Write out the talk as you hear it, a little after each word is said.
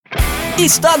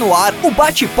Está no ar o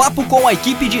bate-papo com a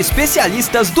equipe de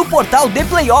especialistas do portal The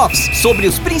Playoffs sobre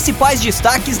os principais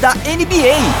destaques da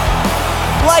NBA.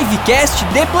 Livecast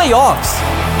The Playoffs.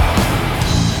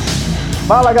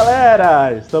 Fala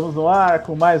galera, estamos no ar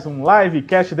com mais um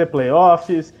Livecast The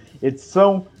Playoffs,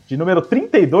 edição de número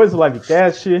 32 do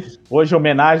Livecast. Hoje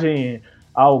homenagem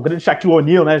ao grande Shaquille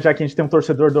O'Neal, né? Já que a gente tem um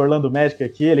torcedor do Orlando Magic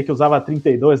aqui, ele que usava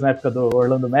 32 na época do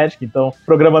Orlando Magic, então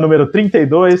programa número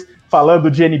 32,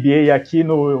 falando de NBA aqui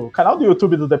no canal do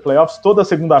YouTube do The Playoffs toda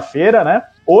segunda-feira, né?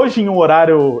 Hoje em um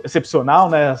horário excepcional,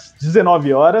 né? Às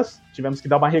 19 horas, tivemos que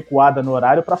dar uma recuada no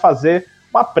horário para fazer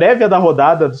uma prévia da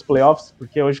rodada dos Playoffs,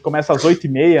 porque hoje começa às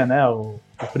 8h30, né? O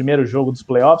primeiro jogo dos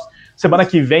Playoffs. Semana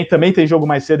que vem também tem jogo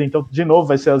mais cedo, então de novo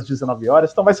vai ser às 19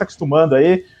 horas, então vai se acostumando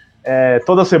aí.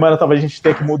 Toda semana talvez a gente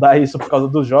tenha que mudar isso por causa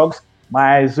dos jogos,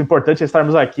 mas o importante é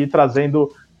estarmos aqui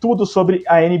trazendo tudo sobre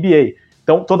a NBA.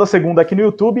 Então, toda segunda aqui no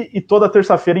YouTube e toda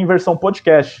terça-feira em versão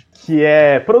podcast, que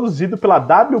é produzido pela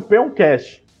WP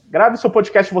Oncast. Grave seu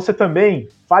podcast você também,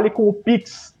 fale com o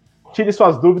Pix, tire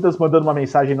suas dúvidas mandando uma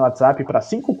mensagem no WhatsApp para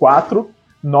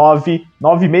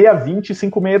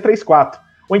 549-9620-5634,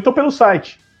 ou então pelo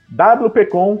site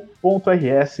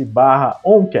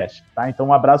wpcom.rs/oncast, tá? Então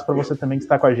um abraço para você também que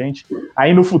está com a gente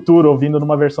aí no futuro, ouvindo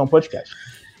numa versão podcast.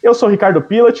 Eu sou o Ricardo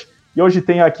Pilat e hoje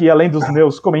tenho aqui, além dos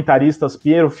meus comentaristas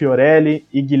Piero Fiorelli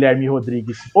e Guilherme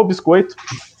Rodrigues, o Biscoito,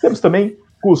 temos também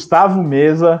Gustavo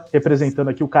Meza, representando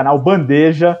aqui o canal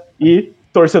Bandeja e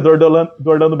torcedor do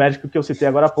Orlando Magic, que eu citei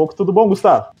agora há pouco. Tudo bom,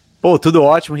 Gustavo? Pô, tudo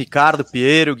ótimo, Ricardo,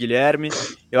 Piero, Guilherme.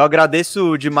 Eu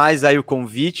agradeço demais aí o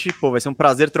convite. Pô, vai ser um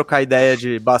prazer trocar ideia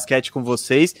de basquete com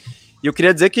vocês. E eu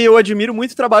queria dizer que eu admiro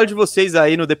muito o trabalho de vocês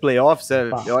aí no The Playoffs.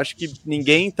 Eu acho que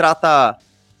ninguém trata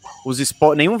os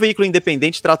esportes, nenhum veículo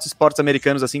independente trata os esportes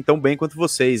americanos assim tão bem quanto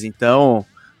vocês. Então,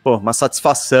 pô, uma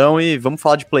satisfação e vamos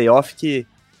falar de playoff, que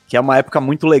é uma época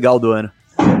muito legal do ano.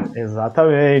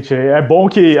 Exatamente, é bom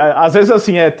que, às vezes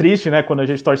assim, é triste, né, quando a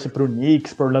gente torce pro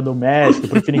Knicks, pro Orlando Magic,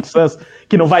 pro Phoenix Suns,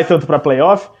 que não vai tanto pra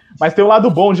playoff, mas tem o lado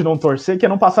bom de não torcer, que é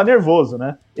não passar nervoso,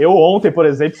 né? Eu ontem, por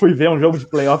exemplo, fui ver um jogo de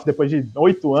playoff depois de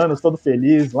 8 anos, todo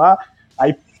feliz lá,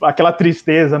 aí aquela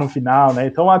tristeza no final, né?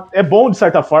 Então é bom, de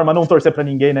certa forma, não torcer pra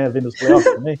ninguém, né, vendo os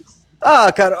playoffs também.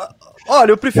 Ah, cara,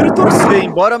 olha, eu prefiro torcer,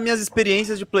 embora minhas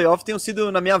experiências de playoff tenham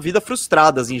sido, na minha vida,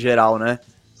 frustradas em geral, né?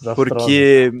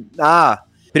 Porque,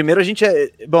 primeiro a gente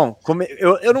bom,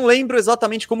 eu não lembro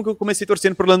exatamente como que eu comecei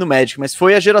torcendo pro Orlando Magic, mas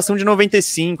foi a geração de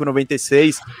 95,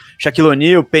 96, Shaquille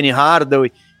O'Neal, Penny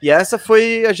Hardaway, e essa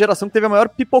foi a geração que teve a maior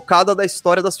pipocada da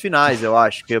história das finais, eu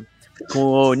acho, que com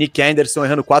o Nick Anderson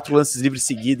errando 4 lances livres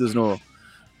seguidos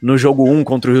no jogo 1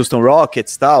 contra o Houston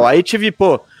Rockets e tal. Aí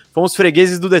fomos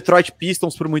fregueses do Detroit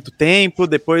Pistons por muito tempo,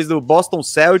 depois do Boston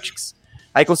Celtics,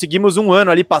 aí conseguimos um ano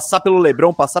ali passar pelo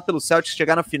LeBron, passar pelo Celtics,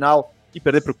 chegar na final e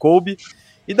perder pro Kobe.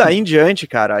 E daí em diante,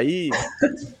 cara, aí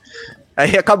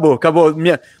acabou.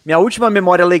 Minha última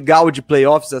memória legal de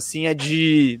playoffs, assim, é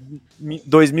de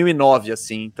 2009,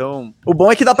 assim. Então, o bom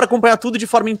é que dá pra acompanhar tudo de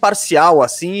forma imparcial,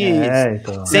 assim,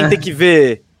 sem ter que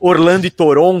ver Orlando e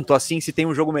Toronto, assim, se tem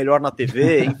um jogo melhor na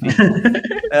TV, enfim.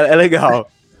 É legal.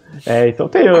 Então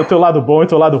tem o teu lado bom e o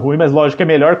teu lado ruim, mas lógico que é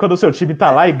melhor quando o seu time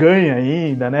tá lá e ganha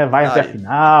ainda, né? Vai até a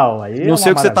final. Aí não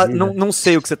sei não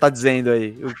sei o que você tá dizendo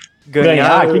aí.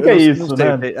 Ganhar, o que é isso,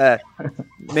 né?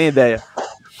 Nem ideia.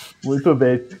 Muito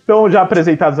bem. Então, já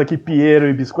apresentados aqui Piero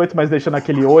e Biscoito, mas deixando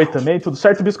aquele oi também. Tudo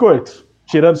certo, Biscoito?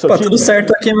 Tirando seu time? Tudo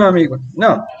certo aqui, meu amigo.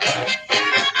 Não.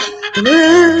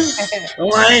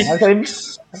 Vamos lá, hein?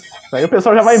 Aí o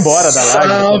pessoal já vai embora da live.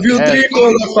 Salve o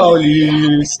Tricolor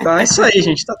Paulista. É isso aí,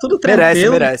 gente. Tá tudo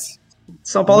tranquilo. Merece.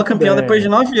 São Paulo campeão depois de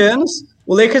 9 anos.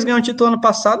 O Lakers ganhou um título ano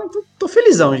passado, então tô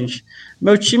felizão, gente.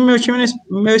 Meu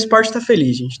esporte tá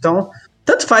feliz, gente. Então,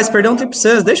 tanto faz, perder um tempo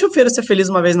Suns. Deixa o Feira ser feliz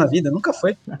uma vez na vida. Nunca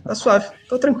foi. Tá suave.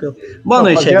 Tô tranquilo. Boa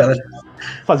noite aí, galera.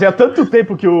 Fazia tanto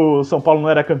tempo que o São Paulo não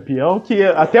era campeão que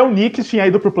até o Knicks tinha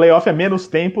ido pro playoff há menos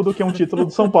tempo do que um título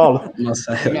do São Paulo.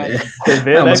 Nossa, Você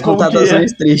vê, né? Umas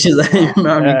contratações tristes aí,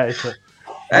 meu amigo.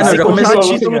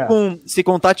 Se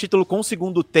contar título com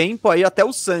segundo tempo, aí até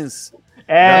o Suns.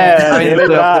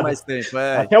 Mais tempo.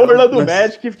 Até o Orlando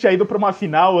Magic tinha ido para uma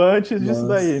final antes disso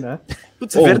daí, né?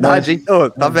 Putz, é verdade, hein?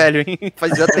 Tá velho, hein?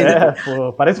 Fazia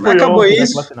tempo. Parece que foi acabou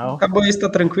isso, tá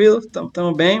tranquilo,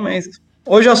 tamo bem, mas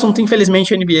hoje o assunto,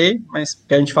 infelizmente, é NBA, mas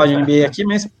que a gente fala de NBA aqui,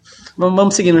 mas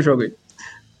vamos seguir no jogo aí.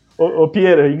 Ô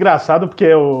Piero, engraçado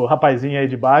porque o rapazinho aí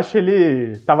de baixo,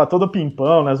 ele tava todo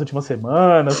pimpão nas últimas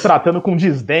semanas, tratando com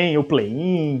desdém o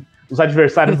play-in, os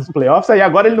adversários dos playoffs, aí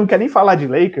agora ele não quer nem falar de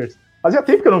Lakers. Fazia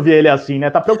tempo que eu não via ele assim, né?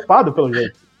 Tá preocupado pelo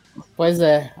jeito. Pois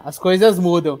é, as coisas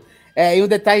mudam. E um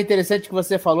detalhe interessante que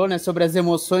você falou, né, sobre as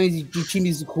emoções de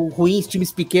times ruins,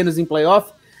 times pequenos em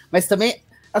playoff, mas também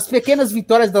as pequenas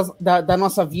vitórias da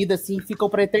nossa vida, assim, ficam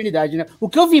para a eternidade, né? O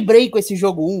que eu vibrei com esse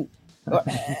jogo 1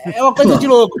 é uma coisa de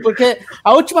louco, porque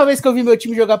a última vez que eu vi meu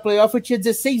time jogar playoff, eu tinha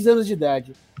 16 anos de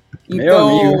idade.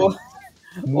 Então,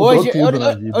 hoje,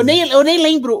 eu nem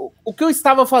lembro o que eu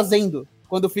estava fazendo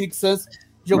quando o Phoenix Suns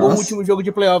jogou o último jogo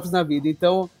de playoffs na vida.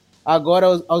 Então, agora,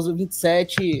 aos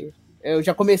 27, eu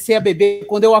já comecei a beber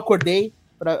quando eu acordei,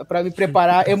 para me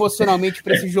preparar emocionalmente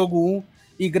para esse jogo 1.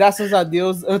 E graças a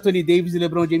Deus, Anthony Davis e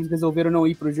LeBron James resolveram não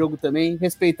ir para o jogo também,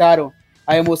 respeitaram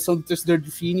a emoção do torcedor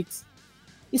do Phoenix.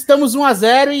 Estamos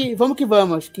 1-0 e vamos que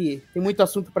vamos. Acho que tem muito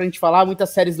assunto para a gente falar, muitas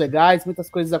séries legais, muitas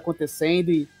coisas acontecendo,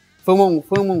 e foi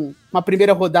uma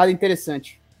primeira rodada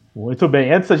interessante. Muito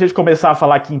bem, antes da gente começar a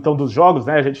falar aqui então dos jogos,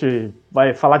 né, a gente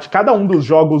vai falar de cada um dos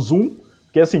jogos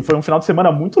porque assim, foi um final de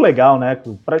semana muito legal, né,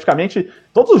 praticamente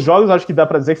todos os jogos acho que dá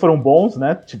para dizer que foram bons,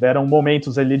 né, tiveram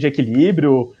momentos ali de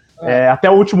equilíbrio, até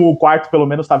o último quarto pelo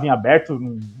menos estava em aberto,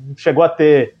 não chegou a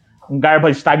ter um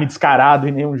garbage time descarado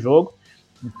em nenhum jogo.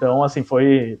 Então, assim,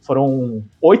 foram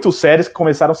 8 séries que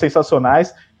começaram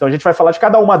sensacionais. Então a gente vai falar de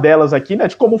cada uma delas aqui, né,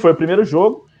 de como foi o primeiro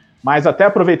jogo, mas até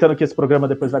aproveitando que esse programa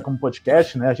depois vai como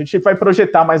podcast, né, a gente vai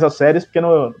projetar mais as séries, porque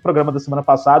no programa da semana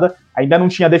passada ainda não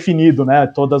tinha definido, né,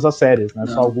 todas as séries, né,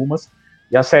 só algumas,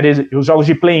 e as séries, os jogos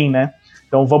de play-in, né.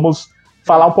 Então vamos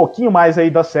falar um pouquinho mais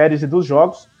aí das séries e dos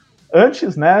jogos.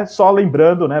 Antes, né, só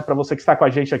lembrando, né, para você que está com a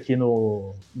gente aqui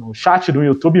no chat do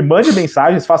YouTube, mande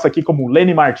mensagens, faça aqui como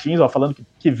Lene Martins, ó, falando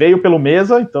que veio pelo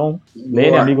Mesa, então,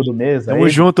 Lene, amigo do Mesa. Tamo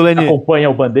junto, Lene. Acompanha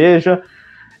o Bandeja.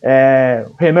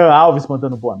 Renan Alves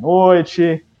mandando boa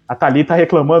noite. A Thalita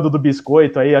reclamando do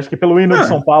biscoito aí, acho que pelo hino de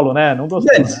São Paulo, né, não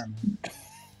gostou, né?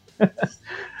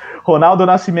 Ronaldo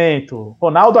Nascimento.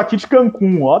 Ronaldo aqui de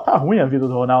Cancún, ó, tá ruim a vida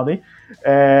do Ronaldo, hein?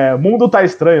 Mundo tá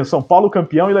estranho, São Paulo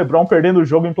campeão e LeBron perdendo o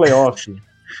jogo em playoff.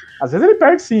 Às vezes ele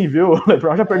perde sim, viu? O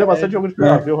LeBron já perdeu bastante jogo de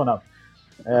playoff, viu, Ronaldo?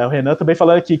 O Renan também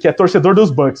falando aqui que é torcedor dos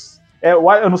Bucks.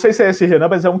 Eu não sei se é esse Renan,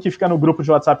 mas é um que fica no grupo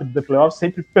de WhatsApp do The Playoffs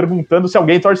sempre perguntando se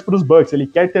alguém torce pros Bucks. Ele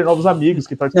quer ter novos amigos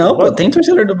que torcem pros Bucks. Não, tem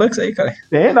torcedor do Bucks aí, cara.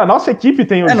 Tem, na nossa equipe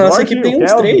tem o Jorge, na nossa equipe tem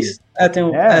uns 3. Tem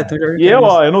o Jorge. E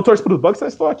eu não torço pros Bucks,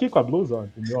 mas estou aqui com a blusa, ó,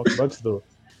 entendeu? Os Bucks do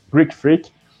Greek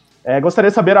Freak. Gostaria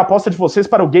de saber a aposta de vocês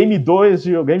para o Game 2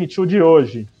 e o Game 2 de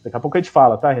hoje. Daqui a pouco a gente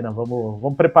fala, tá, Renan?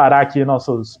 Vamos preparar aqui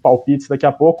nossos palpites daqui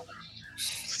a pouco.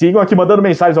 Sigam aqui mandando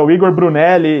mensagens ao Igor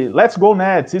Brunelli. Let's go,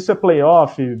 Nets. Isso é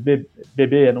playoff,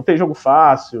 bebê. Não tem jogo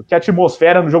fácil. Que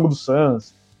atmosfera no jogo do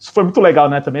Suns. Isso foi muito legal,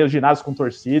 né? Também os ginásios com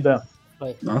torcida.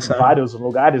 Nossa. Em vários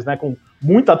lugares, né? Com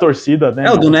muita torcida, né?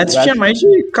 O do Nets tinha mais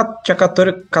de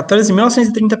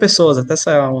 14.930 pessoas. Até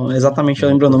exatamente eu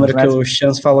lembro o número que o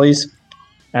Chance falou isso.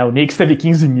 O Knicks teve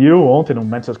 15 mil ontem no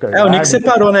Madison Square Garden. O Knicks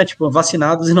separou, né? Tipo,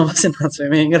 vacinados e não vacinados. Foi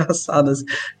meio engraçado. Assim.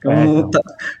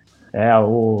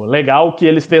 O legal que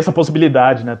eles têm essa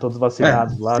possibilidade, né? Todos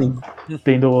vacinados lá, sim.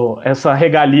 Tendo essa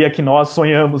regalia que nós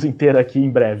sonhamos em ter aqui em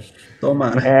breve.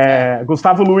 Tomara.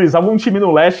 Gustavo Luiz, algum time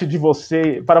no leste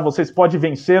para vocês pode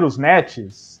vencer os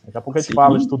Nets? Daqui a pouco a gente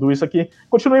fala de tudo isso aqui.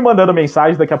 Continue mandando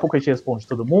mensagens, daqui a pouco a gente responde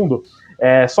todo mundo.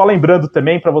 Só lembrando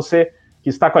também para você que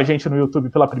está com a gente no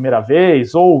YouTube pela primeira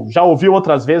vez, ou já ouviu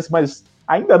outras vezes, mas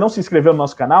ainda não se inscreveu no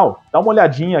nosso canal, dá uma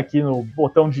olhadinha aqui no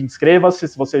botão de inscreva-se,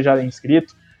 se você já é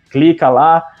inscrito. Clica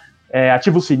lá,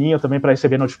 ativa o sininho também para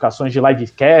receber notificações de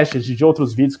livecasts, de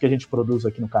outros vídeos que a gente produz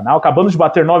aqui no canal. Acabamos de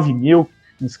bater 9 mil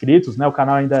inscritos, né? O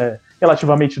canal ainda é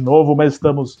relativamente novo, mas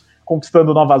estamos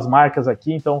conquistando novas marcas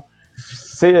aqui, então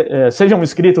seja um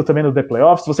inscrito também no The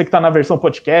Playoffs. Você que está na versão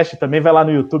podcast, também vai lá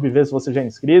no YouTube ver se você já é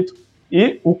inscrito.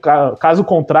 E o caso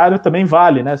contrário também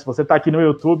vale, né? Se você está aqui no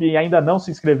YouTube e ainda não se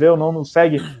inscreveu, não nos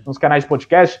segue nos canais de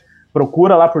podcast,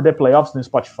 procura lá por The Playoffs no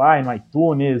Spotify, no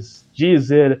iTunes,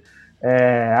 Deezer,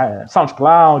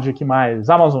 SoundCloud, que mais?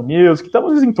 Amazon Music,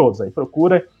 estamos em todos aí,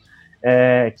 procura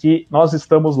que nós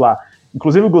estamos lá.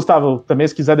 Inclusive, Gustavo, também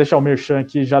se quiser deixar o merchan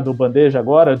aqui já do Bandeja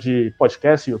agora, de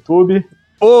podcast e YouTube.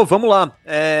 Vamos lá.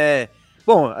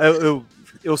 Bom,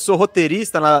 eu sou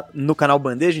roteirista no canal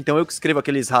Bandeja, então eu que escrevo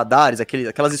aqueles radares,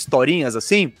 aquelas historinhas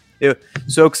assim,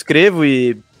 sou eu que escrevo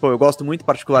e eu gosto muito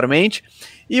particularmente.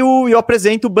 E eu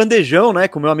apresento o Bandejão, né,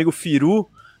 com o meu amigo Firu,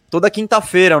 toda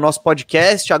quinta-feira, o nosso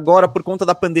podcast. Agora, por conta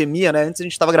da pandemia, né, antes a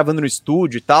gente estava gravando no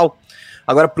estúdio e tal,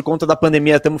 agora por conta da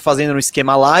pandemia estamos fazendo no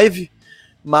esquema live,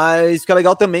 mas o que é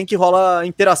legal também que rola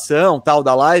interação, tal,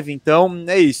 da live, então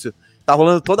é isso. Tá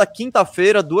rolando toda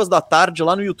quinta-feira, 14h,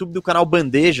 lá no YouTube do canal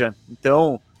Bandeja,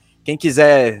 então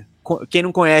quem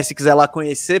não conhece e quiser lá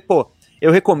conhecer,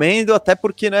 eu recomendo, até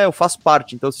porque, né, eu faço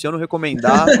parte, então se eu não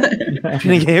recomendar,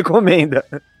 ninguém recomenda.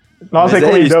 Nós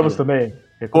recomendamos também.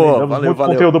 Recomendamos valeu.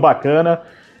 Conteúdo bacana.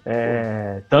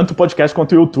 Tanto podcast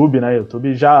quanto o YouTube, né?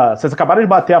 YouTube já... Vocês acabaram de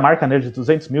bater a marca, né? De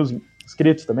 200 mil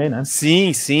inscritos também, né?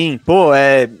 Sim. Pô,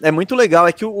 é muito legal.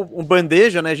 É que o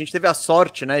Bandeja, né? A gente teve a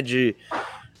sorte, né?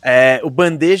 O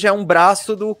Bandeja é um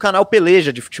braço do canal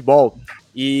Peleja de futebol.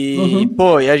 E,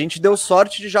 e a gente deu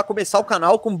sorte de já começar o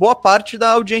canal com boa parte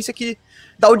da audiência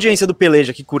do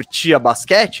Peleja que curtia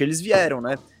basquete, eles vieram,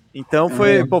 né? Então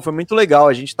foi muito legal.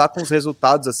 A gente tá com os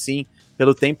resultados, assim,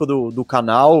 pelo tempo do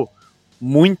canal,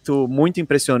 muito, muito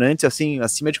impressionantes, assim,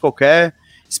 acima de qualquer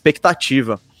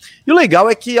expectativa. E o legal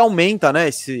é que aumenta, né,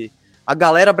 a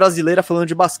galera brasileira falando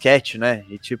de basquete, né?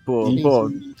 E tipo,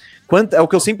 é o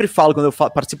que eu sempre falo quando eu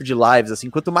participo de lives, assim,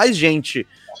 quanto mais gente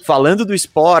falando do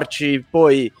esporte,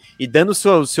 e dando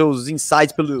seus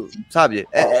insights sabe?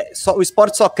 O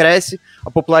esporte só cresce,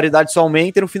 a popularidade só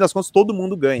aumenta e no fim das contas todo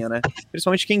mundo ganha, né?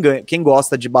 Principalmente quem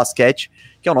gosta de basquete,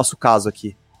 que é o nosso caso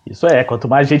aqui. Isso quanto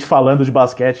mais gente falando de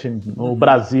basquete no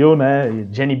Brasil, né,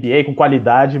 de NBA com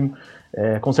qualidade,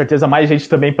 com certeza mais gente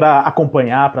também para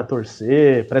acompanhar, para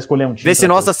torcer, para escolher um time. Ver se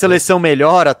nossa seleção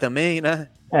melhora também, né?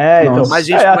 Então mais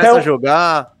gente começa a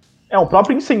jogar. É um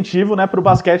próprio incentivo, né, para o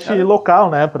basquete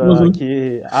local, né, para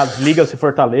que as ligas se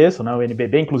fortaleçam, né, o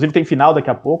NBB, inclusive tem final daqui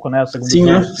a pouco, né,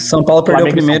 né, São Paulo perdeu o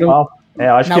primeiro.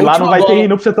 Eu acho que lá não vai ter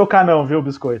hino pra você tocar não, viu,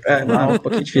 Biscoito? Não, um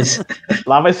pouquinho difícil.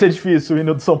 Lá vai ser difícil o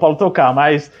hino do São Paulo tocar,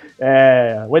 mas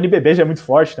o NBB já é muito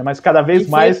forte, né, mas cada vez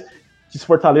mais que se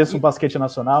fortaleça o basquete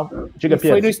nacional. Diga,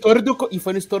 Pierre.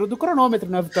 Foi no estouro do cronômetro,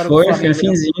 né, Vitória? Foi no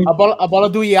finzinho. A bola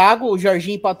do Iago, o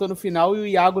Jorginho empatou no final e o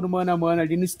Iago no mano a mano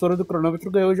ali no estouro do cronômetro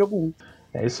ganhou o jogo 1.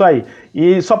 É isso aí.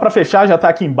 E só para fechar, já tá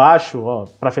aqui embaixo,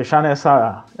 para fechar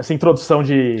essa introdução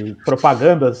de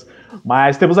propagandas,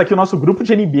 mas temos aqui o nosso grupo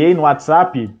de NBA no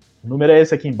WhatsApp, o número é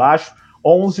esse aqui embaixo,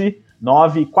 11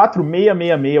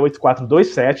 94666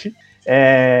 8427.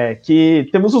 Que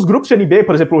temos os grupos de NBA,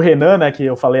 por exemplo, o Renan, né, que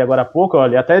eu falei agora há pouco,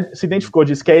 ele até se identificou,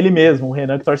 disse que é ele mesmo, o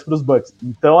Renan que torce para os Bucks.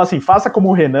 Então, assim, faça como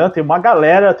o Renan, tem uma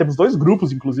galera, temos 2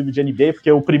 grupos, inclusive, de NBA,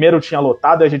 porque o primeiro tinha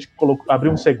lotado, a gente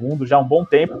abriu um segundo já há um bom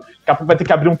tempo, daqui a pouco vai ter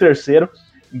que abrir um terceiro.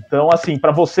 Então, assim,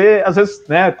 para você, às vezes,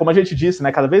 né, como a gente disse,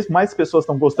 né, cada vez mais pessoas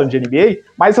estão gostando de NBA,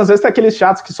 mas às vezes tem aqueles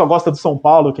chatos que só gostam do São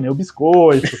Paulo, que nem o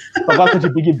Biscoito, só gosta de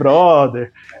Big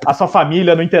Brother, a sua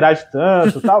família não interage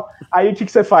tanto e tal. Aí o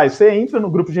que você faz? Você entra no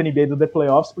grupo de NBA do The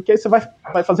Playoffs, porque aí você vai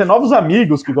fazer novos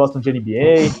amigos que gostam de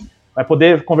NBA, vai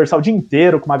poder conversar o dia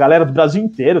inteiro com uma galera do Brasil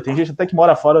inteiro, tem gente até que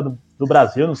mora fora do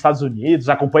Brasil, nos Estados Unidos,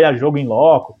 acompanha jogo em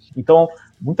loco. Então,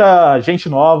 muita gente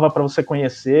nova para você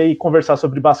conhecer e conversar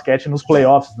sobre basquete nos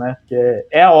playoffs, né? Que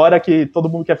é a hora que todo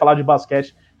mundo quer falar de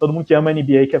basquete, todo mundo que ama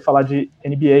NBA quer falar de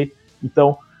NBA.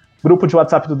 Então, grupo de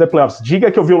WhatsApp do The Playoffs.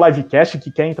 Diga que eu vi o livecast,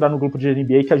 que quer entrar no grupo de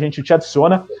NBA, que a gente te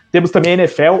adiciona. Temos também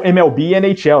NFL, MLB e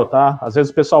NHL, tá? Às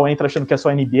vezes o pessoal entra achando que é só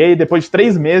NBA e depois de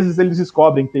 3 meses eles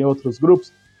descobrem que tem outros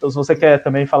grupos. Então, se você quer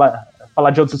também falar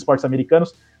de outros esportes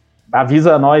americanos,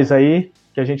 avisa nós aí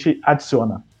que a gente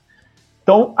adiciona.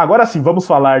 Então, agora sim, vamos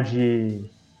falar de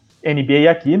NBA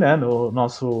aqui, né,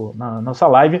 na nossa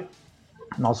live,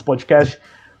 nosso podcast,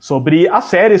 sobre as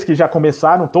séries que já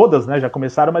começaram, todas, né, já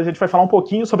começaram, mas a gente vai falar um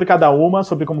pouquinho sobre cada uma,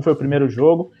 sobre como foi o primeiro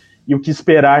jogo e o que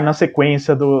esperar na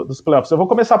sequência dos playoffs. Eu vou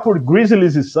começar por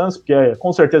Grizzlies e Suns, porque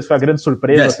com certeza foi a grande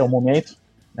surpresa até o momento,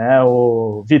 né,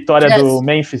 o vitória do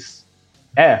Memphis.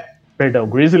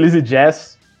 Grizzlies e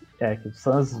Jazz, que o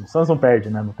Suns não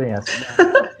perde, né, não tem essa.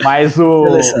 Mas o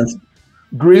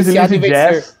Grizzlies e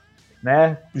Jazz,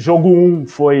 né? Jogo 1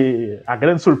 foi a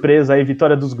grande surpresa aí,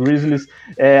 vitória dos Grizzlies.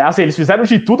 Assim, eles fizeram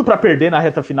de tudo para perder na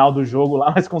reta final do jogo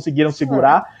lá, mas conseguiram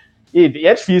segurar. E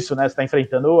é difícil, né? Você tá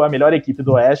enfrentando a melhor equipe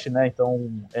do Oeste, né? Então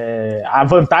a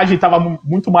vantagem estava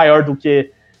muito maior do que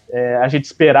a gente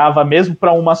esperava, mesmo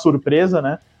para uma surpresa,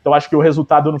 né? Então acho que o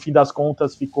resultado, no fim das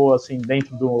contas, ficou assim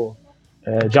dentro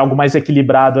de algo mais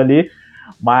equilibrado ali.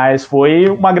 Mas foi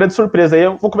uma grande surpresa.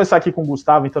 Eu vou começar aqui com o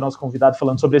Gustavo, então, nosso convidado,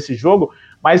 falando sobre esse jogo.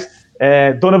 Mas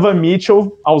Donovan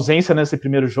Mitchell, ausência nesse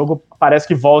primeiro jogo, parece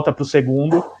que volta para o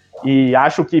segundo. E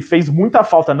acho que fez muita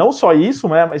falta, não só isso,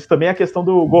 né, mas também a questão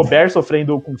do Gobert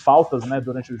sofrendo com faltas, né,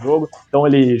 durante o jogo. Então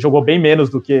ele jogou bem menos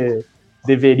do que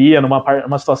deveria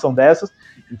numa situação dessas.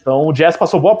 Então o Jazz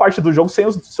passou boa parte do jogo sem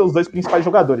os seus 2 principais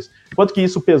jogadores. Quanto que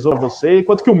isso pesou para você e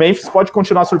quanto que o Memphis pode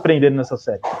continuar surpreendendo nessa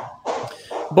série?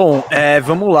 Bom,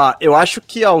 vamos lá. Eu acho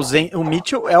que o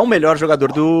Mitchell é o melhor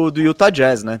jogador do Utah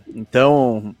Jazz, né?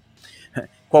 Então,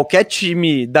 qualquer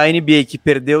time da NBA que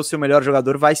perdeu o seu melhor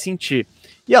jogador vai sentir.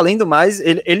 E além do mais,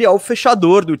 ele é o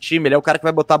fechador do time, ele é o cara que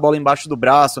vai botar a bola embaixo do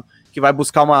braço, que vai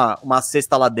buscar uma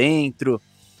cesta lá dentro.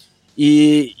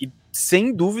 E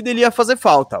sem dúvida ele ia fazer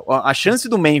falta. A chance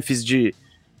do Memphis de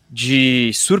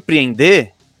de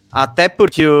surpreender, até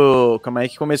porque calma aí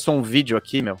que começou um vídeo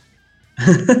aqui, meu.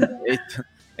 Eita.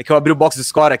 É que eu abri o box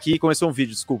score aqui e começou um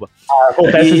vídeo, desculpa.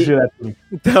 Acontece direto.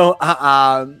 Então,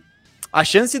 a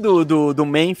chance do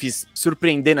Memphis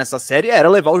surpreender nessa série era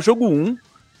levar o jogo 1,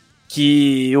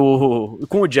 que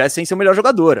com o Jazz sem ser o melhor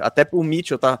jogador. Até o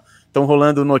Mitchell estão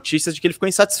rolando notícias de que ele ficou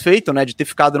insatisfeito, né, de ter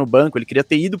ficado no banco, ele queria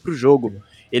ter ido pro jogo.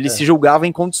 Ele se julgava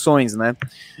em condições, né.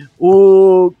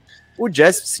 O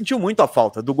Jazz sentiu muito a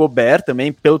falta do Gobert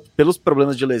também, pelos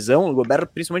problemas de lesão. O Gobert,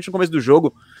 principalmente no começo do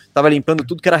jogo, estava limpando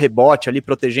tudo que era rebote ali,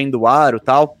 protegendo o aro e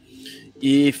tal.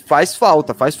 E faz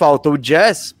falta. O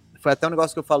Jazz, foi até um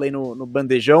negócio que eu falei no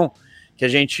Bandejão, que a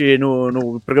gente,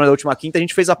 no programa da última quinta, a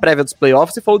gente fez a prévia dos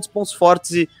playoffs e falou dos pontos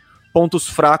fortes e pontos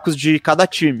fracos de cada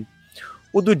time.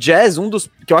 O do Jazz,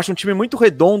 que eu acho um time muito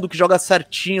redondo, que joga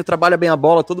certinho, trabalha bem a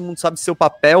bola, todo mundo sabe seu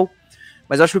papel,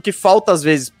 mas eu acho que o que falta às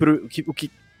vezes, o que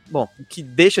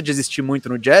deixa de existir muito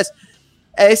no Jazz,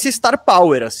 é esse star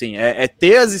power, assim, é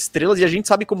ter as estrelas, e a gente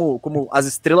sabe como as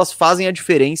estrelas fazem a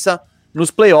diferença nos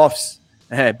playoffs.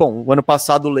 O ano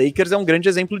passado o Lakers é um grande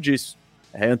exemplo disso.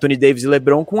 Anthony Davis e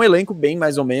LeBron com um elenco bem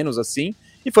mais ou menos assim,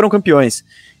 e foram campeões.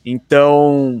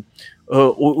 Então,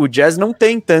 o Jazz não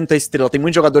tem tanta estrela, tem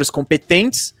muitos jogadores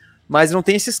competentes, mas não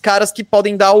tem esses caras que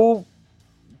podem dar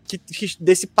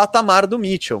desse patamar do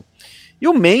Mitchell. E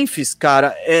o Memphis,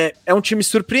 cara, é um time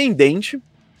surpreendente,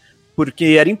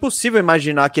 porque era impossível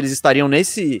imaginar que eles estariam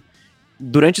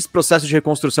durante esse processo de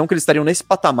reconstrução, que eles estariam nesse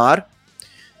patamar.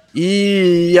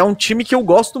 E é um time que eu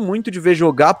gosto muito de ver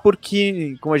jogar,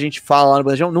 porque, como a gente fala lá no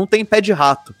Bandejão, não tem pé de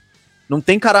rato, não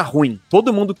tem cara ruim.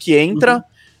 Todo mundo que entra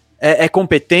é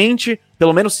competente,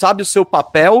 pelo menos sabe o seu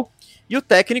papel, e o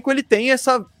técnico ele tem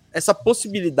essa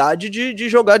possibilidade de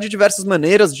jogar de diversas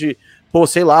maneiras,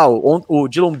 sei lá, o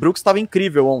Dillon Brooks estava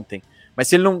incrível ontem, mas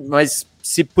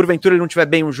se porventura ele não tiver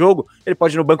bem um jogo, ele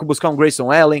pode ir no banco buscar um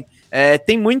Grayson Allen.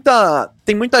 Tem muita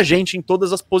gente em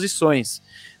todas as posições.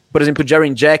 Por exemplo, o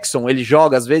Jaren Jackson, ele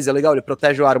joga às vezes, é legal, ele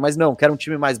protege o aro, mas não, quer um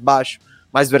time mais baixo,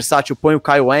 mais versátil, põe o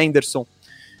Kyle Anderson.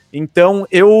 Então,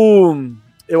 eu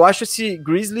acho esse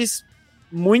Grizzlies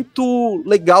muito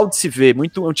legal de se ver,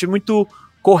 um time muito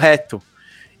correto.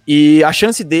 E a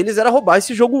chance deles era roubar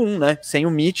esse jogo 1, né? Sem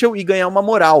o Mitchell e ganhar uma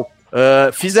moral.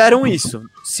 Fizeram isso.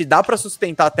 Se dá pra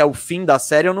sustentar até o fim da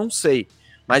série, eu não sei.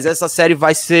 Mas essa série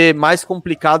vai ser mais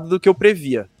complicada do que eu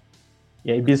previa.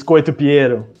 E aí, Biscoito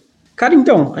Piero? Cara,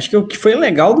 então, acho que o que foi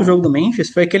legal do jogo do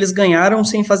Memphis foi que eles ganharam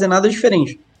sem fazer nada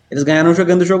diferente. Eles ganharam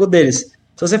jogando o jogo deles.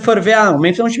 Se você for ver, o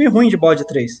Memphis é um time ruim de bola de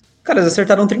 3. Cara, eles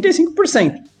acertaram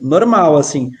 35%. Normal,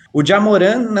 assim. O Ja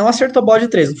Morant não acertou bola de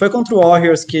 3. Não foi contra o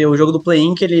Warriors, que o jogo do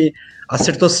play-in, que ele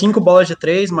acertou 5 bolas de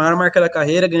 3, maior marca da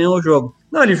carreira, ganhou o jogo.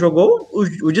 Não, ele jogou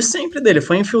o de sempre dele.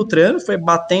 Foi infiltrando, foi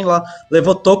batendo lá,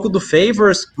 levou toco do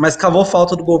Favors, mas cavou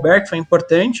falta do Gobert, que foi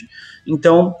importante.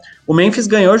 Então, o Memphis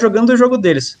ganhou jogando o jogo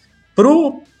deles.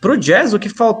 Pro Jazz, o que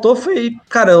faltou foi...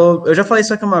 Cara, eu já falei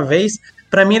isso aqui uma vez.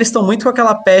 Pra mim, eles estão muito com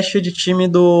aquela peste de time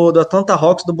do Atlanta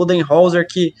Hawks, do Budenholzer,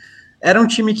 que era um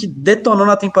time que detonou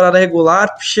na temporada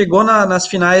regular, chegou nas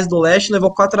finais do leste e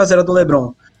levou 4-0 do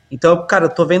LeBron. Então, cara, eu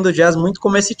tô vendo o Jazz muito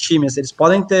como esse time. Assim,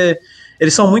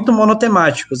 eles são muito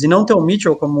monotemáticos. E não ter o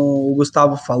Mitchell, como o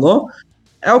Gustavo falou,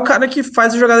 é o cara que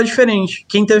faz a jogada diferente.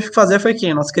 Quem teve que fazer foi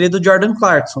quem? Nosso querido Jordan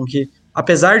Clarkson, que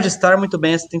apesar de estar muito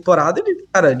bem essa temporada,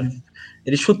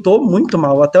 ele chutou muito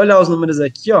mal. Vou até olhar os números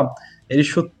aqui, ó. Ele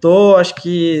chutou, acho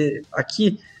que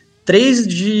aqui,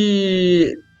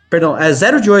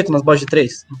 0 de 8 nas bolas de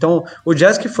 3. Então, o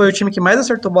Jazz, que foi o time que mais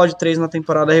acertou bola de 3 na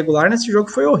temporada regular, nesse jogo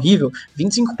foi horrível.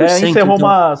 25%. Encerrou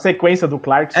uma sequência do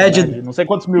Clarkson, de não sei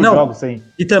quantos mil jogos, sim.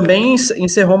 E também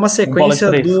encerrou uma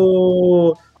sequência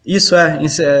do... Isso,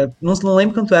 não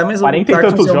lembro quanto é, mas 40 e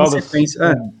tantos jogos,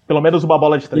 pelo menos uma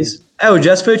bola de 3. Isso. O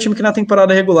Jazz foi o time que na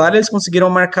temporada regular eles conseguiram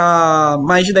marcar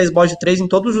mais de 10 bolas de 3 em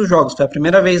todos os jogos. Foi a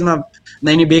primeira vez na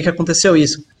NBA que aconteceu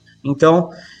isso. Então,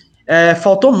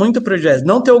 faltou muito pro Jazz.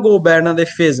 Não ter o Gobert na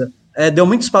defesa deu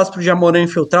muito espaço pro Ja Morant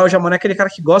infiltrar. O Ja Morant é aquele cara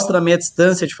que gosta da meia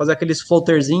distância, de fazer aqueles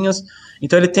floaterzinhos.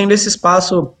 Então ele tendo esse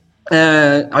espaço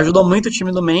ajudou muito o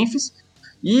time do Memphis.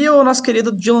 E o nosso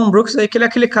querido Dillon Brooks aí, que ele é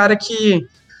aquele cara que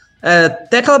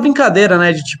tem aquela brincadeira,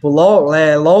 né, de tipo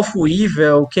Lawful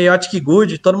Evil, Chaotic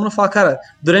Good, todo mundo fala, cara,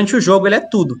 durante o jogo ele é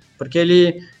tudo, porque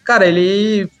ele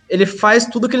faz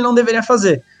tudo que ele não deveria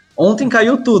fazer. Ontem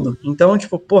caiu tudo, então,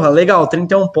 tipo, porra, legal,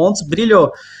 31 pontos,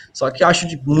 brilhou, só que eu acho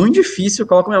muito difícil,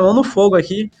 coloco minha mão no fogo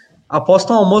aqui,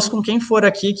 aposto um almoço com quem for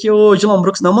aqui, que o Dillon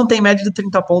Brooks não mantém média de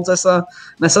 30 pontos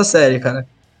nessa série, cara.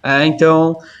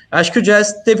 Então, acho que o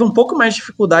Jazz teve um pouco mais de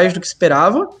dificuldade do que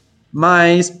esperava,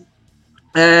 mas...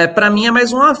 pra mim é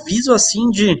mais um aviso, assim,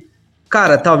 de...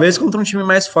 Cara, talvez contra um time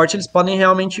mais forte eles podem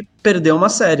realmente perder uma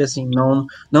série, assim.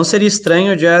 Não seria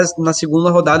estranho o Jazz na segunda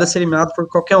rodada ser eliminado por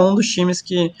qualquer um dos times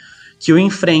que o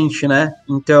enfrente, né?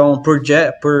 Então, por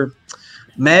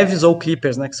Mavs ou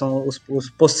Clippers, né? Que são os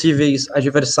possíveis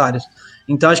adversários.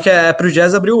 Então, acho que é pro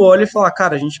Jazz abrir o olho e falar,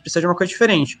 cara, a gente precisa de uma coisa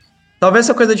diferente. Talvez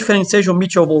essa coisa diferente seja o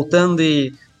Mitchell voltando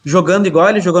e jogando igual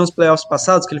ele jogou nos playoffs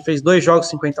passados, que ele fez 2 jogos,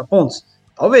 50 pontos.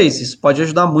 Talvez, isso pode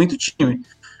ajudar muito o time.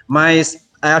 Mas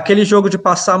aquele jogo de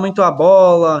passar muito a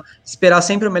bola, esperar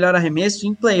sempre o melhor arremesso,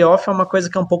 em playoff é uma coisa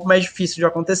que é um pouco mais difícil de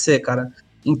acontecer, cara.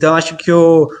 Então acho que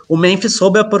o Memphis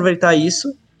soube aproveitar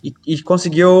isso e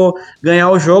conseguiu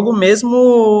ganhar o jogo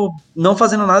mesmo não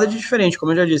fazendo nada de diferente,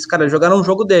 como eu já disse. Cara, jogaram um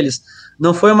jogo deles.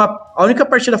 Não foi a única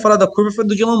partida fora da curva foi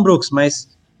do Dillon Brooks, mas,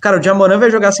 cara, o Jamoran vai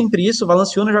jogar sempre isso, o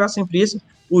Valanciunas vai jogar sempre isso,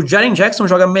 o Jaren Jackson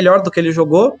joga melhor do que ele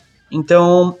jogou,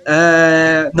 então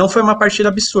não foi uma partida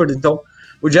absurda. Então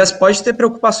o Jazz pode ter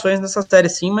preocupações nessa série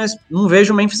sim, mas não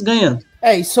vejo o Memphis ganhando.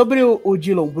 E sobre o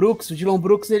Dillon Brooks,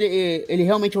 ele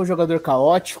realmente é um jogador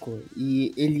caótico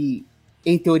e ele,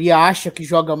 em teoria, acha que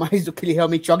joga mais do que ele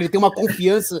realmente joga. Ele tem uma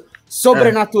confiança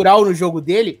sobrenatural no jogo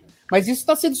dele, mas isso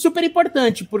está sendo super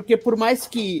importante, porque por mais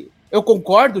que eu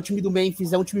concordo, o time do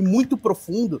Memphis é um time muito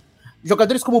profundo,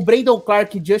 jogadores como Brandon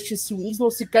Clark e Justice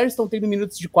Winslow sequer estão tendo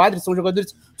minutos de quadra, são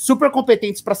jogadores super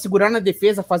competentes para segurar na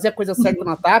defesa, fazer a coisa certa no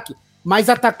ataque, mas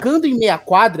atacando em meia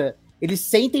quadra, eles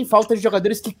sentem falta de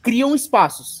jogadores que criam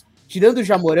espaços. Tirando o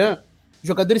Jamoran,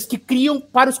 jogadores que criam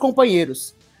para os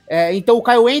companheiros. Então o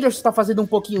Kyle Anderson está fazendo um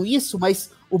pouquinho isso, mas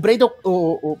o Brandon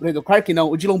Clark não,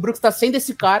 o Dillon Brooks está sendo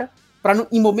esse cara para,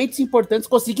 em momentos importantes,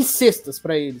 conseguir cestas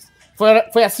para eles.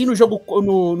 Foi assim no jogo,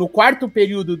 no quarto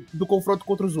período do confronto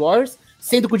contra os Warriors,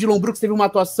 sendo que o Dillon Brooks teve uma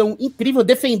atuação incrível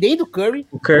defendendo o Curry.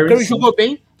 O Curry jogou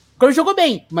bem. O Curry jogou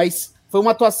bem, mas foi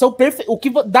uma atuação perfeita. O que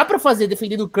dá para fazer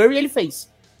defendendo o Curry, ele fez.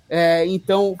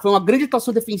 Então, foi uma grande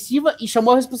atuação defensiva e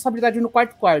chamou a responsabilidade no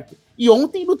quarto. E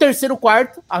ontem, no terceiro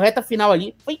quarto, a reta final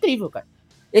ali, foi incrível, cara.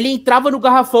 Ele entrava no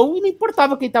garrafão e não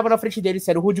importava quem estava na frente dele, se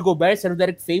era o Rudy Gobert, se era o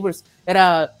Derek Favors,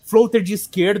 era floater de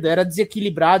esquerda, era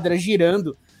desequilibrado, era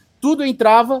girando. Tudo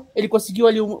entrava, ele conseguiu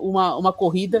ali uma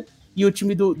corrida e o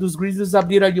time dos Grizzlies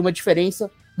abriram ali uma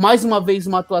diferença. Mais uma vez,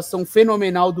 uma atuação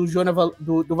fenomenal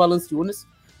do Valanciunas.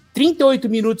 38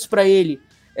 minutos para ele,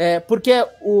 porque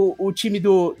o time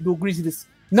do Grizzlies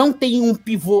não tem um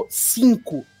pivô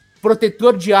 5,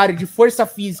 protetor de área, de força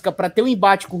física, para ter um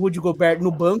embate com o Rudy Gobert no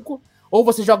banco, ou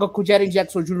você joga com o Jaren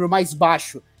Jackson Jr. mais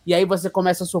baixo, e aí você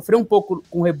começa a sofrer um pouco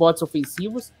com rebotes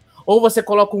ofensivos, ou você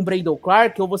coloca um Brandon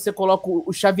Clark, ou você coloca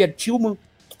o Xavier Tillman,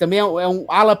 que também é um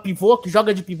ala pivô, que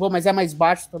joga de pivô, mas é mais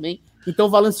baixo também. Então o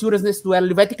Valanciunas nesse duelo,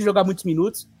 ele vai ter que jogar muitos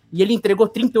minutos, e ele entregou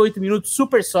 38 minutos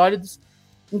super sólidos.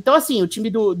 Então, assim, o time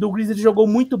do Grizzlies jogou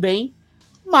muito bem,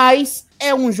 mas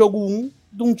é um jogo 1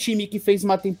 de um time que fez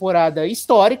uma temporada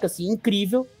histórica, assim,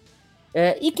 incrível,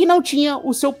 e que não tinha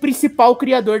o seu principal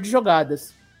criador de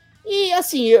jogadas. E,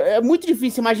 assim, é muito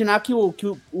difícil imaginar que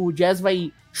o Jazz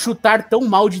vai chutar tão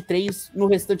mal de 3 no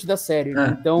restante da série,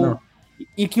 né? Então,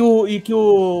 e que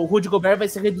o Rudy Gobert vai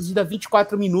ser reduzido a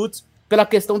 24 minutos pela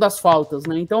questão das faltas,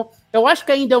 né? Então, eu acho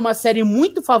que ainda é uma série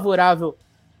muito favorável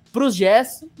para os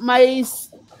Jazz, mas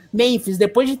Memphis,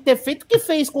 depois de ter feito o que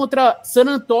fez contra San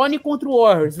Antonio e contra o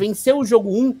Warriors, venceu o jogo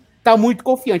 1, tá muito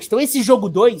confiante. Então esse jogo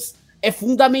 2 é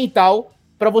fundamental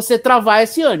para você travar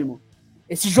esse ânimo.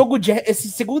 Esse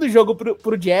segundo jogo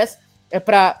pro Jazz é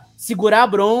para segurar a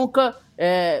bronca,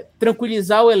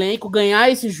 tranquilizar o elenco, ganhar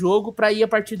esse jogo para ir a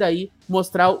partir daí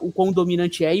mostrar o quão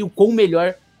dominante é e o quão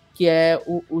melhor que é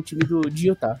o time de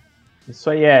Utah. Isso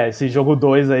aí esse jogo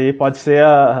 2 aí pode ser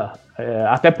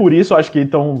até por isso, acho que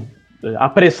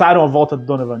apressaram a volta do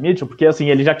Donovan Mitchell, porque assim,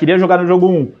 ele já queria jogar no jogo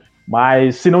 1,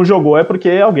 mas se não jogou é porque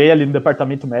alguém ali no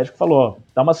departamento médico falou,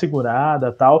 dá uma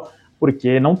segurada tal,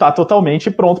 porque não tá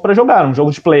totalmente pronto para jogar. Um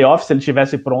jogo de playoff, se ele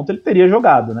tivesse pronto, ele teria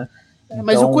jogado, né?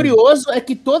 Mas o curioso é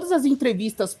que todas as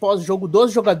entrevistas pós-jogo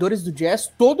dos jogadores do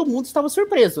Jazz, todo mundo estava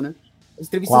surpreso, né? As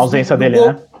entrevistas com a ausência dele,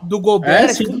 né? Do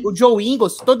Gobert, o Joe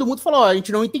Ingles, todo mundo falou, a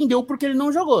gente não entendeu porque ele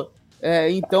não jogou.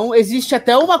 Então, existe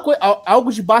até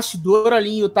algo de bastidor ali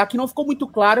em Utah que não ficou muito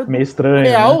claro. Meio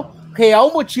estranho,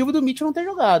 real motivo do Mitchell não ter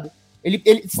jogado. Ele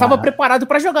estava preparado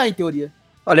para jogar, em teoria.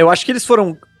 Olha, eu acho que eles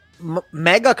foram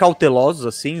mega cautelosos,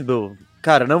 assim,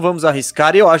 cara, não vamos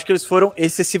arriscar, e eu acho que eles foram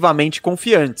excessivamente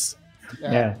confiantes.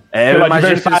 Eu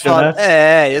imagino que eles falaram,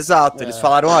 né? Exato. Eles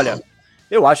falaram, olha,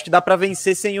 eu acho que dá para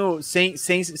vencer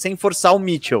sem forçar o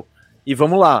Mitchell. E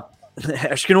vamos lá.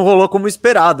 Acho que não rolou como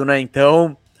esperado, né?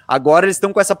 Então, agora eles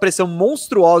estão com essa pressão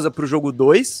monstruosa pro jogo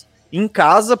 2 em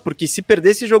casa, porque se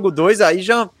perder esse jogo 2, aí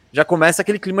já começa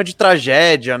aquele clima de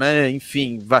tragédia, né?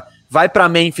 Enfim, vai para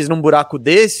Memphis num buraco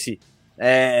desse,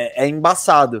 é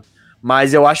embaçado.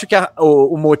 Mas eu acho que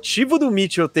o motivo do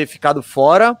Mitchell ter ficado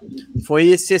fora foi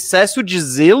esse excesso de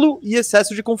zelo e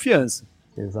excesso de confiança.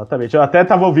 Exatamente. Eu até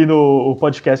estava ouvindo o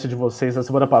podcast de vocês na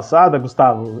semana passada,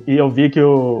 Gustavo, e eu vi que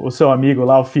o seu amigo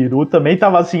lá, o Firu, também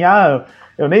estava assim,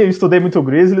 eu nem estudei muito o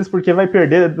Grizzlies porque vai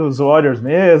perder dos Warriors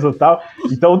mesmo e tal.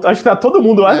 Então, acho que tá todo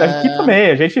mundo, aqui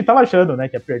também, a gente tava achando, né,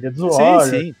 que ia perder dos Warriors.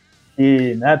 Sim.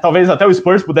 E, né, talvez até o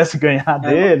Spurs pudesse ganhar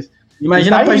deles.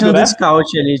 Imagina a página do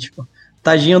Scout ali, tipo,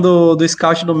 tadinho do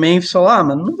Scout do Memphis, falou,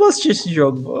 mano, não vou assistir esse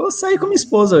jogo, vou sair com minha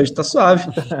esposa hoje, tá suave.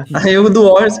 Aí o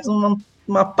do Warriors fez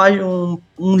uma página,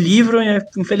 um livro, e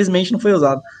infelizmente não foi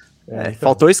usado.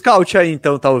 Faltou scout aí,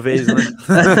 então, talvez, né?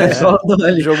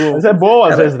 Mas é bom,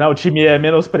 às vezes, né? O time é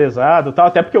menosprezado, tal,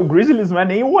 até porque o Grizzlies não é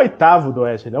nem o 8º do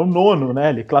Oeste, ele é o 9º,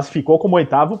 né? Ele classificou como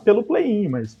 8º pelo play-in,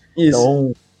 mas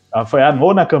então foi a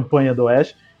 9ª campanha do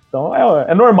Oeste. Então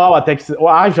é normal até que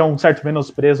haja um certo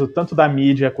menosprezo, tanto da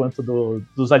mídia quanto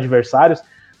dos adversários,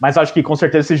 mas acho que com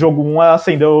certeza esse jogo 1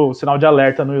 acendeu o sinal de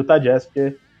alerta no Utah Jazz,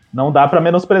 porque não dá para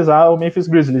menosprezar o Memphis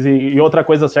Grizzlies. E outra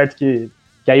coisa certa que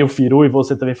aí o Firu e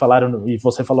você também falaram, e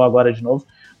você falou agora de novo,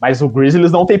 mas o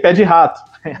Grizzlies não tem pé de rato.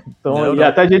 Então, não.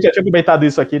 Até a gente já tinha comentado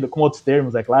isso aqui com outros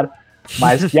termos, é claro,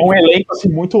 mas que é um elenco assim,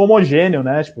 muito homogêneo,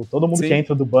 né? Tipo, todo mundo que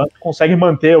entra do banco consegue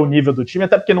manter o nível do time,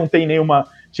 até porque não tem nenhuma,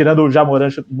 tirando o Ja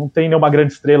Morant, não tem nenhuma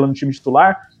grande estrela no time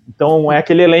titular, então é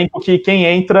aquele elenco que quem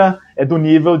entra é do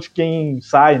nível de quem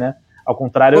sai, né? Ao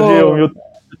contrário de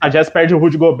a Jazz perde o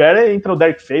Rudy Gobert e entra o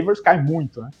Derek Favors, cai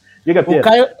muito, né? Diga, Pedro.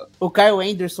 O Kyle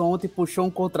Anderson ontem puxou um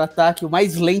contra-ataque o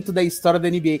mais lento da história da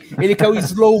NBA. Ele que é o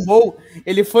slow-mo,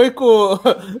 ele foi com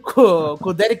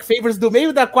o Derek Favors do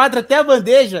meio da quadra até a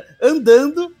bandeja,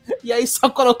 andando, e aí só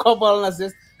colocou a bola na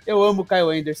cesta. Eu amo o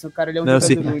Kyle Anderson, cara, ele é um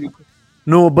jogador único.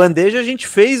 No Bandeja a gente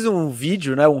fez um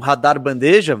vídeo, né, um radar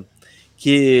Bandeja,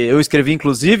 que eu escrevi,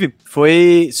 inclusive,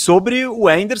 foi sobre o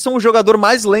Anderson, o jogador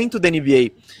mais lento da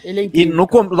NBA. Ele é incrível,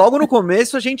 e logo no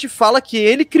começo a gente fala que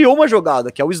ele criou uma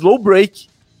jogada, que é o slow break.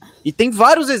 E tem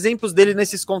vários exemplos dele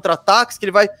nesses contra-ataques, que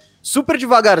ele vai super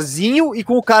devagarzinho e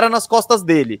com o cara nas costas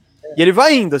dele. E ele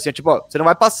vai indo, assim, tipo, você não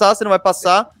vai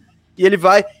passar, e ele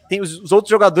vai... Os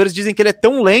outros jogadores dizem que ele é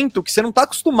tão lento que você não tá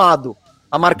acostumado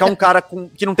a marcar um cara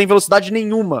que não tem velocidade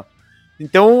nenhuma.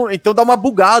 Então dá uma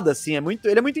bugada, assim, ele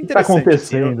é muito interessante. Tá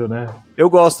acontecendo, assim, né? Eu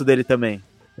gosto dele também.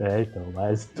 Então,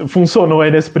 mas funcionou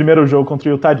aí nesse primeiro jogo contra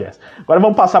o Utah Jazz. Agora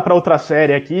vamos passar para outra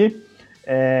série aqui,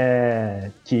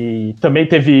 que também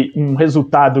teve um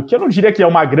resultado que eu não diria que é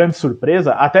uma grande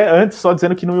surpresa, até antes, só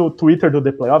dizendo que no Twitter do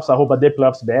The Playoffs,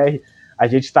 @ThePlayoffsBR, a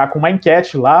gente está com uma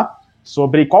enquete lá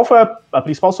sobre qual foi a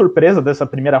principal surpresa dessa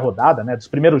primeira rodada, né, dos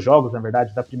primeiros jogos, na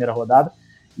verdade, da primeira rodada.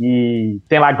 E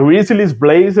tem lá Grizzlies,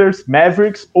 Blazers,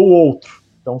 Mavericks ou outro.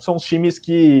 Então são os times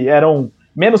que eram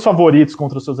menos favoritos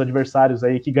contra os seus adversários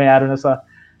aí, que ganharam nessa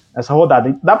rodada.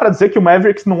 E dá para dizer que o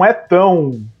Mavericks não é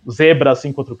tão zebra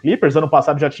assim contra o Clippers. Ano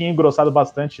passado já tinha engrossado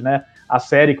bastante, né, a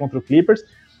série contra o Clippers,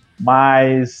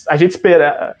 mas a gente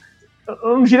espera...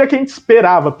 Eu não diria que a gente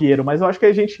esperava, Piero, mas eu acho que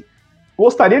a gente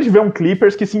gostaria de ver um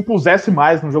Clippers que se impusesse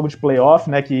mais no jogo de playoff,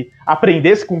 né, que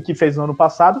aprendesse com o que fez no ano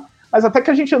passado. Mas até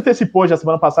que a gente antecipou já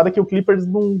semana passada que o Clippers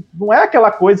não é aquela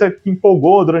coisa que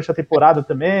empolgou durante a temporada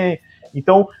também.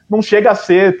 Então não chega a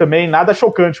ser também nada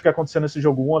chocante o que aconteceu nesse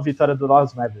jogo 1, a vitória do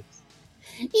Dallas Mavericks.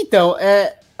 Então,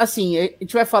 assim, a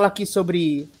gente vai falar aqui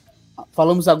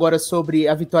falamos agora sobre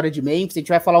a vitória de Memphis, a gente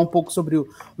vai falar um pouco sobre o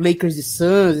Lakers e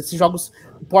Suns, esses jogos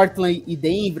Portland e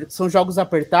Denver, que são jogos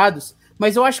apertados,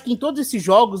 mas eu acho que em todos esses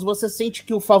jogos você sente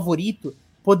que o favorito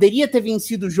poderia ter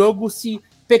vencido o jogo se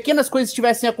pequenas coisas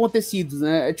tivessem acontecido,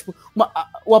 né? Tipo,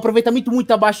 o aproveitamento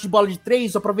muito abaixo de bola de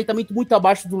 3, o aproveitamento muito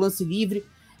abaixo do lance livre.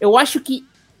 Eu acho que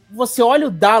você olha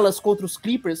o Dallas contra os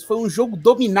Clippers, foi um jogo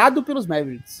dominado pelos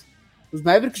Mavericks. Os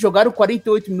Mavericks jogaram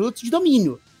 48 minutos de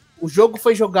domínio. O jogo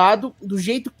foi jogado do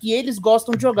jeito que eles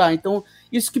gostam de jogar. Então,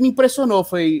 isso que me impressionou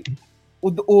foi...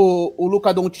 O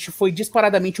Luka Doncic foi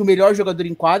disparadamente o melhor jogador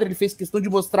em quadra. Ele fez questão de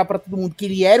mostrar para todo mundo que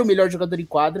ele era o melhor jogador em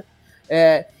quadra.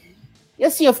 E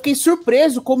assim, eu fiquei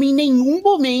surpreso como em nenhum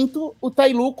momento o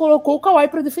Ty Lue colocou o Kawhi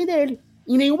para defender ele.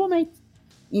 Em nenhum momento.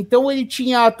 Então ele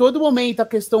tinha a todo momento a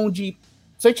questão de...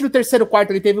 Somente no terceiro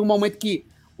quarto ele teve um momento que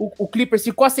o Clippers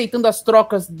ficou aceitando as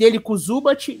trocas dele com o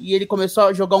Zubat e ele começou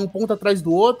a jogar um ponto atrás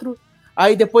do outro.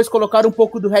 Aí depois colocaram um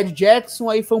pouco do Red Jackson,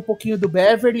 aí foi um pouquinho do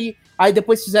Beverly, aí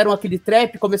depois fizeram aquele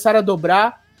trap, começaram a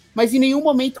dobrar, mas em nenhum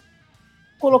momento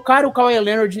colocaram o Kawhi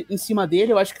Leonard em cima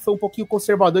dele. Eu acho que foi um pouquinho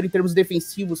conservador em termos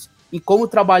defensivos em como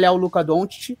trabalhar o Luka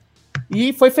Doncic.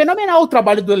 E foi fenomenal o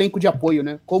trabalho do elenco de apoio,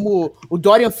 né? Como o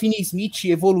Dorian Finney-Smith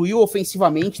evoluiu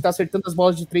ofensivamente, tá acertando as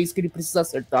bolas de 3 que ele precisa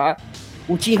acertar.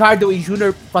 O Tim Hardaway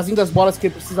Jr. fazendo as bolas que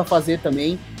ele precisa fazer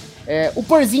também. O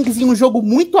Porzingis em um jogo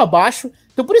muito abaixo.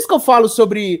 Então por isso que eu falo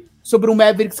sobre o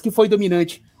Mavericks que foi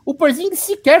dominante. O Porzingis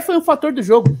sequer foi um fator do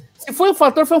jogo. Se foi um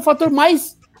fator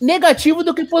mais negativo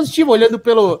do que positivo, olhando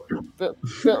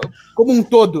como um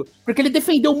todo. Porque ele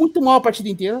defendeu muito mal a partida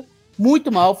inteira.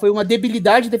 Muito mal, foi uma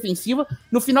debilidade defensiva.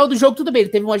 No final do jogo, tudo bem, ele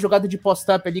teve uma jogada de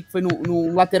post-up ali, que foi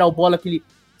no lateral bola, que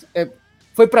ele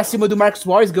foi pra cima do Marcus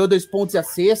Morris, ganhou 2 pontos e a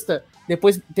cesta,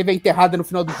 depois teve a enterrada no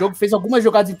final do jogo, fez algumas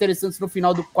jogadas interessantes no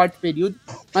final do quarto período,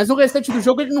 mas no restante do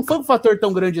jogo ele não foi um fator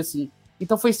tão grande assim.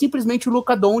 Então foi simplesmente o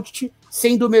Luka Doncic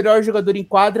sendo o melhor jogador em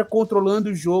quadra, controlando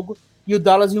o jogo, e o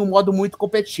Dallas em um modo muito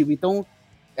competitivo. Então,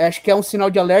 acho que é um sinal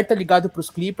de alerta ligado para os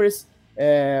Clippers.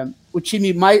 O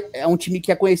time é um time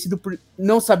que é conhecido por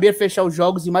não saber fechar os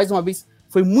jogos e mais uma vez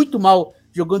foi muito mal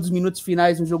jogando os minutos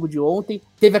finais no jogo de ontem.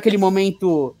 Teve aquele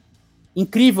momento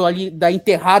incrível ali da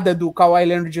enterrada do Kawhi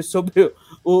Leonard sobre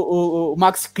o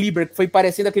Max Kleber, que foi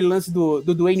parecendo aquele lance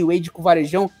do Dwayne Wade com o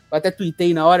Varejão, eu até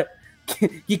tuitei na hora,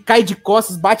 que cai de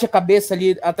costas, bate a cabeça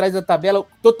ali atrás da tabela,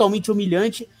 totalmente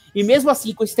humilhante, e mesmo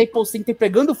assim, com o Staples Center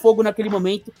pegando fogo naquele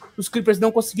momento, os Clippers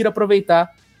não conseguiram aproveitar,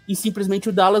 e simplesmente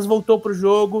o Dallas voltou pro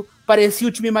jogo, parecia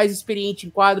o time mais experiente em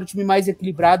quadro, o time mais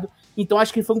equilibrado, então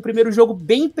acho que foi um primeiro jogo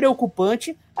bem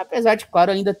preocupante, apesar de,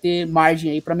 claro, ainda ter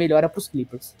margem aí para melhora para os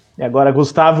Clippers. E agora,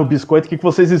 Gustavo Biscoito, o que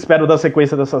vocês esperam da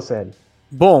sequência dessa série?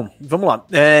 Bom, vamos lá.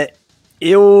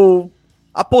 Eu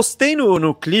apostei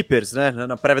no Clippers, né,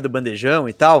 na prévia do bandejão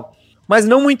e tal, mas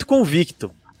não muito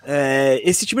convicto.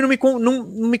 Esse time não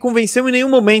me convenceu em nenhum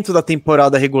momento da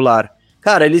temporada regular.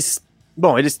 Cara, eles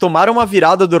tomaram uma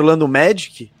virada do Orlando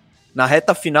Magic na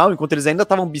reta final, enquanto eles ainda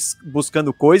estavam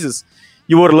buscando coisas,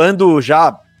 e o Orlando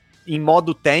já em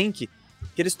modo tank,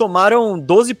 que eles tomaram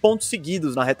 12 pontos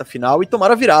seguidos na reta final e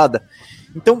tomaram a virada.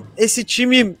 Então, esse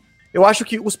time, eu acho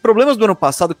que os problemas do ano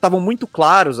passado que estavam muito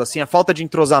claros, assim, a falta de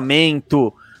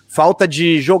entrosamento, falta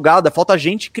de jogada, falta a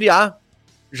gente criar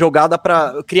jogada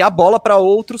para criar bola para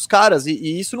outros caras,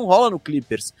 e isso não rola no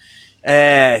Clippers.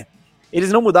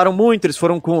 Eles não mudaram muito, eles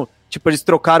foram com, tipo, eles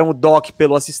trocaram o Doc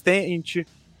pelo assistente,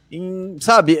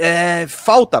 sabe,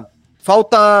 falta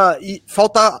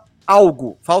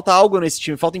algo nesse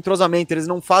time, falta entrosamento, eles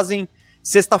não fazem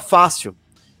cesta fácil,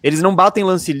 eles não batem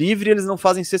lance livre, eles não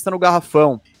fazem cesta no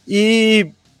garrafão,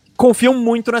 e confiam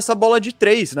muito nessa bola de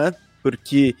 3, né,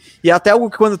 porque, e até algo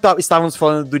que quando estávamos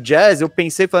falando do Jazz, eu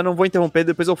pensei, não vou interromper,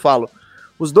 depois eu falo,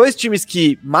 os dois times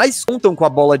que mais contam com a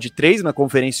bola de 3 na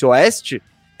Conferência Oeste,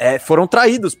 foram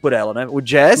traídos por ela, né, o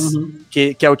Jazz,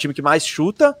 que é o time que mais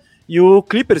chuta, e o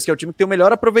Clippers, que é o time que tem o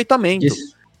melhor aproveitamento.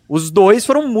 Isso. Os dois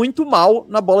foram muito mal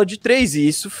na bola de 3, e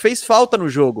isso fez falta no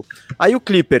jogo. Aí o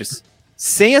Clippers,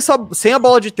 sem a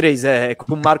bola de 3,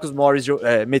 com o Marcus Morris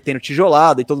metendo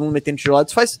tijolada, e todo mundo metendo tijolada,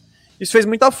 isso fez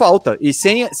muita falta. E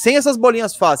sem essas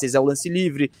bolinhas fáceis, o lance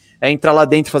livre, entrar lá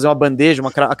dentro, fazer uma bandeja,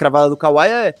 a cravada do Kawhi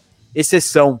é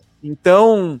exceção.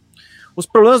 Então, os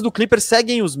problemas do Clippers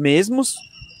seguem os mesmos,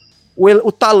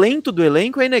 o talento do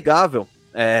elenco é inegável.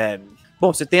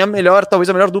 Bom, você tem talvez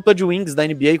a melhor dupla de wings da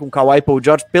NBA, com Kawhi e Paul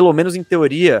George, pelo menos em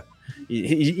teoria,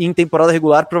 e em temporada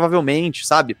regular, provavelmente,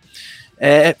 sabe?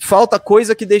 Faltam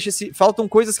coisas que deixam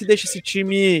esse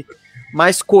time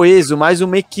mais coeso, mais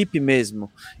uma equipe mesmo.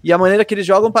 E a maneira que eles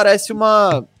jogam parece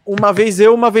uma vez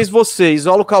eu, uma vez você,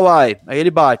 isola o Kawhi, aí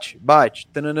ele bate,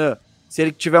 tananã. Se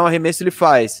ele tiver um arremesso, ele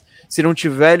faz. Se não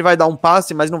tiver, ele vai dar um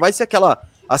passe, mas não vai ser aquela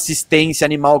assistência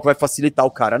animal que vai facilitar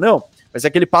o cara, não. Vai ser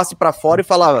aquele passe pra fora e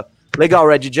falar, legal,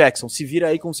 Red Jackson, se vira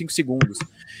aí com 5 segundos.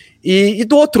 E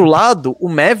do outro lado, o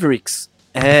Mavericks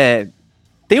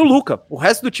tem o Luka. O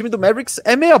resto do time do Mavericks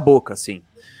é meia boca, assim.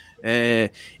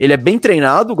 Ele é bem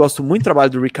treinado, gosto muito do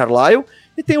trabalho do Rick Carlisle,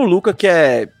 e tem o Luka, que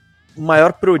é o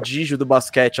maior prodígio do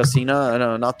basquete, assim,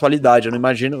 na atualidade. Eu não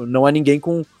imagino, não há ninguém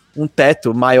com um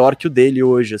teto maior que o dele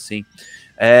hoje, assim.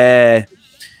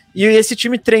 E esse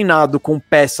time treinado com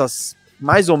peças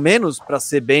mais ou menos para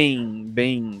ser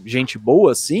bem gente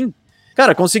boa, assim,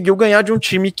 cara, conseguiu ganhar de um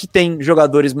time que tem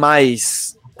jogadores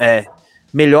mais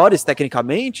melhores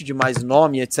tecnicamente, de mais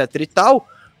nome, etc e tal,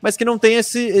 mas que não tem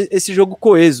esse jogo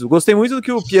coeso. Gostei muito do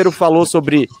que o Piero falou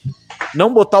sobre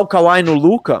não botar o Kawhi no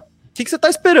Luka. O que você tá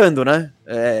esperando, né?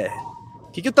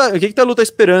 O que a Lu tá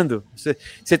esperando?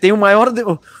 Você tem o maior...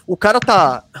 O cara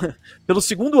tá, pelo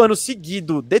segundo ano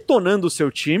seguido, detonando o seu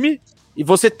time, e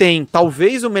você tem,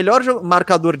 talvez, o melhor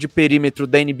marcador de perímetro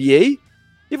da NBA,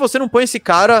 e você não põe esse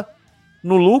cara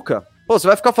no Luka. Pô, você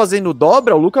vai ficar fazendo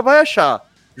dobra, o Luka vai achar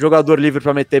jogador livre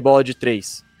pra meter bola de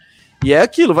 3. E é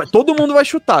aquilo, todo mundo vai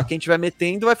chutar, quem estiver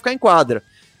metendo vai ficar em quadra.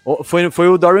 Foi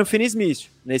o Dorian Finney-Smith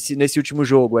nesse último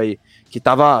jogo aí, que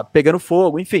tava pegando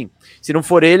fogo, enfim. Se não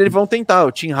for ele, eles vão tentar,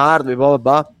 o Tim Hardaway, blá blá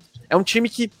blá. É um time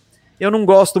que eu não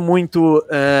gosto muito,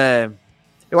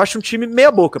 eu acho um time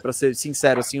meia boca, pra ser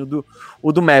sincero, assim,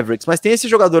 o do Mavericks, mas tem esse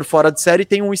jogador fora de série e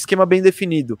tem um esquema bem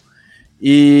definido.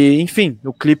 E, enfim,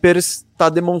 o Clippers tá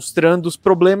demonstrando os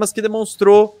problemas que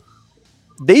demonstra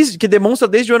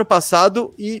desde o ano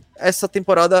passado, e essa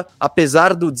temporada,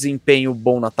 apesar do desempenho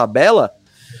bom na tabela,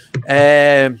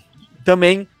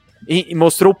 também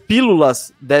mostrou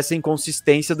pílulas dessa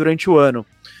inconsistência durante o ano.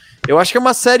 Eu acho que é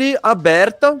uma série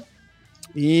aberta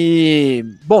e,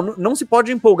 bom, não se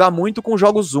pode empolgar muito com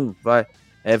jogos 1, vai.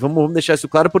 Vamos deixar isso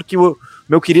claro, porque o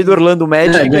meu querido Orlando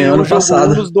Magic ganhou no jogo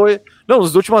 1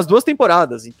 nas últimas 2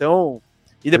 temporadas, então,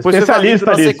 e depois foi valido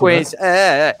na sequência.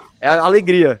 Né? É a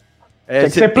alegria. Tem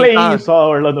que ser play-in só,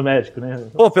 Orlando Magic, né?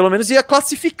 Pô, pelo menos ia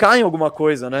classificar em alguma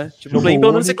coisa, né? Tipo, no play-in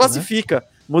pelo menos você classifica, né?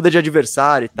 Muda de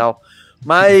adversário e tal.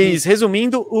 Mas,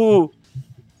 resumindo, o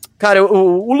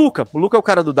Luka é o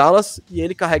cara do Dallas e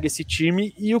ele carrega esse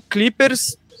time, e o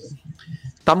Clippers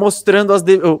tá mostrando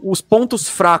os pontos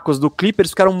fracos do Clippers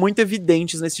ficaram muito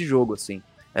evidentes nesse jogo, assim.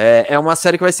 É uma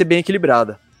série que vai ser bem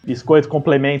equilibrada. Biscoito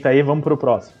complementa aí, vamos pro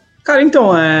próximo. Cara,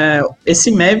 então,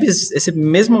 esse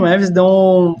mesmo Mavs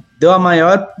deu a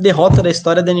maior derrota da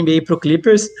história da NBA pro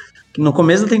Clippers, que no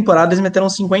começo da temporada eles meteram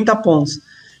 50 pontos.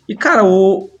 E, cara,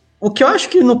 o que eu acho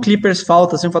que no Clippers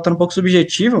falta, assim, um fator um pouco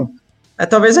subjetivo, é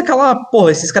talvez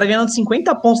esses caras ganhando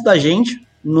 50 pontos da gente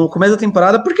no começo da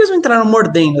temporada, por que eles não entraram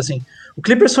mordendo, assim? O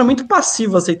Clippers foi muito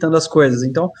passivo aceitando as coisas,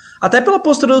 então, até pela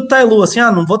postura do Ty Lue, assim,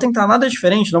 não vou tentar nada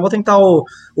diferente, não vou tentar o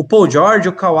Paul George,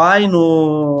 o Kawhi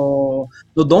no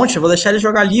Doncic, vou deixar ele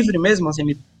jogar livre mesmo, assim,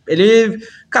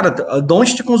 cara, o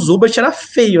Doncic com o Zubat era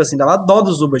feio, assim, dava dó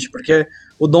do Zubat, porque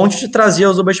o Doncic trazia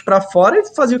o Zubat pra fora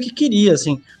e fazia o que queria,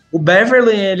 assim. O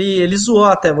Beverly, ele zoou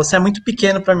até, você é muito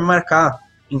pequeno pra me marcar,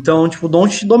 então, tipo, o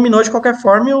Doncic dominou de qualquer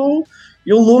forma e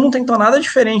o Lue não tentou nada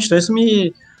diferente, então isso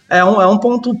é um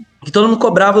ponto que todo mundo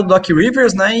cobrava do Doc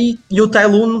Rivers, né, e o Ty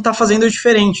Lue não tá fazendo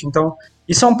diferente, então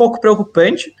isso é um pouco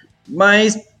preocupante,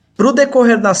 mas pro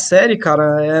decorrer da série,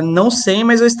 cara, não sei,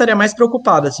 mas eu estaria mais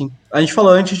preocupado, assim, a gente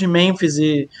falou antes de Memphis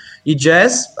e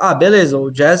Jazz, beleza, o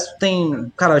Jazz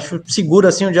tem, cara, acho seguro,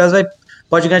 assim, o Jazz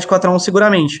pode ganhar de 4-1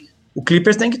 seguramente, o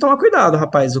Clippers tem que tomar cuidado,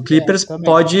 rapaz, o Clippers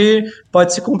pode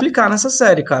se complicar nessa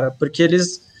série, cara, porque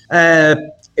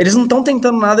eles não estão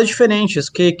tentando nada diferente,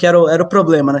 isso que era o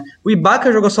problema, né? O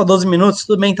Ibaka jogou só 12 minutos,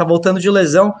 tudo bem, tá voltando de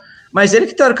lesão, mas ele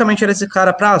que teoricamente era esse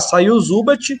cara pra sair o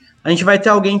Zubat, a gente vai ter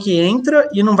alguém que entra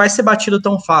e não vai ser batido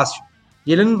tão fácil.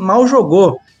 E ele mal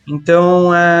jogou.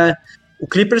 Então, o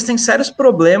Clippers tem sérios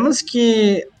problemas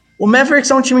que... O Mavericks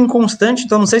é um time inconstante,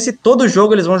 então não sei se todo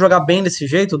jogo eles vão jogar bem desse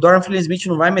jeito. O Dorian Finney-Smith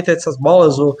não vai meter essas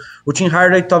bolas, o Tim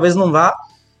Hardaway talvez não vá.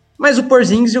 Mas o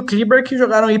Porzingis e o Kleber, que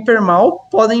jogaram hiper mal,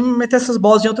 podem meter essas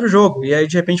bolas em outro jogo. E aí,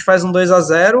 de repente, faz um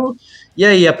 2-0, e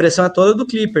aí a pressão é toda do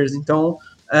Clippers. Então,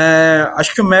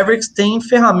 acho que o Mavericks tem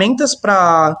ferramentas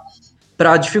para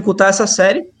dificultar essa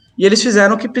série, e eles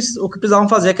fizeram o que precisavam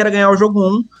fazer, que era ganhar o jogo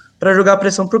 1 para jogar a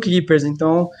pressão pro Clippers.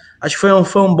 Então, acho que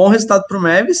foi um bom resultado pro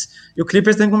Mavs, e o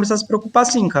Clippers tem que começar a se preocupar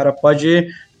sim, cara.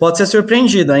 Pode ser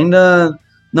surpreendido. Ainda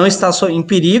não está em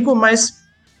perigo, mas...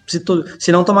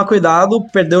 Se não tomar cuidado,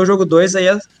 perder o jogo 2, aí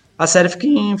a série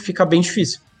fica bem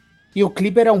difícil. E o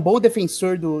Kleber é um bom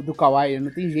defensor do Kawhi,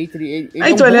 não tem jeito. Ele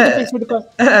então, é um bom defensor do Kawhi.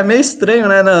 É meio estranho,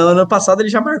 né? No ano passado ele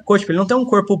já marcou, tipo, ele não tem um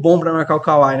corpo bom pra marcar o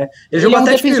Kawhi, né? Ele jogou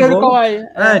até de pivô. Ele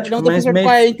é um defensor do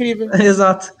Kawhi, é incrível.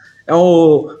 Exato.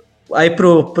 Aí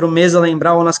pro Mesa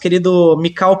lembrar, o nosso querido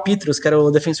Mikal Pietrus, que era o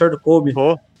defensor do Kobe.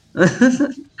 Pô.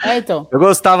 Então. Eu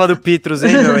gostava do Pietrus,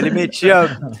 hein, meu?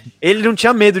 Ele não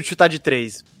tinha medo de chutar de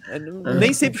 3.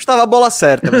 Nem sempre chutava a bola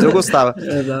certa, mas eu gostava.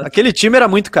 Aquele time era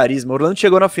muito carisma. O Orlando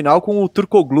chegou na final com o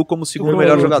Turkoglu como segundo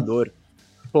melhor jogador.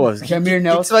 Pô, o que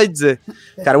você vai dizer?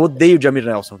 Cara, eu odeio o Jamir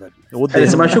Nelson, velho. Ele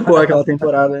se machucou aquela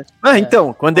temporada.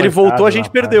 Então, quando ele voltou, a gente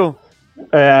perdeu. O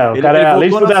cara é além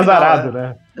de tudo azarado,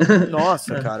 né?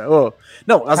 Nossa, cara.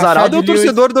 Não, azarado é o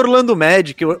torcedor do Orlando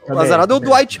Magic. O azarado é o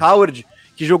Dwight Howard,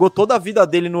 que jogou toda a vida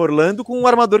dele no Orlando com um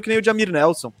armador que nem o Jamir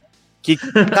Nelson. Que,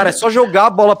 cara, é só jogar a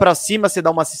bola pra cima, você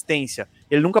dá uma assistência.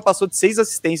 Ele nunca passou de 6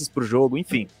 assistências por jogo,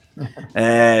 enfim.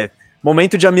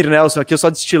 Momento de Jamir Nelson aqui, eu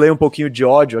só destilei um pouquinho de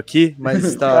ódio aqui,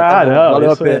 mas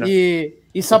valeu a pena.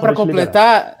 E só pra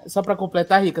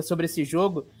completar, Rica, sobre esse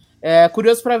jogo,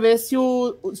 curioso pra ver se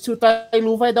o Ty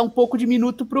Lue vai dar um pouco de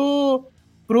minuto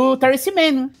pro Terrence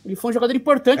Mann, né? Ele foi um jogador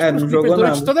importante pros Clippers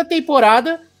durante toda a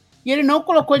temporada, e ele não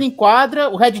colocou ele em quadra.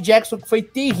 O Red Jackson, que foi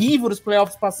terrível nos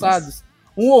playoffs passados,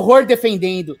 um horror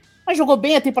defendendo, mas jogou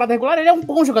bem a temporada regular, ele é um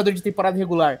bom jogador de temporada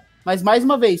regular. Mas, mais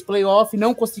uma vez, playoff,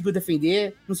 não conseguiu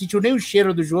defender, não sentiu nem o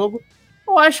cheiro do jogo.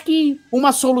 Eu acho que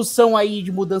uma solução aí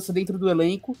de mudança dentro do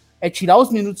elenco é tirar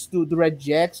os minutos do Red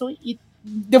Jackson e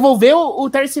devolver o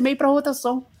Terrence Mann para a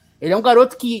rotação. Ele é um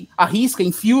garoto que arrisca,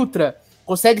 infiltra,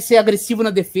 consegue ser agressivo na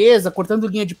defesa, cortando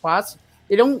linha de passe.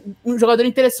 Ele é um jogador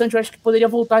interessante, eu acho que poderia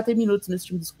voltar a ter minutos nesse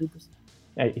time dos Clippers.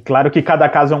 E claro que cada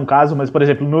caso é um caso, mas, por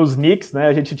exemplo, nos Knicks, né,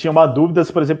 a gente tinha uma dúvida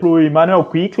se, por exemplo, o Immanuel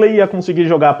Quickley ia conseguir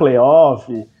jogar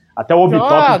playoff, até o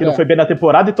Obi-Toppin, que não foi bem na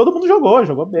temporada, e todo mundo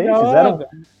jogou bem, fizeram.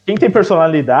 Quem tem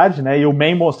personalidade, né, e o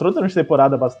Mann mostrou durante a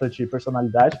temporada bastante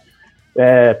personalidade,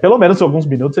 pelo menos alguns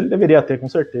minutos ele deveria ter, com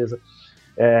certeza.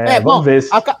 Vamos ver se...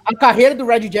 a carreira do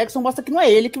Red Jackson mostra que não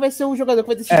é ele que vai ser o jogador que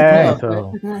vai decidir.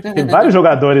 Então, tem vários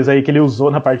jogadores aí que ele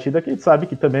usou na partida que a gente sabe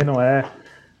que também não é...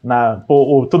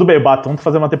 tudo bem, o Batum tá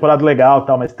fazendo uma temporada legal,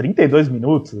 tal, mas 32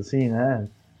 minutos, assim, né?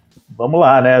 Vamos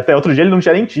lá, né? Até outro dia ele não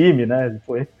tinha nem time, né? Ele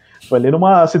foi ali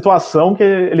numa situação que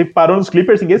ele parou nos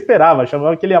Clippers, ninguém esperava,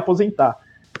 achava que ele ia aposentar.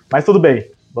 Mas tudo bem,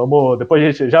 vamos. Depois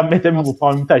a gente já metemos o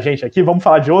pau em muita gente aqui, vamos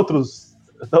falar de outras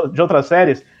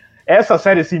séries. Essa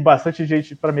série, sim, bastante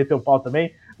gente para meter o pau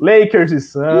também. Lakers e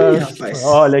Suns,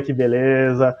 olha que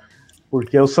beleza.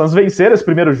 Porque os Suns venceram esse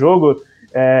primeiro jogo.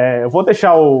 Eu vou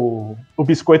deixar o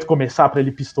Biscoito começar para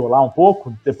ele pistolar um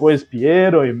pouco, depois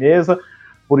Piero e Mesa,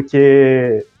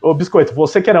 porque, Biscoito,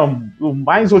 você que era o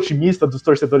mais otimista dos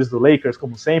torcedores do Lakers,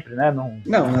 como sempre, né?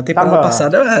 Não, na temporada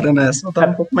passada eu era, né? Só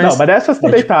tava um pouco mais... Não, mas dessas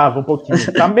também tava um pouquinho.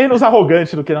 Tá menos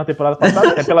arrogante do que na temporada passada,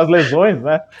 até pelas lesões,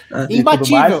 né?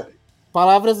 Imbatível.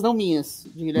 Palavras não minhas.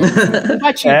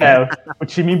 Imbatível. O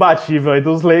time imbatível aí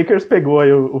dos Lakers pegou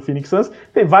aí o Phoenix Suns.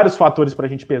 Tem vários fatores pra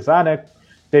gente pesar, né?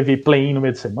 Teve play-in no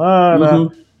meio de semana,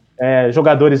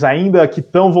 jogadores ainda que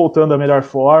estão voltando à melhor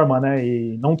forma, né?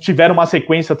 E não tiveram uma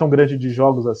sequência tão grande de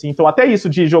jogos assim. Então, até isso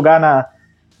de jogar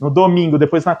no domingo,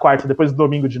 depois na quarta, depois do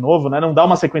domingo de novo, né? Não dá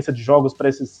uma sequência de jogos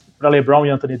para LeBron e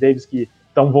Anthony Davis que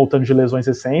estão voltando de lesões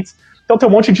recentes. Então, tem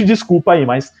um monte de desculpa aí,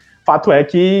 mas fato é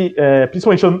que,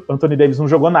 principalmente o Anthony Davis não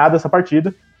jogou nada essa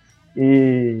partida.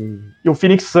 E o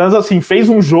Phoenix Suns, assim, fez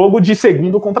um jogo de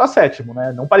segundo contra sétimo,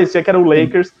 né? Não parecia que era o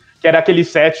Lakers, que era aquele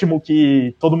sétimo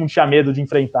que todo mundo tinha medo de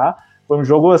enfrentar. Foi um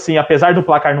jogo, assim, apesar do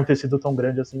placar não ter sido tão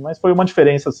grande assim, mas foi uma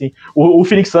diferença, assim. O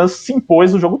Phoenix Suns se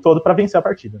impôs o jogo todo para vencer a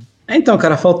partida. Então,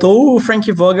 cara, faltou o Frank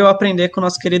Vogel aprender com o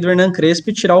nosso querido Hernan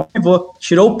Crespo e tirar o pivô.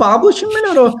 Tirou o Pablo, o time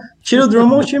melhorou. Tira o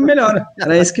Drummond, o time melhora.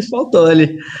 Era isso que faltou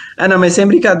ali. Não, mas sem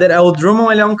brincadeira, o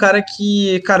Drummond, ele é um cara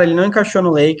que, cara, ele não encaixou no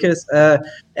Lakers.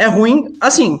 É ruim,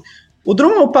 assim... O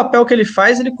Drummond, o papel que ele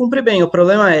faz, ele cumpre bem. O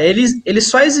problema é, ele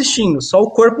só existindo, só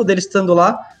o corpo dele estando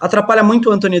lá, atrapalha muito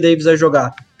o Anthony Davis a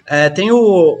jogar. Tem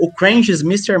o Crange's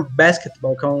Mr.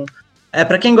 Basketball, que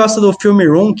pra quem gosta do filme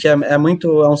Room, que é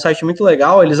um site muito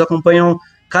legal, eles acompanham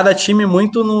cada time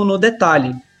muito no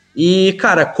detalhe. E,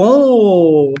 cara,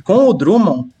 com o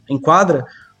Drummond em quadra,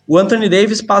 o Anthony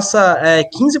Davis passa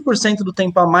 15% do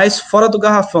tempo a mais fora do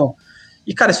garrafão.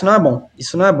 E, cara, isso não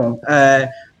é bom.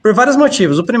 Por vários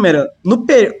motivos. O primeiro,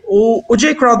 o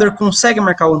Jay Crowder consegue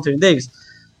marcar o Anthony Davis?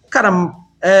 Cara,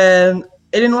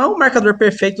 ele não é um marcador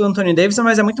perfeito do Anthony Davis,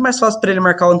 mas é muito mais fácil para ele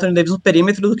marcar o Anthony Davis no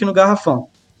perímetro do que no garrafão.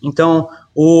 Então,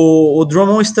 o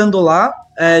Drummond estando lá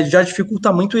já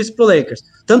dificulta muito isso pro Lakers.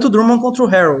 Tanto o Drummond contra o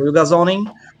Harrell, e o Gasol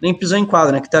nem pisou em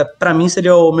quadra, né, que para mim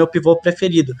seria o meu pivô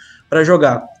preferido para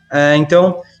jogar.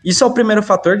 Então, isso é o primeiro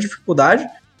fator de dificuldade.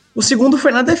 O segundo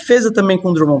foi na defesa também com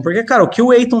o Drummond, porque, cara, o que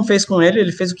o Ayton fez com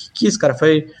ele fez o que quis, cara,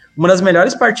 foi uma das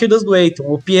melhores partidas do Ayton.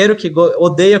 O Piero, que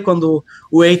odeia quando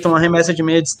o Ayton arremessa de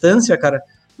meia distância, cara,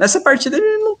 nessa partida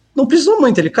ele não precisou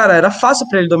muito, era fácil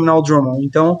para ele dominar o Drummond,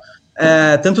 então,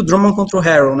 tanto o Drummond contra o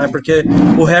Harrell, né, porque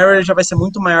o Harrell já vai ser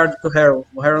muito maior do que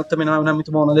o Harrell também não é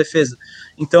muito bom na defesa.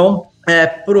 Então,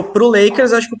 pro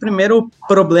Lakers, acho que o primeiro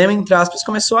problema, entre aspas,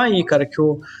 começou aí, cara, que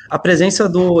a presença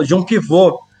de um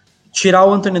pivô, tirar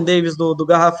o Anthony Davis do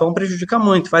garrafão prejudica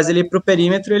muito, faz ele ir pro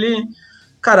perímetro,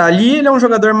 cara, ali ele é um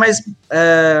jogador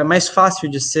mais fácil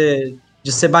de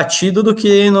ser batido do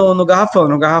que no garrafão.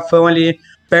 No garrafão ali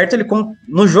perto,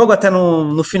 no jogo até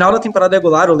no final da temporada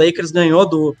regular, o Lakers ganhou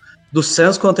do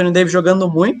Suns com o Anthony Davis jogando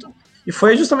muito, e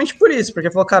foi justamente por isso, porque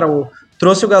falou, cara,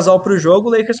 trouxe o Gasol pro jogo,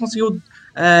 o Lakers conseguiu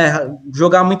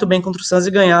jogar muito bem contra o Suns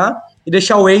e ganhar, e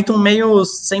deixar o Ayton meio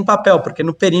sem papel, porque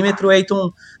no perímetro o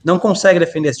Ayton não consegue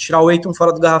defender. Se tirar o Ayton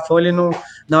fora do garrafão, ele não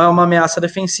é uma ameaça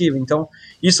defensiva. Então,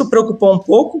 isso preocupou um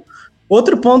pouco.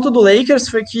 Outro ponto do Lakers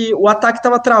foi que o ataque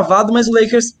estava travado, mas o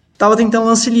Lakers estava tentando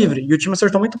lance livre, e o time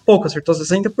acertou muito pouco, acertou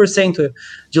 60%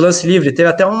 de lance livre. Teve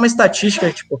até uma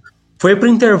estatística, foi pro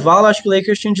intervalo, acho que o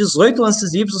Lakers tinha 18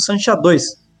 lances livres, o Suns tinha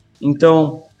 2.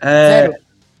 Então,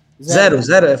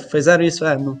 Zero. Foi zero isso?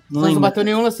 Não bateu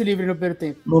nenhum lance livre no primeiro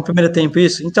tempo. No primeiro tempo,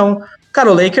 isso. Então,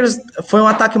 cara, o Lakers foi um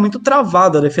ataque muito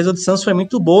travado. A defesa do Suns foi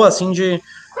muito boa, assim,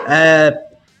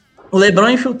 o LeBron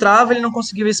infiltrava, ele não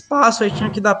conseguia espaço, aí tinha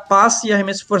que dar passe e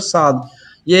arremesso forçado.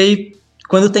 E aí,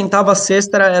 quando tentava a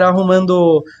cesta, era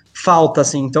arrumando falta,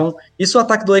 assim. Então, isso, o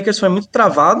ataque do Lakers foi muito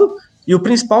travado. E o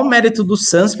principal mérito do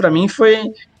Suns, pra mim,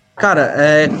 foi... Cara,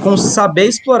 com saber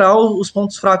explorar os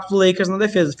pontos fracos do Lakers na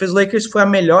defesa. O Lakers foi a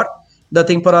melhor da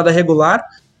temporada regular.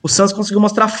 O Suns conseguiu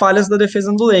mostrar falhas da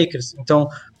defesa do Lakers. Então,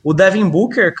 o Devin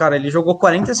Booker, cara, ele jogou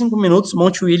 45 minutos. O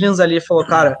Monty Williams ali falou,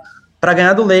 cara, pra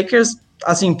ganhar do Lakers,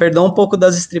 assim, perdão um pouco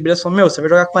das estribeiras, falou, você vai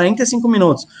jogar 45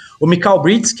 minutos. O Mikal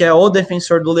Bridges, que é o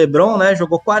defensor do LeBron, né,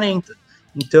 jogou 40.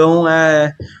 Então,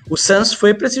 o Suns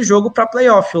foi pra esse jogo pra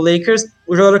playoff. O Lakers,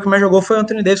 o jogador que mais jogou foi o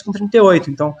Anthony Davis com 38.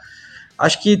 Então,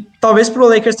 acho que talvez para o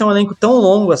Lakers ter um elenco tão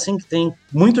longo assim, que tem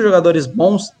muitos jogadores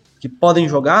bons que podem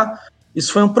jogar,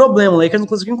 isso foi um problema. O Lakers não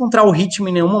conseguiu encontrar o ritmo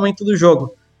em nenhum momento do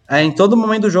jogo. Em todo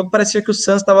momento do jogo parecia que o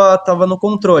Suns estava no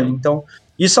controle. Então,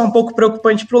 isso é um pouco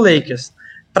preocupante para o Lakers.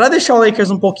 Para deixar o Lakers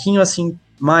um pouquinho assim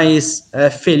mais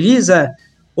feliz,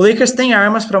 o Lakers tem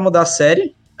armas para mudar a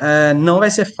série. Não vai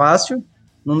ser fácil.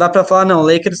 Não dá para falar, não, o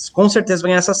Lakers com certeza vai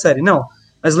ganhar essa série. Não,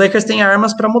 mas o Lakers tem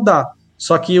armas para mudar.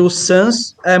 Só que o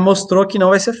Suns mostrou que não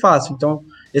vai ser fácil. Então,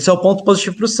 esse é o ponto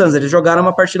positivo para o Suns. Eles jogaram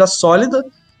uma partida sólida,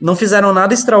 não fizeram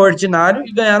nada extraordinário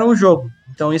e ganharam o jogo.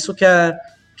 Então, isso que é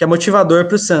motivador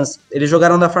para o Suns. Eles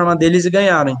jogaram da forma deles e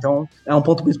ganharam. Então, é um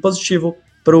ponto muito positivo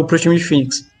para o time de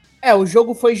Phoenix. O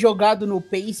jogo foi jogado no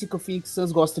pace que o Phoenix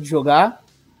Suns gosta de jogar.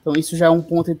 Então, isso já é um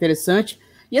ponto interessante.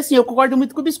 E, assim, eu concordo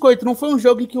muito com o Biscoito. Não foi um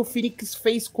jogo em que o Phoenix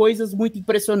fez coisas muito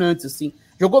impressionantes, assim.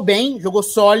 Jogou bem, jogou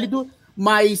sólido,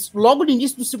 mas logo no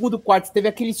início do segundo quarto teve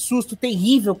aquele susto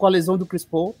terrível com a lesão do Chris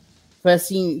Paul. Foi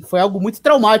assim, foi algo muito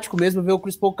traumático mesmo ver o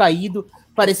Chris Paul caído.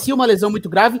 Parecia uma lesão muito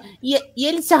grave e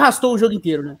ele se arrastou o jogo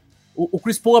inteiro, né? O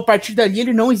Chris Paul, a partir dali,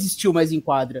 ele não existiu mais em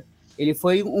quadra. Ele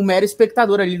foi um mero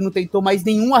espectador ali, ele não tentou mais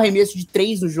nenhum arremesso de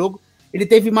 3 no jogo. Ele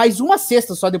teve mais uma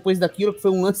cesta só depois daquilo, que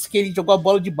foi um lance que ele jogou a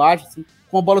bola de baixo, assim,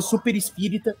 com uma bola super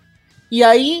espírita. E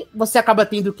aí você acaba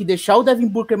tendo que deixar o Devin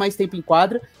Booker mais tempo em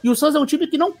quadra. E o Suns é um time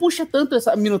que não puxa tanto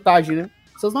essa minutagem, né?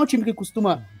 O Suns não é um time que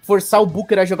costuma forçar o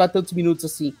Booker a jogar tantos minutos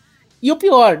assim. E o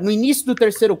pior, no início do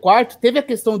terceiro quarto, teve a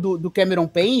questão do Cameron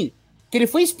Payne, que ele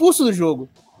foi expulso do jogo.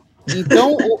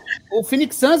 Então, o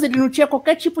Phoenix Suns, ele não tinha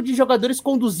qualquer tipo de jogadores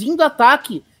conduzindo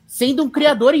ataque, sendo um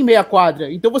criador em meia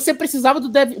quadra. Então você precisava do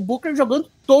Devin Booker jogando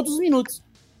todos os minutos.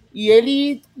 E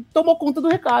ele tomou conta do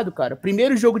recado, cara.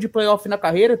 Primeiro jogo de playoff na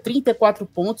carreira, 34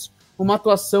 pontos, uma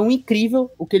atuação incrível,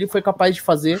 o que ele foi capaz de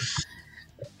fazer.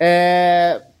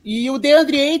 E o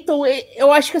DeAndre Ayton,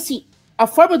 eu acho que assim, a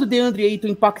forma do DeAndre Ayton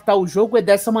impactar o jogo é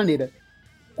dessa maneira.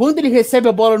 Quando ele recebe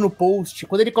a bola no post,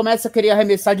 quando ele começa a querer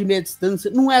arremessar de meia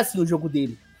distância, não é assim o jogo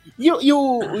dele. E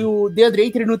o DeAndre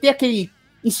Ayton, ele não tem aquele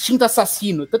instinto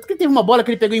assassino. Tanto que teve uma bola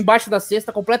que ele pegou embaixo da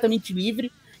cesta, completamente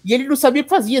livre, e ele não sabia o que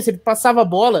fazia. Se ele passava a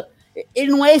bola,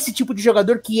 ele não é esse tipo de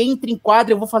jogador que entra em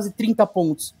quadra e eu vou fazer 30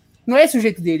 pontos. Não é esse o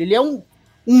jeito dele. Ele é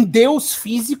um deus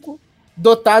físico,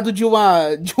 dotado de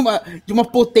uma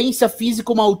potência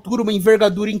física, uma altura, uma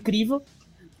envergadura incrível.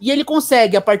 E ele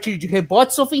consegue, a partir de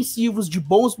rebotes ofensivos, de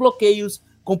bons bloqueios,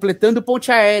 completando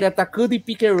ponte aérea, atacando em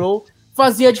pick and roll,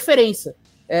 fazer a diferença.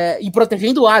 E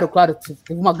protegendo o aro, claro.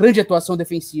 Teve uma grande atuação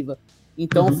defensiva.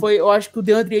 Então eu acho que o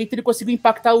DeAndre Ayton ele conseguiu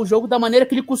impactar o jogo da maneira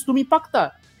que ele costuma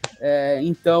impactar.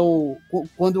 Então,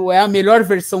 quando é a melhor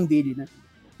versão dele, né?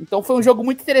 Então foi um jogo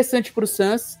muito interessante para o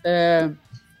Suns.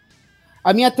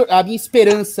 A minha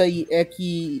esperança aí é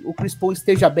que o Chris Paul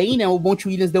esteja bem, né? O Monty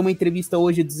Williams deu uma entrevista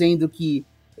hoje dizendo que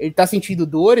ele tá sentindo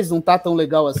dores, não tá tão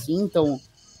legal assim, então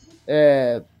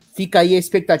fica aí a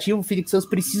expectativa. O Phoenix Suns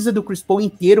precisa do Chris Paul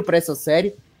inteiro para essa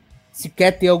série, se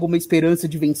quer ter alguma esperança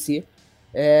de vencer.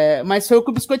 Mas foi o que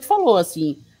o Biscoito falou,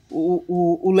 assim,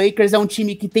 o Lakers é um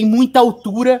time que tem muita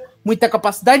altura, muita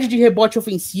capacidade de rebote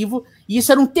ofensivo, e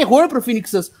isso era um terror pro Phoenix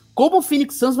Suns. Como o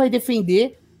Phoenix Suns vai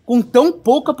defender com tão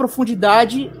pouca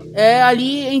profundidade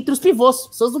ali entre os pivôs?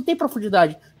 O Suns não tem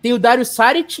profundidade. Tem o Dario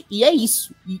Saric e é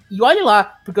isso. E olhe lá,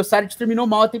 porque o Saric terminou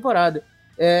mal a temporada.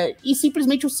 E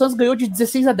simplesmente o Suns ganhou de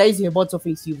 16-10 em rebotes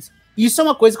ofensivos. Isso é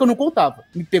uma coisa que eu não contava.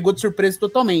 Me pegou de surpresa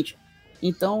totalmente.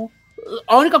 Então,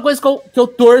 a única coisa que eu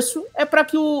torço é para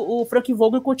que o Frank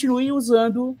Vogel continue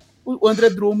usando o Andre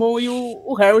Drummond e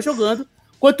o Harrell jogando.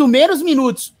 Quanto menos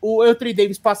minutos o Anthony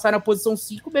Davis passar na posição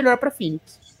 5, melhor para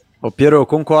Phoenix. Ô Piero, eu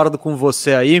concordo com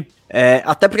você aí.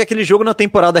 Até porque aquele jogo na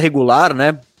temporada regular,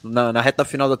 né? Na reta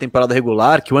final da temporada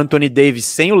regular, que o Anthony Davis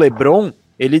sem o LeBron,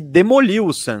 ele demoliu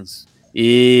o Suns.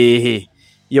 E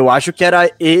E eu acho que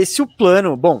era esse o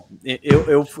plano. Bom,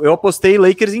 eu apostei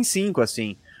Lakers em 5,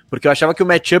 assim, porque eu achava que o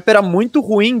matchup era muito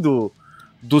ruim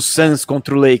do Suns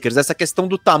contra o Lakers. Essa questão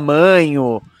do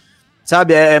tamanho,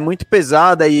 sabe, é muito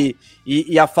pesada e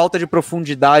a falta de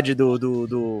profundidade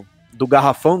do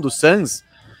garrafão do Suns,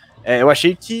 eu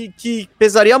achei que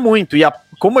pesaria muito. E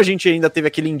como a gente ainda teve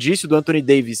aquele indício do Anthony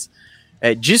Davis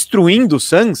destruindo o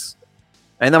Suns,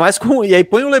 ainda mais com... E aí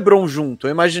põe o LeBron junto.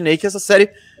 Eu imaginei que essa série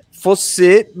fosse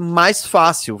ser mais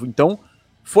fácil. Então,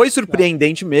 foi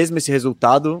surpreendente mesmo esse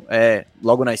resultado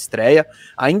logo na estreia.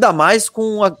 Ainda mais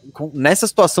nessa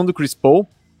situação do Chris Paul,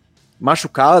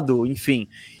 machucado, enfim.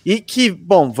 E que,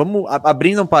 bom, vamos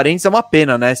abrindo um parênteses, é uma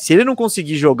pena, né? Se ele não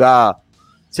conseguir jogar,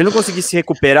 se ele não conseguir se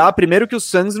recuperar, primeiro que o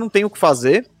Suns não tem o que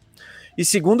fazer, e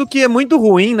segundo que é muito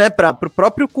ruim, né, para o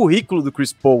próprio currículo do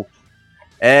Chris Paul.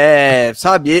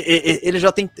 Sabe, ele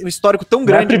já tem um histórico tão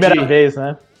grande. Não é a primeira vez,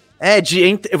 né?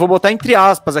 Eu vou botar entre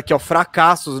aspas aqui, ó,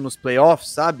 fracassos nos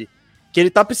playoffs, sabe? Que ele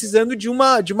tá precisando de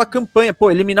uma campanha. Pô,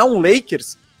 eliminar um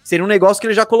Lakers seria um negócio que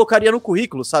ele já colocaria no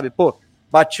currículo, sabe? Pô,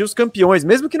 bati os campeões,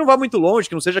 mesmo que não vá muito longe,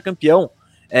 que não seja campeão,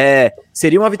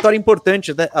 seria uma vitória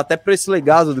importante, até por esse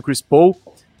legado do Chris Paul.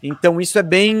 Então isso é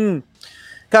bem...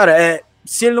 Cara,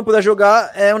 se ele não puder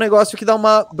jogar, é um negócio que dá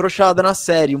uma brochada na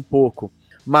série um pouco.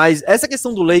 Mas essa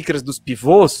questão do Lakers, dos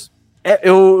pivôs,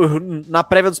 na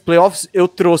prévia dos playoffs, eu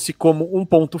trouxe como um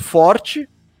ponto forte,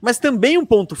 mas também um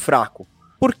ponto fraco.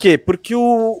 Por quê? Porque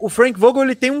o Frank Vogel,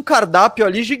 ele tem um cardápio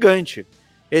ali gigante.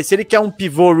 Se ele quer um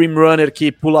pivô rim runner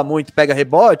que pula muito e pega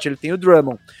rebote, ele tem o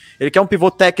Drummond. Ele quer um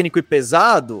pivô técnico e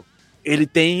pesado, ele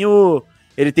tem o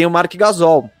Marc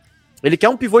Gasol. Ele quer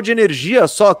um pivô de energia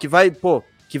só, que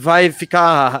vai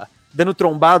ficar dando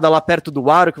trombada lá perto do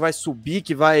aro, que vai subir,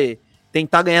 que vai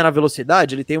tentar ganhar na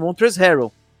velocidade, ele tem o Montrezl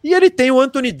Harrell. E ele tem o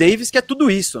Anthony Davis, que é tudo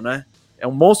isso, né? É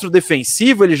um monstro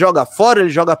defensivo, ele joga fora, ele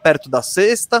joga perto da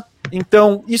cesta.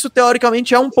 Então, isso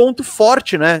teoricamente é um ponto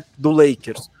forte, né, do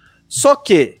Lakers. Só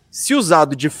que, se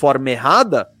usado de forma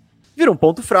errada, vira um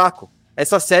ponto fraco.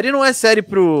 Essa série não é série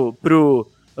pro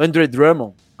Andre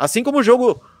Drummond. Assim como o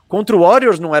jogo contra o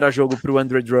Warriors não era jogo pro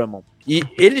Andre Drummond. E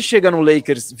ele chega no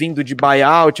Lakers vindo de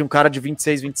buyout, um cara de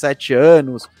 26, 27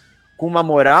 anos, com uma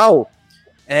moral...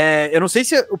 eu não sei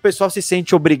se o pessoal se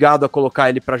sente obrigado a colocar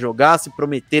ele pra jogar, se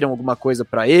prometeram alguma coisa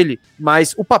pra ele,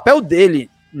 mas o papel dele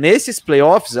nesses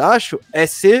playoffs, acho, é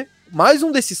ser mais um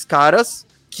desses caras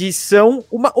que são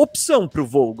uma opção pro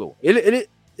Vogel. Ele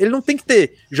não tem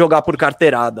que jogar por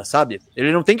carteirada, sabe?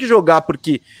 Ele não tem que jogar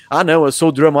porque, não, eu sou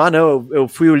o Drummond, não, eu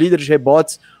fui o líder de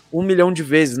rebotes 1 milhão de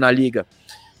vezes na liga.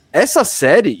 Essa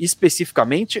série,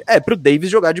 especificamente, é pro Davis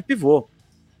jogar de pivô.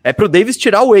 É pro Davis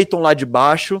tirar o Ayton lá de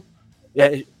baixo,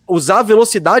 usar a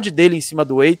velocidade dele em cima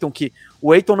do Ayton, que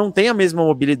o Ayton não tem a mesma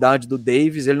mobilidade do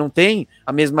Davis, ele não tem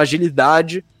a mesma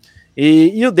agilidade,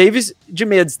 e o Davis, de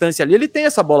meia distância ali, ele tem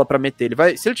essa bola para meter,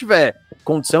 se ele tiver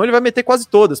condição, ele vai meter quase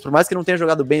todas, por mais que não tenha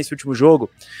jogado bem esse último jogo.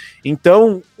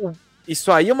 Então,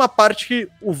 isso aí é uma parte que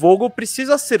o Vogel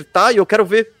precisa acertar, e eu quero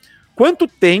ver quanto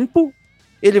tempo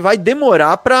ele vai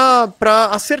demorar para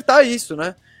acertar isso,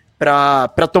 né?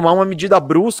 Para tomar uma medida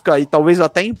brusca e talvez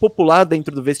até impopular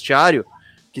dentro do vestiário,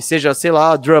 que seja, sei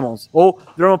lá, Drummond. Ou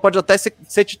Drummond pode até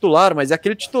ser titular, mas é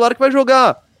aquele titular que vai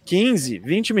jogar 15,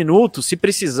 20 minutos, se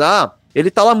precisar. Ele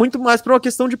tá lá muito mais para uma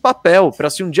questão de papel, para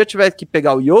se um dia tiver que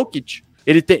pegar o Jokic,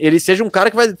 ele seja um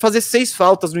cara que vai fazer 6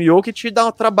 faltas no Jokic e dar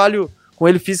um trabalho com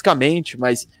ele fisicamente,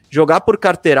 mas jogar por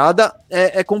carteirada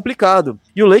é complicado.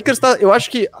 E o Lakers eu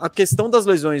acho que a questão das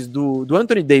lesões do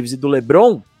Anthony Davis e do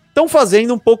LeBron estão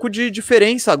fazendo um pouco de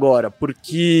diferença agora,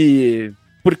 porque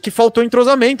faltou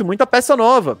entrosamento, muita peça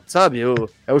nova, sabe?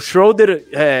 O Schroeder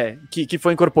que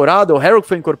foi incorporado, o Harrell que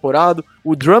foi incorporado,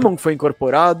 o Drummond que foi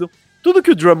incorporado. Tudo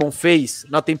que o Drummond fez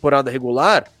na temporada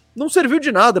regular não serviu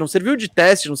de nada, não serviu de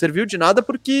teste, não serviu de nada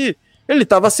porque ele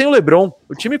estava sem o LeBron.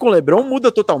 O time com o LeBron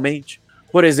muda totalmente.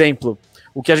 Por exemplo,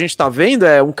 o que a gente está vendo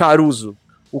é um Caruso.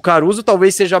 O Caruso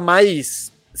talvez seja mais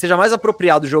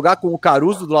apropriado jogar com o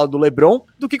Caruso do lado do LeBron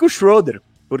do que com o Schroeder,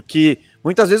 porque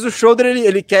muitas vezes o Schroeder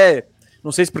ele quer,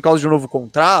 não sei se por causa de um novo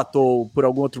contrato ou por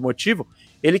algum outro motivo,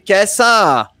 ele quer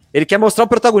mostrar o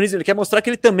protagonismo, ele quer mostrar que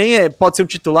ele também pode ser um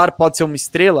titular, pode ser uma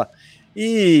estrela,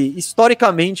 e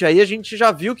historicamente aí a gente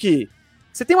já viu que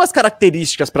você tem umas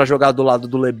características para jogar do lado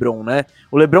do LeBron, né?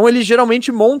 O LeBron, ele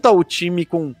geralmente monta o time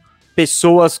com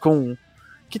pessoas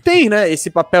que tem, né, esse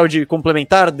papel de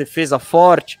complementar, defesa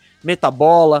forte, meta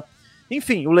bola,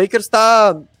 enfim, o Lakers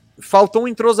faltou um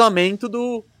entrosamento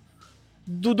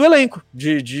do elenco,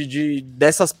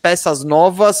 dessas peças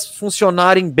novas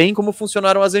funcionarem bem como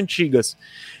funcionaram as antigas.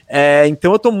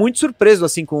 Então eu tô muito surpreso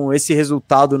assim com esse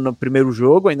resultado no primeiro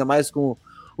jogo, ainda mais com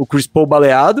o Chris Paul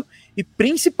baleado, e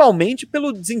principalmente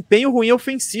pelo desempenho ruim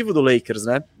ofensivo do Lakers,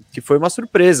 né? Que foi uma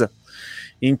surpresa.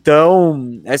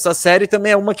 Então, essa série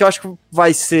também é uma que eu acho que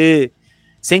vai ser,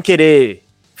 sem querer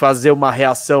fazer uma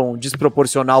reação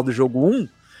desproporcional do jogo 1,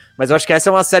 mas eu acho que essa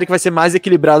é uma série que vai ser mais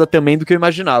equilibrada também do que eu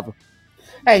imaginava.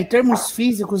 Em termos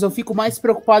físicos, eu fico mais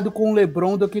preocupado com o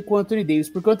LeBron do que com o Anthony Davis,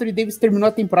 porque o Anthony Davis terminou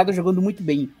a temporada jogando muito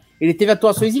bem. Ele teve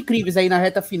atuações incríveis aí na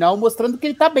reta final, mostrando que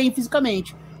ele tá bem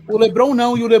fisicamente. O LeBron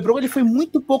não, e o LeBron ele foi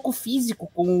muito pouco físico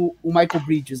com o Michael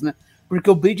Bridges, né? Porque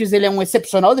o Bridges ele é um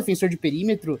excepcional defensor de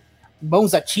perímetro,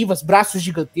 mãos ativas, braços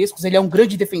gigantescos, ele é um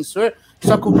grande defensor,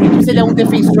 só que o Bridges ele é um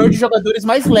defensor de jogadores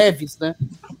mais leves, né?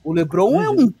 O LeBron é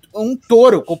um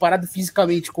touro comparado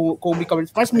fisicamente com o Michael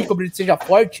Bridges. Por mais que o Michael Bridges seja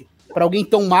forte, para alguém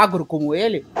tão magro como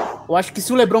ele, eu acho que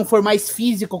se o LeBron for mais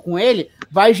físico com ele,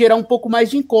 vai gerar um pouco mais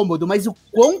de incômodo, mas o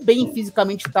quão bem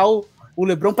fisicamente tá o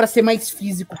LeBron para ser mais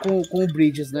físico com o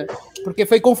Bridges, né? Porque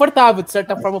foi confortável, de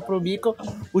certa forma, pro Michael.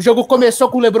 O jogo começou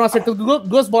com o LeBron acertando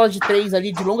 2 bolas de 3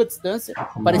 ali de longa distância,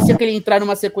 parecia que ele ia entrar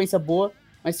numa sequência boa,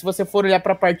 mas se você for olhar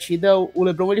para a partida, o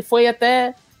LeBron ele foi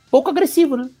até pouco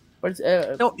agressivo, né?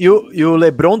 Não, e o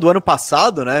LeBron do ano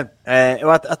passado, né?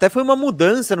 Até foi uma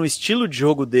mudança no estilo de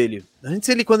jogo dele.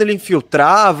 Antes, quando ele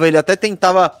infiltrava, ele até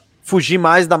tentava fugir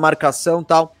mais da marcação e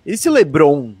tal. Esse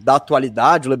LeBron da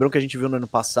atualidade, o LeBron que a gente viu no ano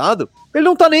passado, ele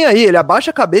não tá nem aí, ele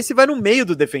abaixa a cabeça e vai no meio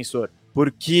do defensor.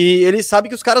 Porque ele sabe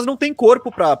que os caras não têm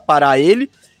corpo pra parar ele,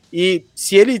 e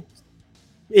se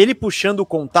ele puxando o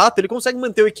contato, ele consegue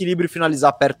manter o equilíbrio e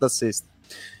finalizar perto da cesta.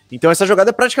 Então essa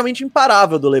jogada é praticamente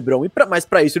imparável do LeBron, mas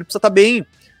para isso ele precisa estar bem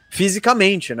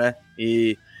fisicamente, né?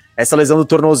 E essa lesão do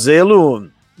tornozelo,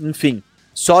 enfim,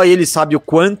 só ele sabe o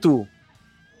quanto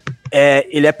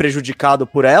ele é prejudicado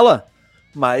por ela,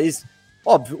 mas,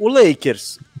 óbvio, o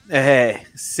Lakers,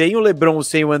 sem o LeBron,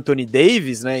 sem o Anthony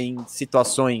Davis, né, em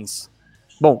situações...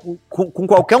 Bom, com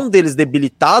qualquer um deles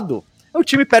debilitado, o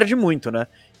time perde muito, né?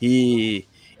 E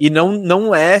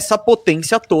não é essa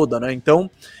potência toda, né? Então,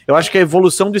 eu acho que a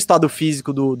evolução do estado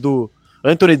físico do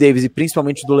Anthony Davis e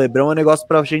principalmente do LeBron é um negócio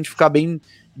pra gente ficar bem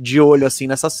de olho, assim,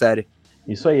 nessa série.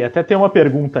 Isso aí. Até tem uma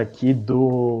pergunta aqui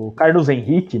do Carlos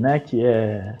Henrique, né, que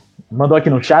mandou aqui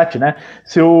no chat, né,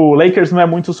 se o Lakers não é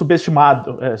muito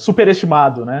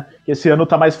superestimado, né, que esse ano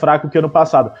tá mais fraco que ano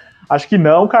passado. Acho que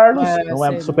não, Carlos, não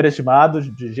é superestimado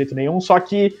de jeito nenhum, só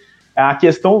que a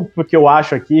questão que eu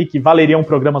acho aqui, que valeria um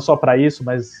programa só para isso,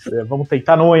 mas vamos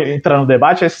tentar não entrar no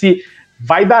debate, é se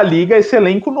vai dar liga esse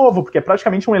elenco novo, porque é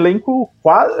praticamente um elenco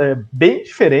bem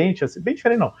diferente, assim, bem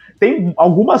diferente não. Tem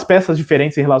algumas peças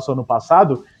diferentes em relação ao ano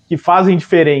passado que fazem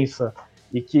diferença,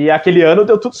 e que aquele ano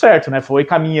deu tudo certo, né? Foi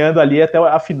caminhando ali até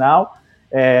a final,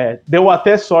 deu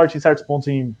até sorte em certos pontos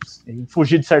em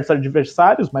fugir de certos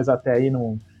adversários, mas até aí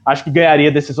não... Acho que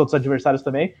ganharia desses outros adversários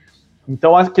também.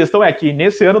 Então a questão é que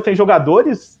nesse ano tem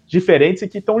jogadores diferentes e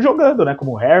que estão jogando, né?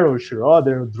 Como o Harrell, o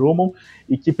Schroeder, o Drummond,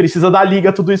 e que precisa da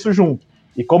liga tudo isso junto.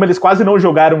 E como eles quase não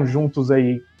jogaram juntos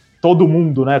aí, todo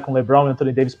mundo, né? Com LeBron e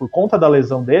Anthony Davis por conta da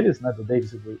lesão deles, né? Do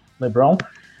Davis e do LeBron.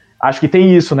 Acho que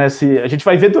tem isso, né? A gente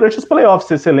vai ver durante os playoffs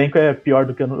se esse elenco é pior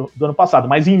do que do ano passado.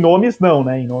 Mas em nomes, não,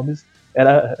 né? Em nomes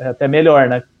era até melhor,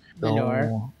 né? Então,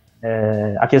 melhor.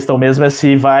 A questão mesmo é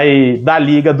se vai dar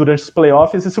liga durante os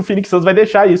playoffs e se o Phoenix Suns vai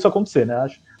deixar isso acontecer, né?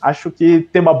 Acho que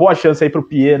tem uma boa chance aí pro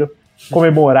Piero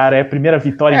comemorar a primeira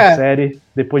vitória em série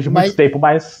depois de muito tempo,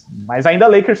 mas ainda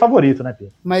Lakers favorito, né,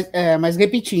 Piero? Mas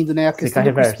repetindo, né?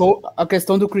 A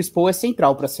questão do Chris Paul é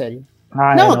central pra série.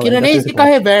 Não, aqui não é nem zica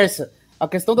reversa. A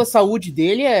questão da saúde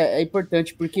dele é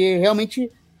importante, porque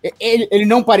realmente ele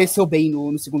não pareceu bem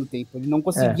no segundo tempo. Ele não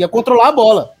conseguia controlar a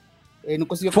bola. Ele não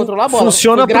conseguia controlar a bola.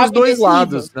 Funciona para os dois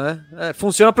lados, né?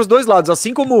 Funciona para os dois lados.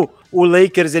 Assim como o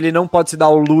Lakers ele não pode se dar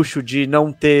o luxo de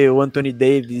não ter o Anthony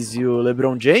Davis e o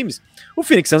LeBron James, o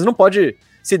Phoenix Suns não pode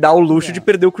se dar o luxo de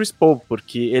perder o Chris Paul,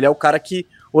 porque ele é o cara que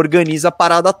organiza a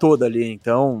parada toda ali.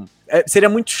 Então, seria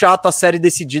muito chato a série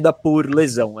decidida por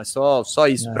lesão. É só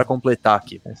isso para completar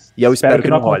aqui. E eu espero que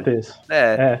não aconteça.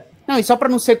 Não, e só para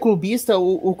não ser clubista,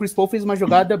 o Chris Paul fez uma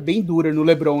jogada bem dura no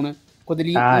LeBron, né? Quando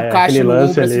ele encaixa no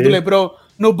ombro assim, do LeBron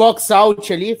no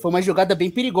box-out ali, foi uma jogada bem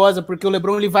perigosa, porque o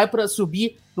LeBron ele vai para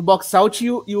subir no box-out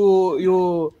e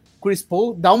o Chris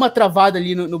Paul dá uma travada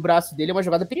ali no braço dele, é uma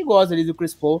jogada perigosa ali do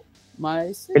Chris Paul,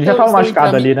 mas... Ele já tava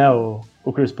machucado ali, né,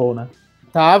 o Chris Paul, né?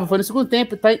 Foi no segundo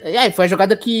tempo. Foi a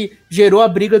jogada que gerou a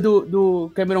briga do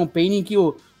Cameron Payne, em que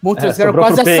o Montrezl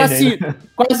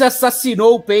quase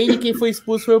assassinou o Payne, quem foi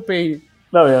expulso foi o Payne.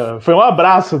 Não, foi um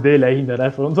abraço dele ainda, né?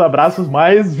 Foi um dos abraços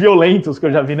mais violentos que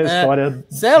eu já vi na história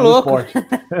do louco. esporte.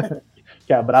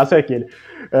 que abraço é aquele.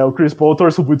 O Chris Paul, eu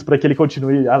torço muito para que ele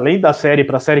continue, além da série,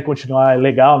 para a série continuar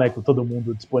legal, né, com todo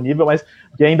mundo disponível, mas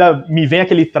que ainda me vem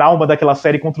aquele trauma daquela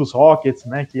série contra os Rockets,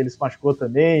 né, que ele se machucou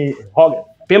também,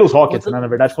 pelos Rockets, né, na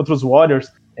verdade, contra os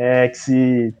Warriors, que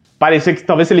se parecia que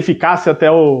talvez se ele ficasse até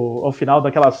o final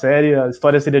daquela série, a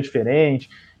história seria diferente.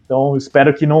 Então,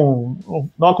 espero que não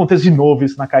aconteça de novo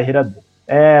isso na carreira dele.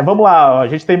 Vamos lá, a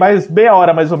gente tem mais meia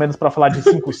hora mais ou menos para falar de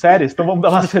 5 séries, então vamos dar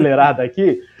uma acelerada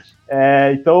aqui.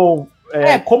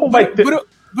 Como vai ter...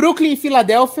 Brooklyn e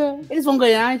Filadélfia, eles vão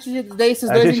ganhar, daí esses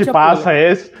dois a gente passa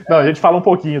apoia. Esse. Não, a gente fala um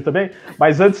pouquinho também,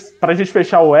 mas antes, para a gente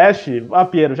fechar o Oeste,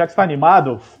 Piero, já que você está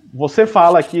animado, você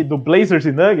fala aqui do Blazers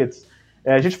e Nuggets.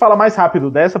 A gente fala mais rápido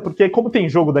dessa, porque como tem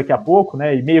jogo daqui a pouco,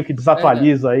 né, e meio que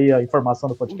desatualiza aí a informação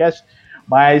do podcast,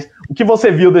 mas o que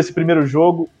você viu desse primeiro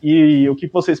jogo e o que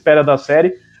você espera da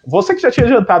série? Você que já tinha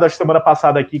jantado a semana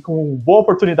passada aqui com boa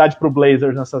oportunidade para o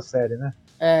Blazers nessa série, né?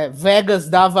 Vegas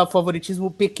dava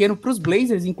favoritismo pequeno para os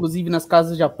Blazers, inclusive nas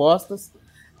casas de apostas.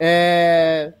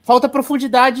 Falta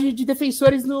profundidade de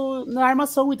defensores na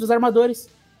armação, entre os armadores.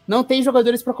 Não tem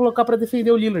jogadores para colocar para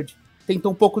defender o Lillard.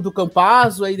 Tentou um pouco do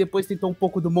Campazzo, aí depois tentou um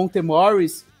pouco do Monte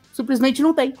Morris. Simplesmente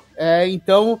não tem.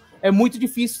 Então é muito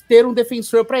difícil ter um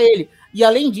defensor para ele. E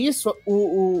além disso,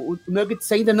 o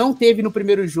Nuggets ainda não teve no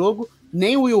primeiro jogo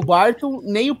nem o Will Barton,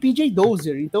 nem o PJ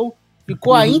Dozier. Então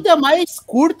ficou ainda mais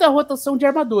curta a rotação de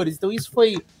armadores. Então isso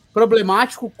foi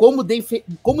problemático, como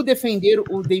defender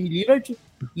o Dame Lillard.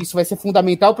 Isso vai ser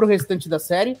fundamental para o restante da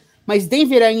série. Mas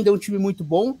Denver ainda é um time muito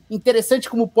bom. Interessante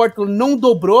como o Portland não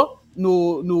dobrou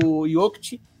no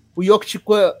Jokic.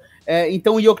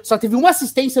 Então o Jokic só teve uma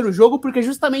assistência no jogo, porque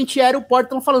justamente era o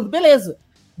Portland falando, beleza,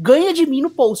 ganha de mim no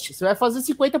post, você vai fazer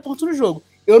 50 pontos no jogo.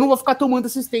 Eu não vou ficar tomando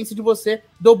assistência de você,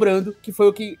 dobrando, que foi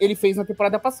o que ele fez na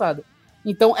temporada passada.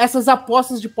 Então essas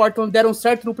apostas de Portland deram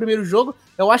certo no primeiro jogo.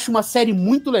 Eu acho uma série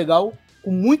muito legal,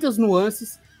 com muitas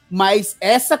nuances, mas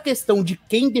essa questão de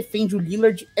quem defende o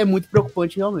Lillard é muito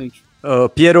preocupante realmente.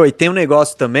 Piero, e tem um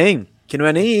negócio também, que não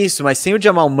é nem isso, mas sem o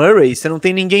Jamal Murray, você não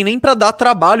tem ninguém nem pra dar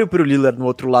trabalho pro Lillard no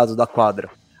outro lado da quadra.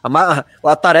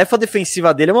 A tarefa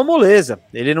defensiva dele é uma moleza.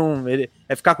 Ele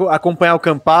é acompanhar o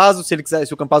Campazzo, se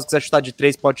o Campazzo quiser chutar de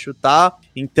 3, pode chutar.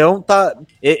 Então,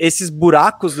 esses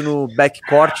buracos no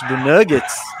backcourt do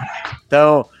Nuggets,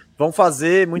 então, vão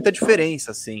fazer muita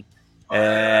diferença, assim.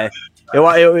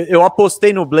 Eu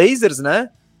apostei no Blazers, né?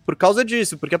 Por causa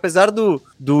disso, porque apesar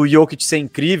do Jokic ser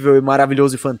incrível e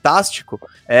maravilhoso e fantástico,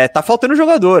 tá faltando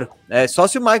jogador. Só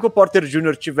se o Michael Porter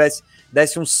Jr.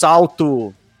 desse um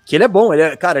salto, que ele é bom,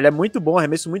 ele é muito bom,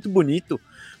 arremesso muito bonito,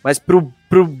 mas pro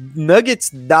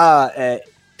Nuggets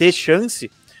ter chance,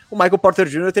 o Michael Porter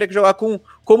Jr. teria que jogar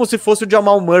como se fosse o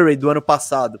Jamal Murray do ano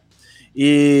passado.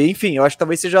 E, enfim, eu acho que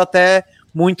talvez seja até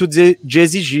muito de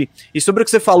exigir. E sobre o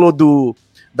que você falou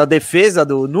da defesa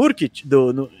do Nurkic,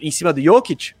 em cima do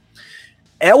Jokic,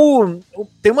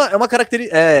 tem uma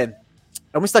característica, é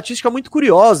uma estatística muito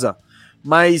curiosa,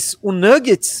 mas o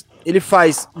Nuggets, ele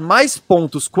faz mais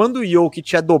pontos quando o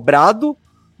Jokic é dobrado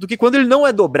do que quando ele não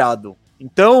é dobrado.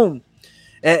 Então,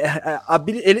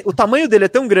 o tamanho dele é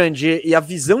tão grande e a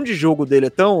visão de jogo dele é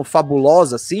tão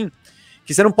fabulosa assim,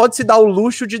 que você não pode se dar o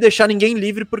luxo de deixar ninguém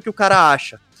livre porque o cara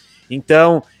acha.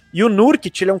 Então, e o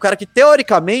Nurkic, ele é um cara que,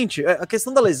 teoricamente, a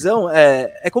questão da lesão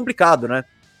é complicado, né?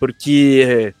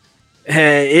 Porque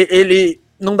ele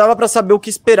não dava pra saber o que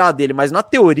esperar dele, mas na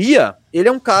teoria, ele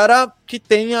é um cara que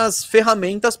tem as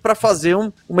ferramentas pra fazer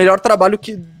o melhor trabalho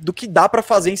do que dá pra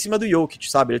fazer em cima do Jokic,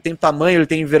 sabe? Ele tem tamanho, ele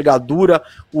tem envergadura,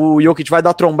 o Jokic vai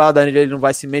dar trombada nele, ele não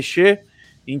vai se mexer.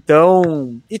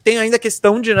 Então, e tem ainda a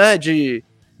questão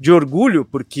de orgulho,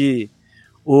 porque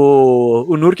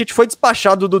o Nurkic foi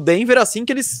despachado do Denver assim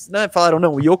que eles, né, falaram,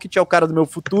 não, o Jokic é o cara do meu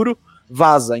futuro,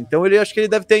 vaza. Então acho que ele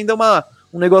deve ter ainda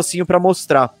um negocinho pra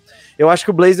mostrar. Eu acho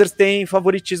que o Blazers tem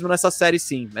favoritismo nessa série,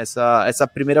 sim. Essa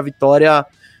primeira vitória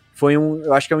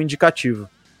eu acho que é um indicativo.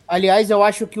 Aliás, eu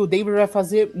acho que o Denver vai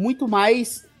fazer muito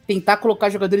mais, tentar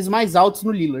colocar jogadores mais altos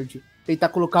no Lillard. Tentar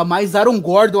colocar mais Aaron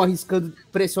Gordon arriscando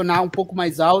pressionar um pouco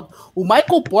mais alto. O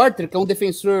Michael Porter, que é um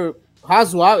defensor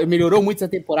razoável, melhorou muito essa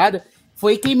temporada,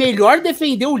 foi quem melhor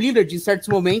defendeu o Lillard em certos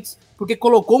momentos, porque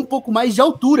colocou um pouco mais de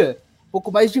altura, um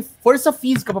pouco mais de força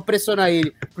física para pressionar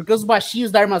ele, porque os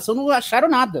baixinhos da armação não acharam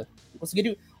nada.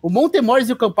 Conseguiram. O Monte Morris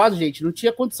e o Campazzo, gente, não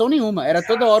tinha condição nenhuma, era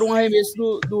toda hora um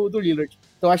arremesso do Lillard.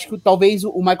 Então acho que talvez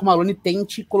o Michael Maloney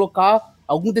tente colocar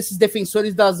algum desses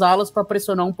defensores das alas para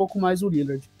pressionar um pouco mais o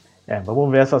Lillard.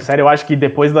 Vamos ver essa série. Eu acho que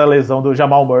depois da lesão do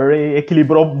Jamal Murray,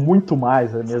 equilibrou muito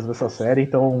mais mesmo essa série.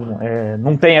 Então,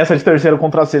 não tem essa de terceiro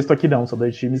contra sexto aqui não. São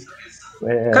dois times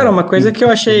Cara, uma coisa que eu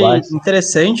achei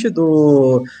interessante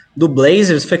do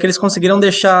Blazers foi que eles conseguiram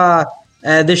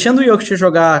deixando o Jokic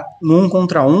jogar no 1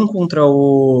 contra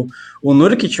o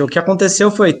Nurkic. O que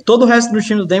aconteceu foi todo o resto do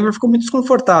time do Denver ficou muito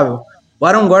desconfortável. O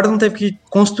Aaron Gordon teve que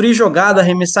construir jogada,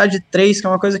 arremessar de 3, que é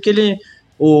uma coisa que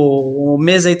o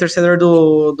Mesa aí, torcedor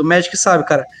do Magic, sabe,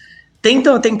 cara.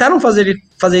 Tentaram fazer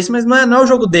isso, mas não é o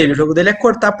jogo dele. O jogo dele é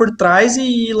cortar por trás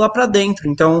e ir lá pra dentro.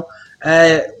 Então,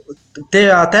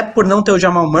 até por não ter o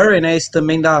Jamal Murray, né, isso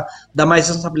também dá mais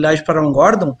responsabilidade para o Aaron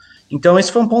Gordon. Então,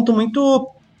 esse foi um ponto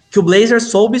que o Blazers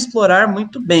soube explorar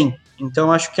muito bem.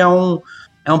 Então, acho que é um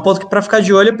ponto que para ficar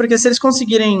de olho, porque se eles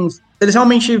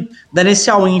realmente derem esse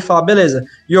all-in e falar, beleza,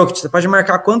 Jokic, você pode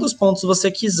marcar quantos pontos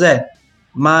você quiser,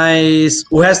 mas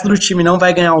o resto do time não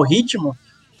vai ganhar o ritmo,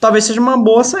 talvez seja uma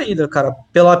boa saída, cara,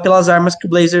 pelas armas que o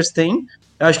Blazers tem.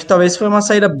 Eu acho que talvez foi uma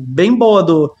saída bem boa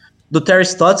do Terry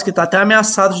Stotts, que tá até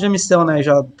ameaçado de demissão, né?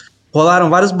 Já rolaram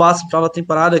vários boatos para a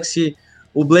temporada que se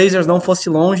o Blazers não fosse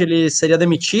longe, ele seria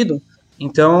demitido.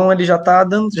 Então ele já tá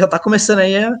começando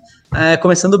aí,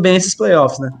 começando bem esses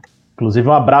playoffs, né? Inclusive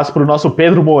um abraço pro nosso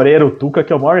Pedro Moreira, o Tuca,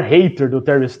 que é o maior hater do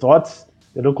Terry Stotts.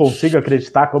 Eu não consigo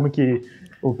acreditar como que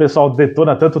o pessoal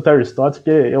detona tanto o Terry Stotts,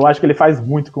 porque eu acho que ele faz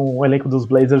muito com o elenco dos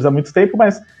Blazers há muito tempo,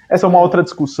 mas essa é uma outra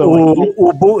discussão.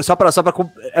 Só pra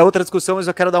é outra discussão, mas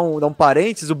eu quero dar um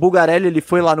parênteses. O Bulgarelli, ele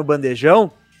foi lá no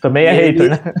bandejão. Também é hater,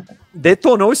 né?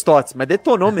 Detonou o Stotts, mas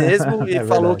detonou mesmo e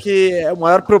falou que o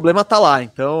maior problema tá lá.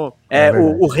 Então,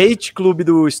 o hate clube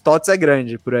do Stotts é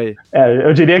grande por aí.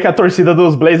 Eu diria que a torcida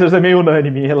dos Blazers é meio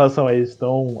unânime em relação a isso.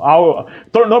 Então,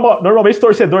 normalmente o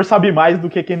torcedor sabe mais do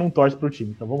que quem não torce pro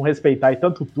time. Então vamos respeitar aí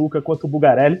tanto o Tuca quanto o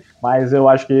Bulgarelli, mas eu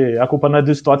acho que a culpa não é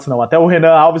do Stotts, não. Até o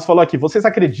Renan Alves falou aqui, vocês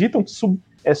acreditam que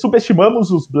subestimamos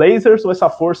os Blazers ou essa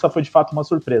força foi de fato uma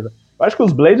surpresa? Eu acho que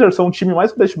os Blazers são o time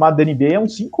mais subestimado da NBA há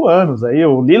uns 5 anos. Aí,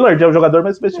 o Lillard é o jogador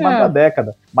mais subestimado da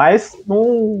década. Mas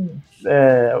o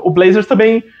Blazers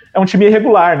também é um time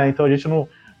irregular, né? Então a gente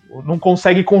não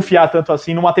consegue confiar tanto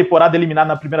assim numa temporada eliminada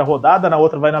na primeira rodada, na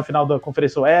outra vai na final da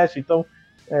Conferência Oeste. Então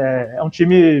é um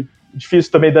time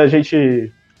difícil também da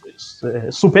gente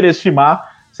superestimar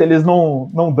se eles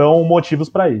não dão motivos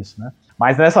para isso, né?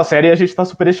 Mas nessa série a gente tá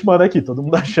superestimando aqui, todo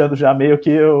mundo achando já meio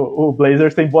que o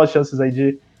Blazers tem boas chances aí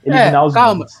de eliminar os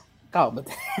Nuggets. Calma.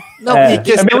 Não, e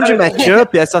questão de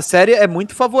matchup, essa série é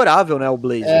muito favorável, né, ao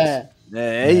Blazers.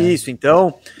 Isso,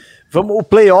 então, o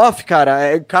playoff,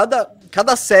 cara,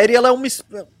 cada série ela é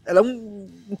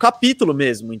um capítulo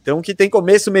mesmo, então que tem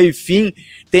começo, meio e fim,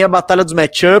 tem a batalha dos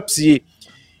matchups e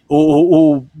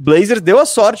o Blazers deu a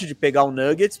sorte de pegar o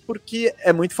Nuggets porque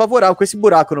é muito favorável com esse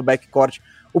buraco no backcourt.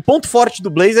 O ponto forte do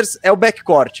Blazers é o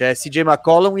backcourt, é CJ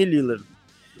McCollum e Lillard.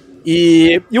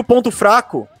 E o ponto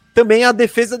fraco também é a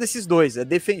defesa desses dois.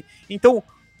 Então,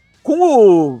 com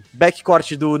o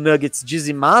backcourt do Nuggets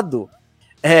dizimado,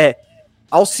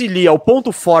 auxilia o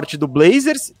ponto forte do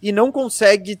Blazers e não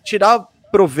consegue tirar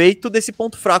proveito desse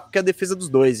ponto fraco que é a defesa dos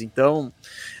dois. Então,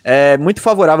 é muito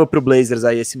favorável para o Blazers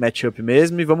aí esse matchup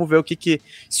mesmo, e vamos ver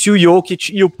se o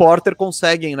Jokic e o Porter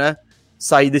conseguem, né,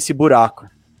 sair desse buraco.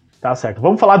 Tá certo.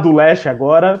 Vamos falar do leste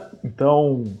agora.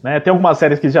 Então, né, tem algumas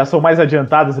séries que já são mais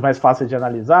adiantadas e mais fáceis de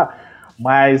analisar,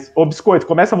 mas, ô Biscoito,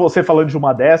 começa você falando de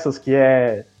uma dessas, que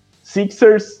é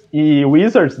Sixers e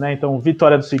Wizards, né? Então,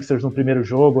 vitória dos Sixers no primeiro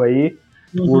jogo aí,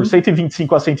 por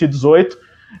 125-118.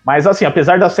 Mas, assim,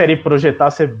 apesar da série projetar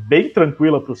ser bem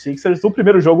tranquila pro Sixers, o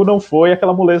primeiro jogo não foi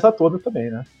aquela moleza toda também,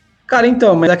 né? Cara,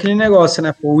 então, mas aquele negócio,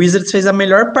 né? O Wizards fez a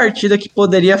melhor partida que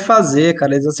poderia fazer,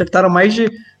 cara. Eles acertaram mais de...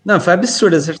 Não, foi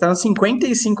absurdo. Eles acertaram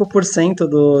 55%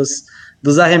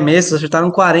 dos arremessos,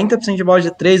 acertaram 40% de bola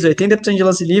de 3, 80% de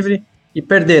lance livre e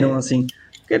perderam, assim.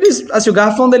 Porque o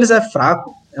garrafão deles é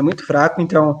fraco, é muito fraco,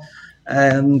 então...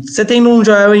 você tendo um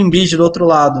Joel Embiid do outro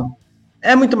lado,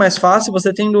 é muito mais fácil.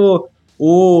 Você tendo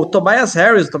o Tobias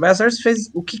Harris fez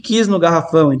o que quis no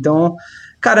garrafão, então...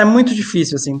 Cara, é muito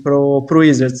difícil, assim, pro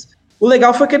Wizards. O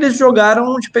legal foi que eles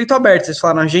jogaram de peito aberto. Eles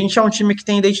falaram, a gente é um time que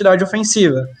tem identidade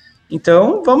ofensiva.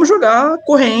 Então, vamos jogar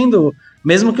correndo.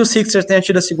 Mesmo que o Sixers tenha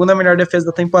tido a segunda melhor defesa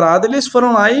da temporada, eles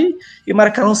foram lá e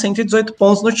marcaram 118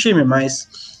 pontos no time. Mas,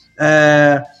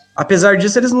 apesar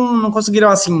disso, eles não conseguiram,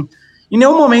 assim... Em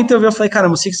nenhum momento eu falei,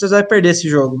 caramba, o Sixers vai perder esse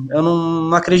jogo. Eu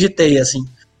não acreditei, assim.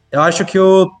 Eu acho que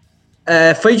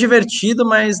foi divertido,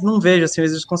 mas não vejo, assim,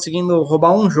 eles conseguindo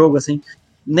roubar um jogo, assim.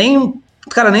 Nem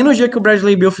no dia que o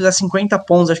Bradley Beal fizer 50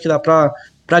 pontos, acho que dá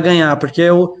pra ganhar, porque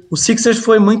o Sixers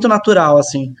foi muito natural,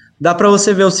 assim. Dá pra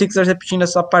você ver o Sixers repetindo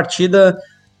essa partida,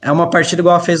 é uma partida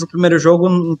igual ela fez no primeiro jogo,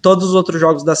 em todos os outros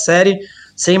jogos da série,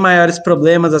 sem maiores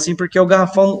problemas, assim, porque o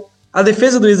garrafão a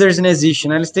defesa do Wizards não existe,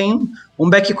 né? Eles têm um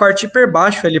backcourt hiper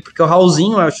baixo ali, porque o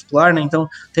Raulzinho é o titular, né? Então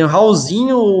tem o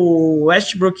Raulzinho, o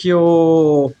Westbrook e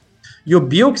o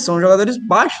Bill, que são jogadores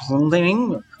baixos, não tem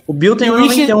nem... O Bill tem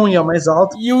 1,91 e é o mais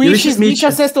alto. E o Ish Smith é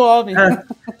o sexto homem.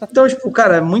 Então, tipo,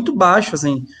 cara, é muito baixo,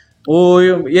 assim.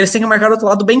 E eles têm que marcar do outro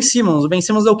lado o Ben Simmons. O Ben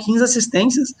Simmons deu 15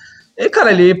 assistências. E,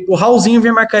 cara, o Raulzinho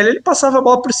vinha marcar ele passava a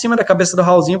bola por cima da cabeça do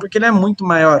Raulzinho, porque ele é muito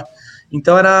maior.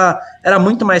 Então era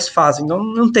muito mais fácil. Então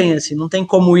não tem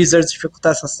como o Wizards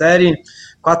dificultar essa série.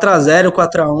 4-0,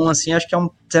 4-1, assim, acho que é um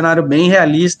cenário bem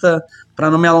realista, para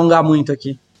não me alongar muito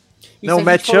aqui. Não, o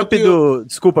matchup do...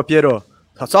 Desculpa, Piero.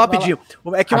 Só rapidinho.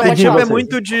 É que o matchup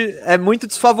é muito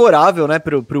desfavorável, né,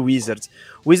 pro Wizards.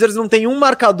 O Wizards não tem um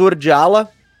marcador de ala.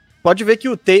 Pode ver que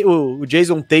o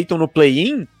Jason Tatum no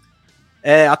play-in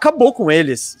acabou com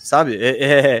eles, sabe?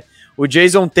 O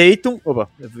Jason Tatum... Opa,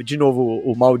 de novo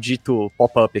o maldito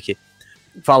pop-up aqui,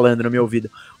 falando no meu ouvido.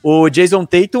 O Jason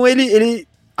Tatum, ele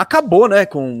acabou, né,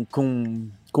 com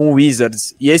o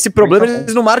Wizards. E esse problema,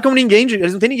 eles não marcam ninguém,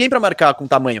 eles não tem ninguém pra marcar com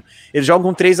tamanho. Eles jogam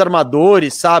com 3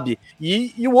 armadores, sabe?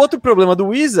 E o outro problema do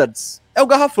Wizards é o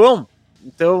garrafão.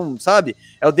 Então, sabe?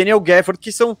 É o Daniel Gafford,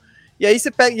 que são... E aí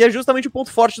você pega... E é justamente o ponto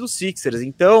forte dos Sixers.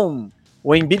 Então,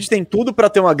 o Embiid tem tudo pra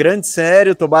ter uma grande série,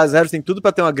 o Tobias Harris tem tudo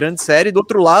pra ter uma grande série, e do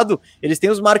outro lado, eles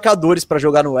têm os marcadores pra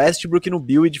jogar no Westbrook e no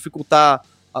Bill e dificultar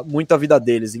muito a vida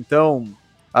deles. Então,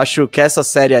 acho que essa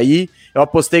série aí, eu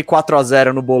apostei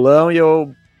 4-0 no bolão e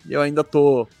eu ainda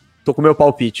tô com o meu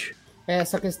palpite.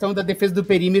 Essa questão da defesa do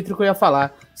perímetro que eu ia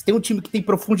falar. Se tem um time que tem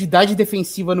profundidade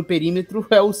defensiva no perímetro,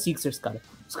 é o Sixers, cara.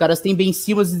 Os caras têm Ben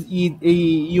Simmons e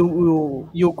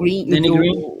o Green,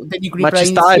 o Danny Green pra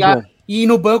iniciar. E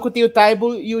no banco tem o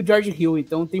Thybulle e o George Hill.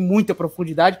 Então tem muita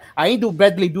profundidade. Ainda o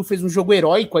Bradley Beal fez um jogo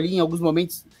heróico ali em alguns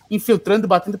momentos, infiltrando,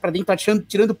 batendo pra dentro,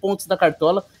 tirando pontos da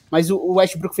cartola. Mas o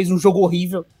Westbrook fez um jogo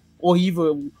horrível.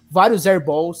 Vários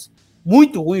airballs.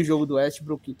 Muito ruim o jogo do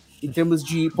Westbrook em termos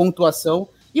de pontuação.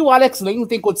 E o Alex Len não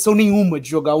tem condição nenhuma de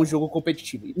jogar um jogo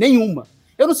competitivo. Nenhuma.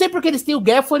 Eu não sei porque eles têm o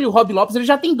Gafford e o Rob Lopes. Eles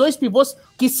já têm 2 pivôs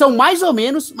que são mais ou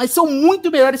menos, mas são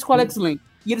muito melhores que o Alex Len.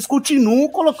 E eles continuam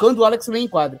colocando o Alex Len em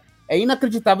quadra. É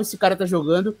inacreditável esse cara tá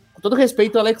jogando. Com todo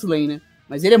respeito ao Alex Len, né?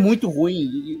 Mas ele é muito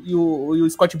ruim. E o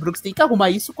Scott Brooks tem que arrumar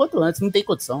isso quanto antes. Não tem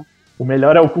condição. O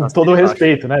melhor é com todo o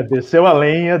respeito, né? Desceu a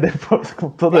lenha, depois com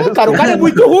todo o respeito. Cara, o cara é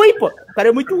muito ruim, pô. O cara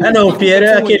é muito ruim. Não, o Pierre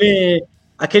é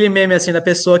aquele meme, assim, da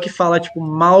pessoa que fala, tipo,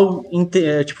 mal...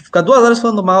 Tipo, fica 2 horas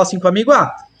falando mal, assim, com o amigo.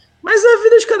 Mas a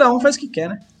vida de cada um faz o que quer,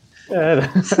 né?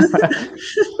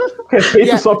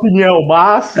 Respeito sua opinião,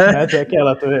 mas... Né, tem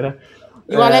aquela também, né?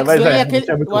 E o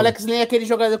Alex Len é aquele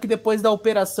jogador que depois da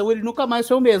operação ele nunca mais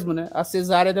foi o mesmo, né? A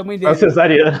cesárea da mãe dele. A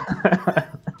cesariana.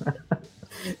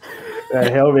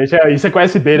 Realmente. E você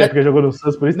conhece bem, né? Porque jogou no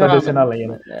Suns, por isso tá descendo a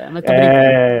lenha,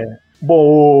 né?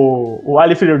 Bom, o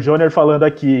Alifer Jr. falando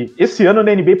aqui, esse ano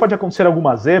na NBA pode acontecer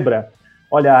alguma zebra?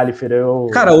 Olha, Alifer,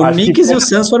 Cara, o Knicks e o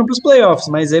Suns foram pros playoffs,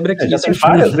 mas zebra aqui isso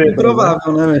é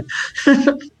improvável, né?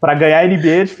 Pra ganhar a NBA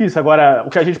é difícil. Agora, o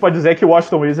que a gente pode dizer é que o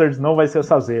Washington Wizards não vai ser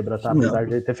essa zebra, tá? Apesar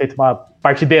de ter feito uma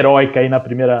partida heróica aí na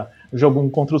primeira jogo 1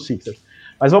 contra o Sixers.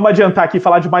 Mas vamos adiantar aqui e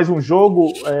falar de mais um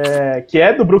jogo que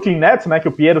é do Brooklyn Nets, né? Que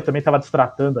o Piero também estava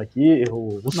destratando aqui,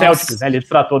 o Celtics, né? Ele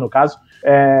destratou no caso.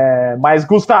 Mas,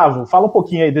 Gustavo, fala um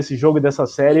pouquinho aí desse jogo e dessa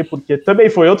série, porque também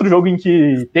foi outro jogo em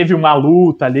que teve uma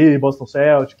luta ali, Boston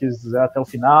Celtics até o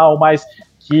final, mas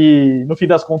que no fim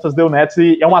das contas deu Nets,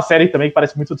 e é uma série também que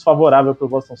parece muito desfavorável pro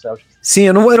Boston Celtics. Sim,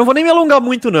 eu não vou nem me alongar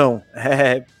muito, não.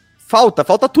 Falta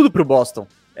tudo pro Boston.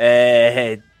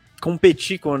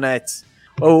 Competir com o Nets.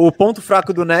 O ponto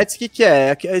fraco do Nets, que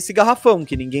é esse garrafão,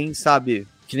 que ninguém sabe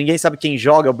quem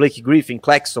joga, o Blake Griffin,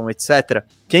 Claxton, etc.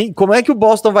 Como é que o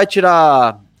Boston vai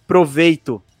tirar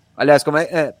proveito? Aliás, como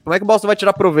é que o Boston vai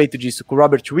tirar proveito disso? Com o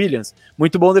Robert Williams?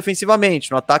 Muito bom defensivamente,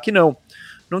 no ataque não.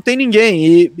 Não tem ninguém.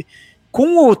 E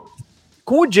com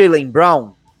o Jaylen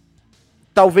Brown,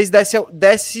 talvez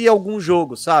desse algum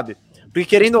jogo, sabe? Porque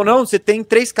querendo ou não, você tem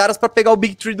 3 caras para pegar o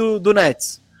Big Three do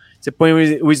Nets. Você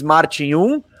põe o Smart em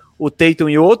um, o Tatum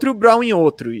em outro e o Brown em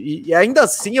outro. E ainda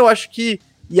assim eu acho que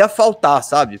ia faltar,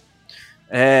 sabe?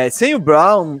 Sem o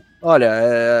Brown,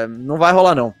 olha, não vai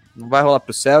rolar não. Não vai rolar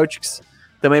pro Celtics.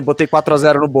 Também botei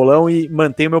 4-0 no bolão e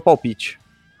mantenho o meu palpite.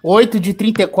 8 de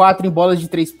 34 em bolas de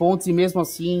 3 pontos e mesmo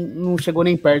assim não chegou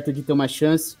nem perto de ter uma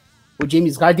chance. O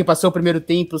James Harden passou o primeiro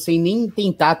tempo sem nem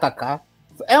tentar atacar.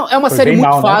 É uma série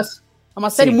muito fácil. Né? É uma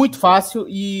série muito fácil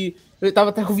e eu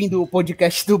tava até ouvindo o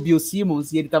podcast do Bill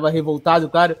Simmons e ele tava revoltado,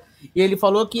 cara. E ele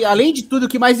falou que, além de tudo, o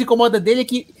que mais incomoda dele é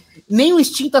que nem o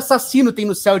instinto assassino tem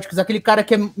no Celtics, aquele cara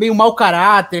que é meio mau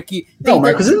caráter, que Não, o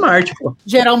Marcus Smart, pô.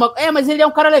 gerar uma... mas ele é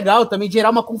um cara legal também, de gerar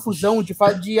uma confusão,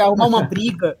 de arrumar uma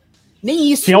briga.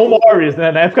 Nem isso. Tinha o Morris,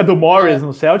 né? Na época do Morris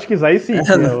no Celtics, aí sim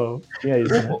tinha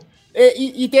isso, né?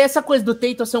 E tem essa coisa do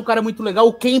Tatum ser um cara muito legal,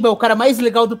 o Kemba é o cara mais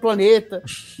legal do planeta,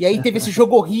 e aí teve esse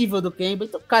jogo horrível do Kemba,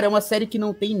 então, cara, é uma série que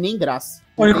não tem nem graça.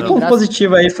 O único ponto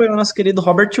positivo aí foi o nosso querido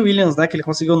Robert Williams, né, que ele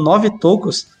conseguiu 9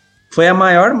 tocos, foi a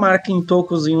maior marca em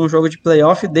tocos em um jogo de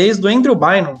playoff desde o Andrew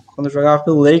Bynum, quando jogava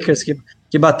pelo Lakers,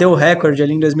 que bateu o recorde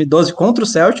ali em 2012 contra o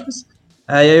Celtics.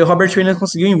 Aí o Robert Williams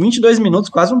conseguiu em 22 minutos,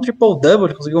 quase um triple-double,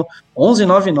 ele conseguiu 11,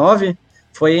 9, 9,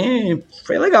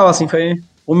 foi legal, assim,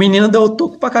 O menino deu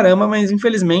toco pra caramba, mas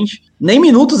infelizmente nem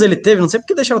minutos ele teve. Não sei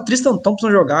porque deixar o Tristan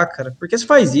Thompson jogar, cara. Por que você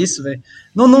faz isso, velho?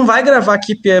 Não vai gravar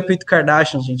Keep Up with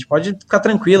Kardashian, gente. Pode ficar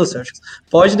tranquilo, Sérgio.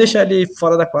 Pode deixar ele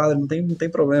fora da quadra, não tem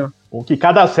problema. O que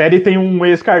cada série tem um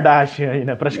ex-Kardashian aí,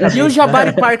 né? Praticamente. E o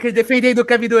Jabari Parker defendendo o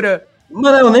Kevin Durant?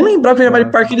 Mano, eu nem lembrava que o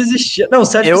Jabari Parker existia. Não,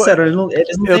 sério, eles não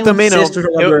eu também não.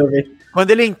 Jogador, velho. Quando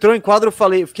ele entrou em quadro,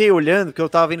 eu fiquei olhando, porque eu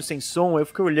tava vendo sem som, eu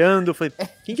fiquei olhando, falei,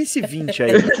 quem que é esse 20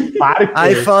 aí? Parker.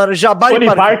 Aí falaram, Jabari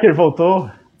Tony Parker voltou.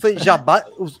 Falei,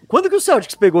 quando que o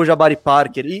Celtics pegou o Jabari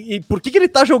Parker? E por que ele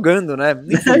tá jogando, né?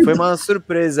 Enfim, foi uma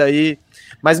surpresa aí,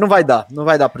 mas não vai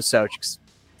dar pro Celtics.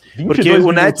 Porque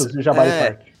o Nets... de Jabari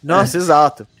Parker. Nossa,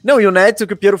 exato. Não, e o Nets, o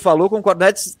que o Piero falou, concordo, o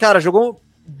Nets, cara, jogou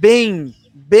bem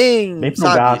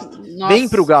pro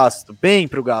gasto. Bem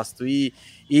pro gasto.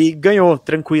 E ganhou,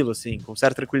 tranquilo, assim, com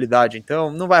certa tranquilidade.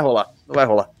 Então, não vai rolar.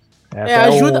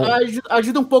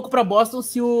 Ajuda um pouco pra Boston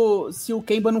se o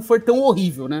Kemba não for tão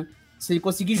horrível, né? Se ele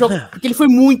conseguir jogar... Porque ele foi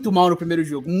muito mal no primeiro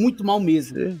jogo, muito mal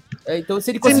mesmo. Então,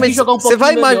 se ele conseguir jogar um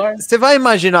pouquinho melhor... Você vai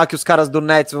imaginar que os caras do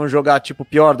Nets vão jogar, tipo,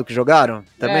 pior do que jogaram?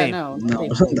 Também? Não.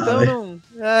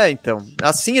 Então,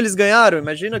 assim eles ganharam,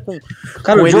 imagina com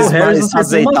cara, com o eles Joe Harris mais não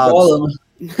azeitados. Bola, né?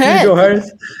 O Joe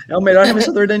Harris é o melhor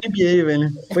arremessador da NBA, velho.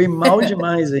 Foi mal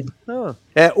demais, velho.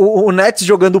 O Nets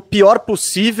jogando o pior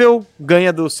possível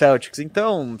ganha do Celtics.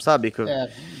 Então, sabe,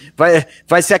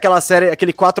 vai ser aquela série,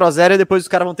 aquele 4-0 e depois os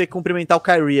caras vão ter que cumprimentar o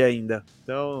Kyrie ainda.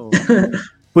 Então,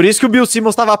 por isso que o Bill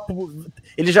Simmons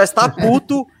ele já está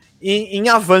puto em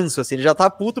avanço, assim, ele já tá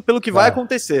puto pelo que vai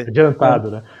acontecer.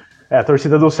 Adiantado, né? A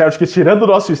torcida do Celtics, tirando o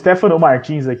nosso Stefano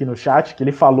Martins aqui no chat, que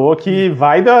ele falou que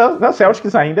vai da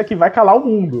Celtics ainda, que vai calar o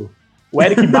mundo. O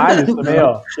Eric Miles também,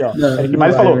 ó. Aqui, ó. Eric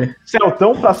Miles falou,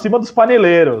 Celtão pra cima dos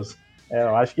paneleiros.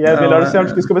 Eu acho que é melhor o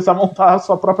Celtics começar a montar a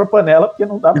sua própria panela, porque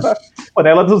não dá pra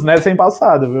panela dos Nets sem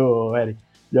passado, viu, Eric?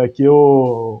 E aqui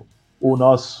o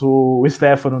nosso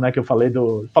Stefano, né, que eu falei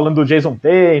falando do Jason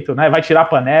Tatum, né, vai tirar a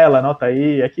panela, anota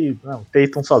aí, é que o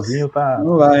Tatum sozinho tá...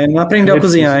 Não aprendeu a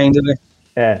cozinhar ainda, né?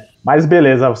 Mas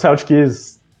beleza, o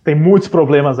Celtics tem muitos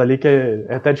problemas ali que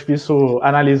é até difícil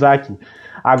analisar aqui.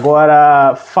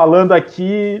 Agora, falando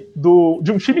aqui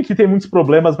de um time que tem muitos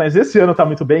problemas, mas esse ano tá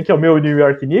muito bem, que é o meu New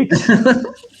York Knicks,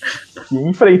 que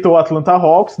enfrentou o Atlanta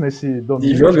Hawks nesse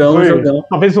domingo. Jogão.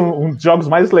 Talvez um dos jogos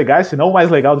mais legais, se não o mais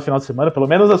legal do final de semana, pelo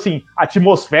menos assim, a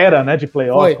atmosfera, né, de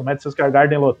playoff, com o Madison Square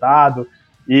Garden lotado,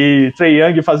 e Trae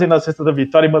Young fazendo a cesta da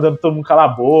vitória e mandando todo mundo calar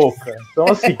a boca. Então,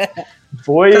 assim,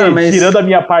 tirando a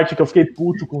minha parte que eu fiquei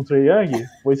puto com o Trae Young,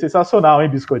 foi sensacional, hein,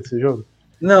 Biscoito, esse jogo?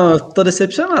 Não, eu tô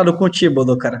decepcionado com o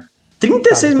Thibodeau, cara.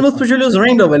 36 minutos pro Julius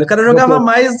Randle, velho. O cara jogava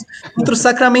mais contra o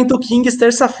Sacramento Kings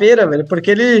terça-feira, velho,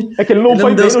 porque ele... É que ele não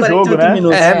foi bem no jogo, né?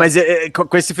 Minutos. Mas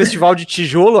com esse festival de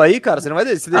tijolo aí, cara, você não vai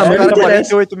deixar o cara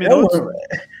 48 minutos.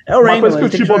 É o Randle. Uma coisa que o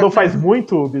Thibodeau faz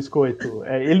muito, Biscoito,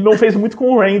 ele não fez muito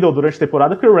com o Randle durante a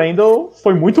temporada, porque o Randle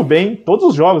foi muito bem em todos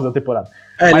os jogos da temporada.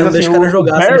 Ele não deixa o cara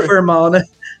jogar se ele for mal, né?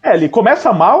 Ele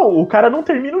começa mal, o cara não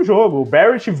termina o jogo. O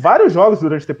Barrett, vários jogos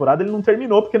durante a temporada, ele não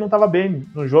terminou porque não tava bem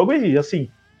no jogo e, assim,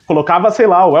 colocava, sei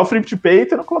lá, o Elfrid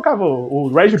Payton, não colocava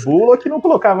o Reggie Bullock, não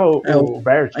colocava o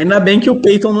Barrett. Ainda bem que o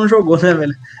Payton não jogou, né,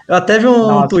 velho? Eu até vi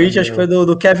um tweet, acho que foi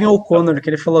do Kevin O'Connor, que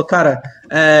ele falou, cara,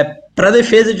 pra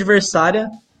defesa adversária,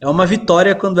 é uma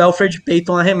vitória quando o Elfrid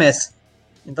Payton arremessa.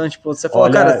 Então, tipo, você falou,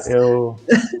 cara... Eu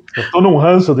tô num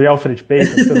ranço do Elfrid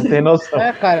Payton, você não tem noção.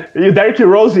 Cara. E o Derrick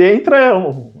Rose entra, é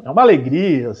uma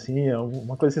alegria, assim, é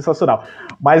uma coisa sensacional.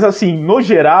 Mas, assim, no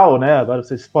geral, né, agora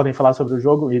vocês podem falar sobre o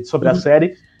jogo e sobre a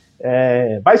série,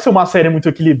 vai ser uma série muito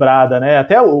equilibrada, né?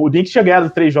 Até o Knicks tinha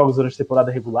ganhado 3 jogos durante a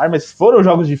temporada regular, mas foram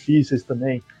jogos difíceis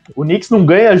também. O Knicks não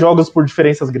ganha jogos por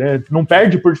diferenças grandes, não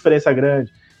perde por diferença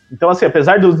grande. Então, assim,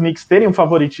 apesar dos Knicks terem um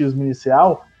favoritismo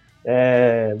inicial...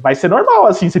 vai ser normal,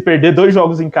 assim, se perder 2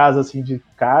 jogos em casa, assim, de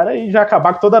cara e já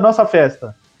acabar com toda a nossa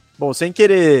festa. Bom, sem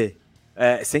querer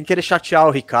sem querer chatear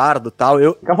o Ricardo e tal,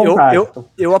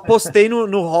 eu apostei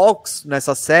no Hawks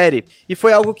nessa série, e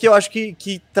foi algo que eu acho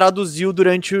que traduziu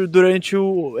durante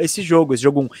esse jogo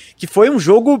 1, que foi um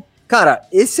jogo, cara,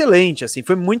 excelente, assim,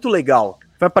 foi muito legal.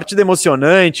 Foi uma partida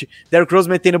emocionante, Derrick Rose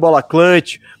metendo bola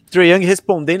clutch, Trae Young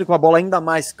respondendo com a bola ainda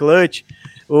mais clutch.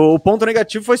 O ponto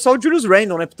negativo foi só o Julius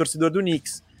Randle, né, pro torcedor do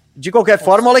Knicks. De qualquer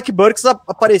forma, o Alec Burks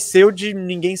apareceu de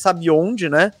ninguém sabe onde,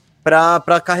 né,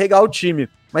 pra carregar o time.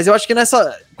 Mas eu acho que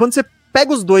quando você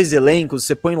pega os dois elencos,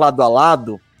 você põe lado a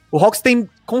lado, o Hawks tem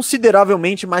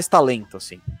consideravelmente mais talento,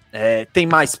 assim. Tem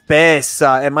mais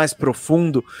peça, é mais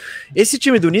profundo. Esse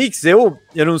time do Knicks, eu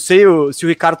não sei se o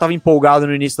Ricardo estava empolgado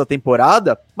no início da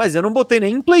temporada, mas eu não botei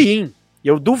nem em play-in. E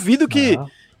eu duvido que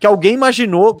alguém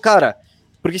imaginou, cara,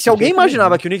 porque se alguém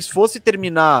imaginava que o Knicks fosse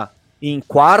terminar em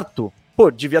quarto, pô,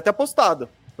 devia ter apostado,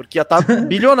 porque ia estar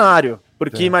bilionário.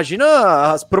 Porque imagina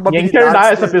as probabilidades... Ia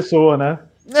internar essa pessoa, né?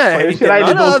 Tirar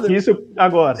ele do hospício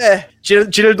agora.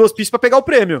 Tira ele do hospício pra pegar o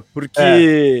prêmio.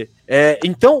 Porque...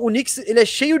 então, o Knicks, ele é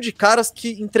cheio de caras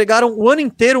que entregaram o ano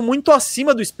inteiro muito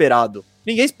acima do esperado.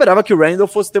 Ninguém esperava que o Randle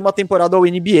fosse ter uma temporada ao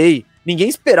NBA. Ninguém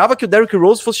esperava que o Derrick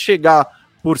Rose fosse chegar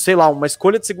por, sei lá, uma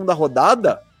escolha de segunda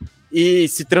rodada e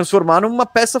se transformar numa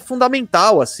peça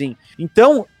fundamental, assim.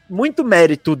 Então, muito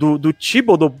mérito do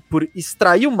Thibodeau por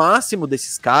extrair o máximo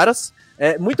desses caras.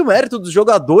 Muito mérito dos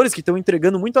jogadores que estão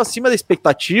entregando muito acima da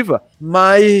expectativa,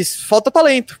 mas falta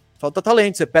talento.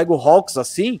 Você pega o Hawks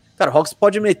assim, cara, o Hawks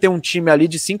pode meter um time ali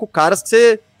de 5 caras que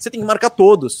você tem que marcar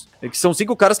todos. Que são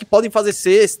 5 caras que podem fazer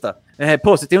cesta.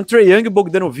 Você tem o Trae Young e o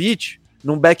Bogdanovic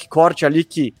num backcourt ali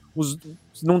que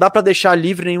não dá pra deixar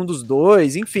livre nenhum dos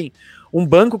dois. Enfim, um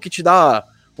banco que te dá...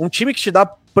 Um time que te dá,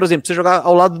 por exemplo, você jogar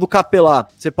ao lado do Capelá,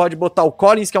 você pode botar o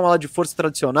Collins, que é um lado de força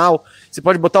tradicional, você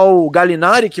pode botar o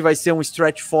Gallinari, que vai ser um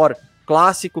stretch 4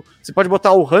 clássico, você pode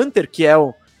botar o Hunter, que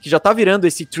já tá virando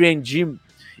esse 3&D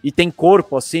e tem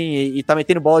corpo, assim, e tá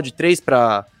metendo bola de 3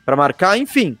 pra marcar,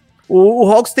 enfim. O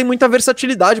Hawks tem muita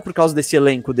versatilidade por causa desse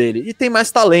elenco dele, e tem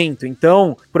mais talento,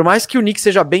 então, por mais que o Knicks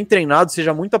seja bem treinado,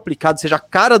 seja muito aplicado, seja a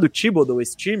cara do Thibodeau,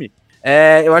 esse time,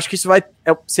 eu acho que isso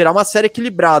será uma série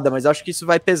equilibrada, mas acho que isso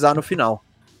vai pesar no final.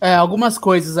 Algumas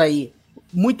coisas aí.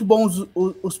 Muito bons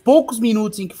os poucos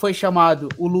minutos em que foi chamado,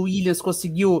 o Lou Williams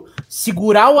conseguiu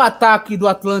segurar o ataque do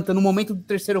Atlanta no momento do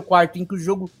terceiro quarto, em que o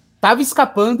jogo estava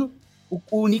escapando.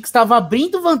 O Knicks estava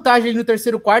abrindo vantagem ali no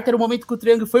terceiro quarto, era o momento que o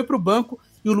Trae Young foi pro banco,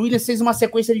 e o Lou Williams fez uma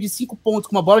sequência ali de 5 pontos,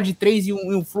 com uma bola de 3 e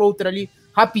um floater ali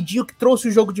rapidinho, que trouxe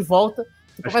o jogo de volta.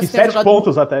 Acho que 7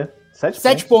 pontos até.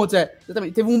 7 pontos,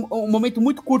 exatamente. Teve um momento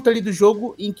muito curto ali do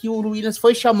jogo em que o Lou Williams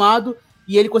foi chamado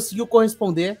e ele conseguiu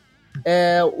corresponder.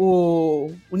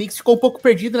 O Knicks ficou um pouco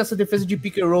perdido nessa defesa de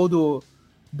pick and roll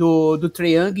do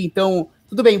Trae Young, então,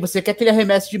 tudo bem, você quer que ele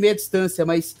arremesse de meia distância,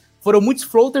 mas foram muitos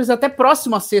floaters até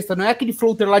próximo à cesta, não é aquele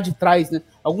floater lá de trás, né?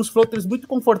 Alguns floaters muito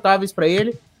confortáveis para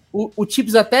ele. O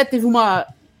Tibbs até teve uma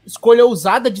escolha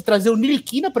ousada de trazer o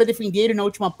Ntilikina para defender ele na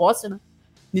última posse, né?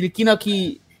 Ntilikina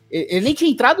que... Ele nem tinha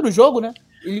entrado no jogo, né?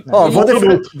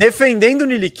 Defendendo o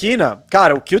Ntilikina,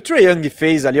 cara, o que o Trae Young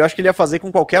fez ali, eu acho que ele ia fazer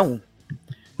com qualquer um.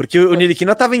 Porque o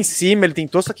Ntilikina tava em cima, ele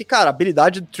tentou, só que, cara, a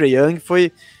habilidade do Trae Young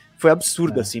foi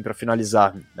absurda, assim, pra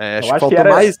finalizar. Acho que faltou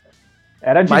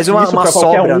mais uma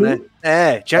sobra, né?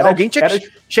 Alguém tinha que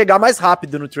chegar mais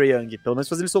rápido no Trae Young, pelo menos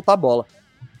fazer ele soltar a bola.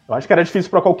 Eu acho que era difícil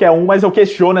pra qualquer um, mas eu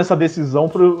questiono essa decisão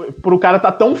pro cara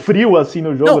tá tão frio assim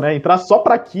no jogo, né? Entrar só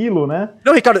pra aquilo, né?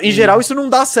 Não, Ricardo, em geral isso não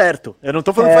dá certo. Eu não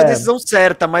tô falando que foi a decisão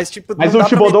certa, mas tipo... Mas o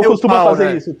Thibodeau costuma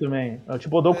fazer isso também. O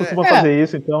Thibodeau costuma fazer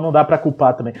isso, então não dá pra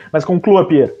culpar também. Mas conclua,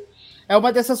 Pierre. É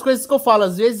uma dessas coisas que eu falo.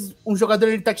 Às vezes um jogador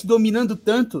ele tá te dominando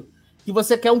tanto que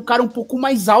você quer um cara um pouco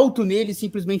mais alto nele,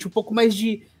 simplesmente. Um pouco mais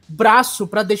de braço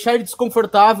pra deixar ele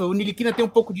desconfortável. O Ntilikina tem um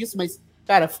pouco disso, mas,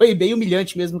 cara, foi bem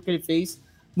humilhante mesmo o que ele fez.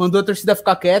 Mandou a torcida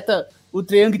ficar quieta. O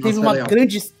Trae Young teve uma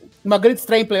grande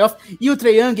estreia em playoff. E o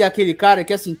Trae Young é aquele cara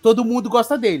que, assim, todo mundo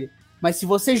gosta dele. Mas se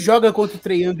você joga contra o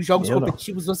Trae Young, jogos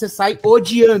competitivos, você sai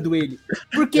odiando ele.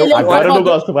 Porque ele agora eu não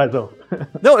gosto mais, não.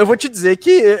 Não, eu vou te dizer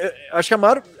que acho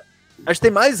que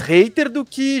tem mais hater do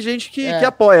que gente que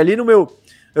apoia. Ali no meu...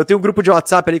 Eu tenho um grupo de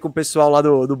WhatsApp ali com o pessoal lá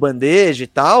do Bandeja e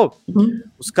tal.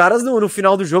 Os caras no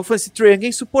final do jogo falam assim, Trae Young é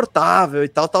insuportável e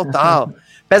tal.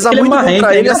 Pesa muito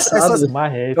contra ele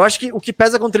eu acho que o que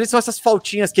pesa contra ele são essas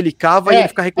faltinhas que ele cava e ele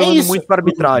fica reclamando muito pra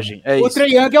arbitragem. O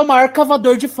Trae Young é o maior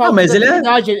cavador de falta. Mas ele é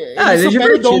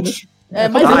divertido.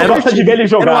 Eu gosto de ver ele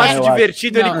jogar. Eu acho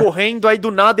divertido ele correndo, aí do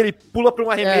nada ele pula pra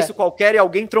um arremesso qualquer e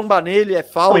alguém tromba nele, é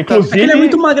falta. Inclusive, ele é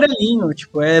muito magrelinho,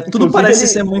 tipo, tudo parece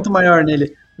ser muito maior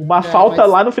nele. Uma falta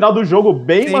lá no final do jogo,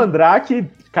 bem mandrake,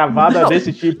 cavada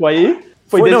desse tipo aí.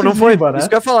 Não foi. Né? Isso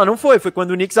que eu ia falar, não foi. Foi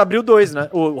quando o Knicks abriu 2, né?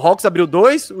 O Hawks abriu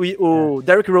 2, o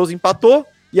Derrick Rose empatou,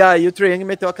 e aí o Trae Young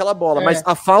meteu aquela bola. Mas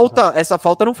essa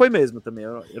falta não foi mesmo também,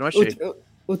 eu não achei.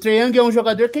 O Trae Young é um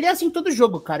jogador que ele é assim todo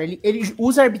jogo, cara. Ele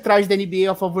usa a arbitragem da NBA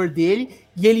a favor dele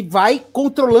e ele vai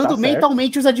controlando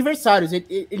mentalmente os adversários.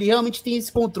 Ele realmente tem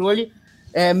esse controle,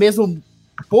 mesmo um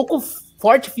pouco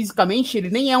forte fisicamente. Ele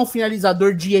nem é um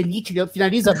finalizador de elite, ele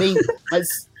finaliza bem,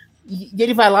 mas e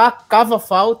ele vai lá, cava a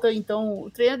falta. Então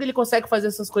o Trae Young ele consegue fazer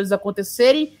essas coisas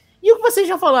acontecerem. E o que vocês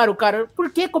já falaram, cara,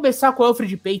 por que começar com o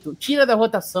Elfrid Payton? Tira da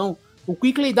rotação, o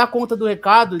Quickley dá conta do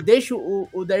recado, deixa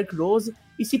o Derrick Rose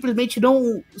e simplesmente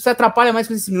não se atrapalha mais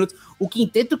com esses minutos. O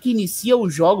quinteto que inicia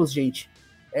os jogos, gente,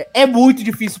 é muito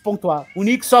difícil pontuar. O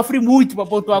Knicks sofre muito para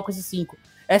pontuar com esses 5.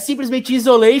 É simplesmente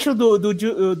isolation do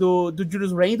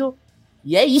Julius Randle,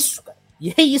 e é isso, cara.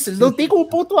 E é isso, eles não tem como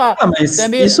pontuar. Mas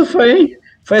isso foi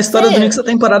a história do Knicks a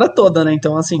temporada toda, né?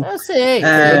 Então, assim... Eu sei.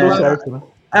 Deu certo, né?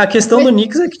 A questão do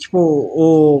Knicks é que, tipo,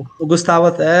 o Gustavo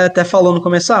até falou no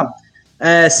começo,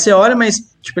 você olha,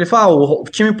 mas, tipo, ele fala, o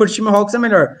time por time, o Hawks é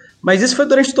melhor. Mas isso foi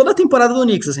durante toda a temporada do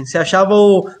Knicks, assim, você achava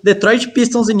o Detroit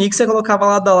Pistons e Knicks, você colocava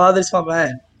lado a lado, eles falavam,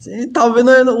 talvez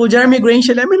o Jeremy Grant,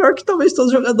 ele é melhor que talvez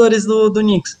todos os jogadores do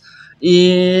Knicks.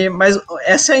 Mas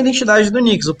essa é a identidade do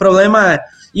Knicks. O problema é,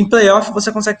 em playoff,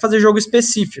 você consegue fazer jogo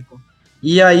específico.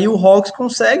 E aí o Hawks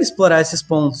consegue explorar esses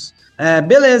pontos.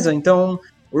 Beleza, então...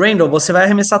 Randle, você vai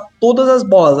arremessar todas as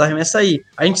bolas, arremessa aí.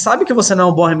 A gente sabe que você não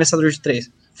é um bom arremessador de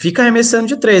 3. Fica arremessando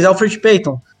de 3. Elfrid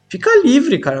Payton, fica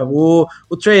livre, cara. O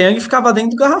Trae Young ficava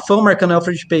dentro do garrafão marcando o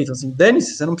Elfrid Payton. Assim,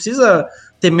 dane-se, você não precisa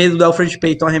ter medo do Elfrid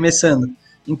Payton arremessando.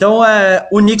 Então,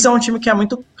 o Knicks é um time que é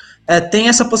muito... tem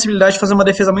essa possibilidade de fazer uma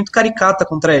defesa muito caricata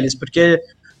contra eles, porque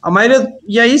a maioria...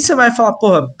 E aí você vai falar,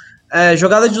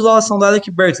 jogada de isolação do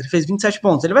Alec Burks, ele fez 27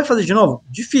 pontos. Ele vai fazer de novo?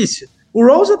 Difícil. O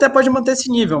Rose até pode manter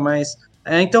esse nível, mas...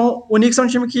 então, o Knicks é um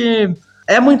time que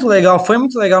é muito legal, foi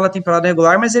muito legal na temporada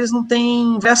regular, mas eles não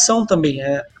têm variação também.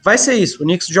 Vai ser isso, o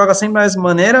Knicks joga sempre da mesma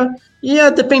maneira,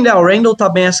 e depender, o Randle tá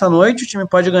bem essa noite, o time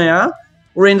pode ganhar,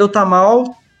 o Randle tá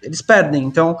mal, eles perdem.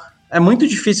 Então, é muito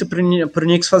difícil pro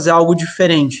Knicks fazer algo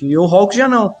diferente, e o Hawks já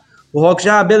não. O Hawks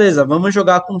já, beleza, vamos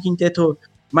jogar com um quinteto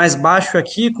mais baixo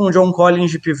aqui, com o John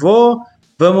Collins de pivô,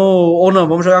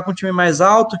 vamos jogar com um time mais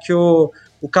alto, que o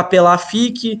Capelá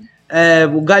fique...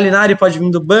 o Gallinari pode vir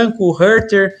do banco, o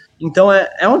Huerter, então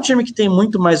é um time que tem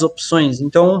muito mais opções.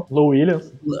 Então, Lou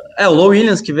Williams. O Lou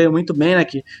Williams, que veio muito bem, né,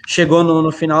 que chegou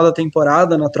no final da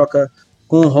temporada na troca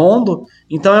com o Rondo,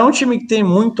 então é um time que tem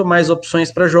muito mais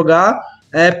opções para jogar,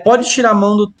 pode tirar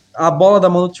a bola da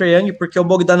mão do Trae Young, porque o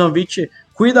Bogdanovic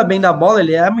cuida bem da bola,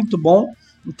 ele é muito bom,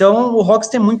 então o Hawks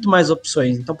tem muito mais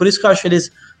opções, então por isso que eu acho que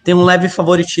eles têm um leve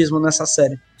favoritismo nessa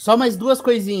série. Só mais 2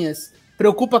 coisinhas.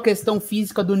 Preocupa a questão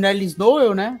física do Nerlens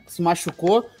Noel, né? Que se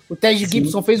machucou. O Taj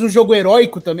Gibson fez um jogo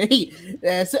heróico também.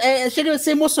 Chega a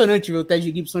ser emocionante ver o Taj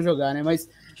Gibson jogar, né? Mas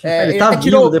ele tá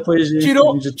vivo depois de...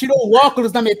 Tirou o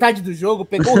óculos na metade do jogo,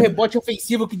 pegou o rebote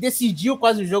ofensivo que decidiu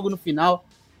quase o jogo no final.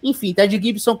 Enfim, Taj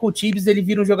Gibson com o Tibbs, ele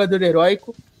vira um jogador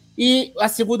heróico. E a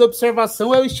segunda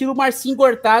observação é o estilo Marcin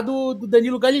Gortá do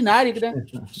Danilo Gallinari, né?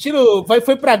 Estilo,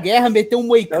 foi pra guerra, meteu um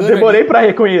moicano. Eu demorei pra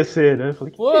reconhecer, né?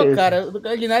 Falei, cara, o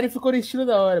Gallinari ficou no estilo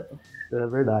da hora, pô. É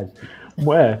verdade.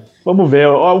 Vamos ver.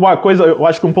 Uma coisa, eu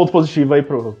acho que um ponto positivo aí,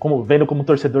 vendo como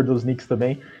torcedor dos Knicks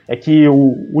também, é que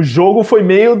o jogo foi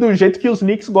meio do jeito que os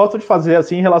Knicks gostam de fazer,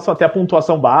 assim, em relação até a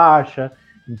pontuação baixa.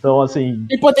 Então, assim...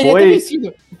 E poderia ter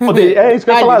vencido. É isso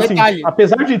que eu ia falar, assim,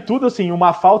 apesar de tudo, assim,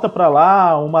 uma falta pra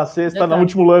lá, uma cesta no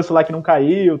último lance lá que não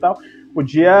caiu e tal,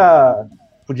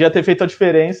 podia ter feito a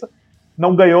diferença.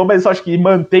 Não ganhou, mas acho que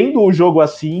mantendo o jogo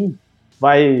assim,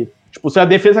 vai... Tipo, se a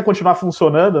defesa continuar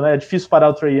funcionando, né, é difícil parar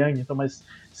o Trae Young, então, mas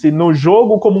se no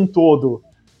jogo como um todo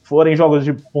forem jogos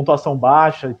de pontuação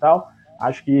baixa e tal,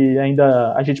 acho que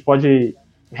ainda a gente pode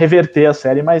reverter a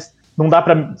série, mas não dá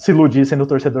pra se iludir sendo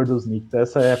torcedor dos Knicks.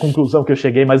 Essa é a conclusão que eu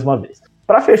cheguei mais uma vez.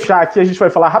 Pra fechar aqui, a gente vai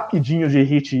falar rapidinho de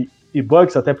Heat e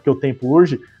Bucks, até porque o tempo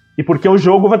urge, e porque o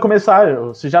jogo vai começar,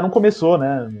 se já não começou,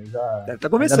 né? Deve tá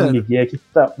começando. Aqui,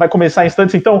 vai começar em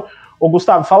instantes. Então,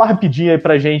 Gustavo, fala rapidinho aí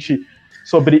pra gente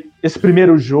sobre esse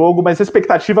primeiro jogo, mas a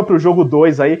expectativa pro jogo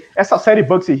 2 aí. Essa série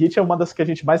Bucks e Heat é uma das que a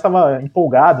gente mais estava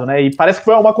empolgado, né? E parece que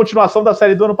foi uma continuação da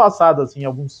série do ano passado, assim,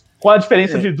 com a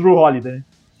diferença de Drew Holiday.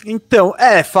 Então,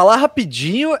 falar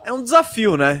rapidinho é um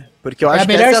desafio, né? Porque eu acho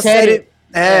que essa é a série...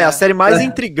 a série mais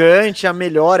intrigante, a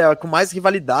melhor, é a com mais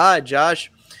rivalidade,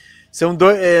 acho. São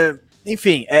dois...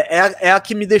 enfim, é a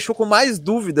que me deixou com mais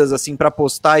dúvidas, assim, pra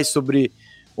postar sobre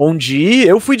onde ir.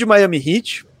 Eu fui de Miami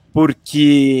Heat,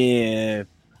 porque...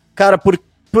 Cara,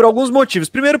 por alguns motivos.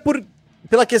 Primeiro,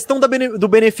 pela questão do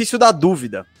benefício da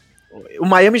dúvida. O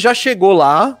Miami já chegou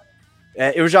lá,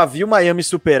 eu já vi o Miami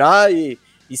superar e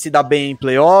se dar bem em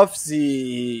playoffs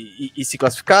e se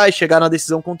classificar e chegar na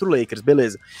decisão contra o Lakers,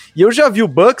 beleza. E eu já vi o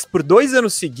Bucks por 2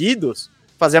 anos seguidos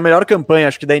fazer a melhor campanha,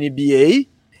 acho que da NBA,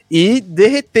 e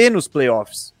derreter nos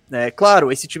playoffs.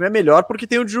 Claro, esse time é melhor porque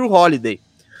tem o Jrue Holiday,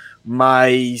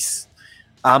 mas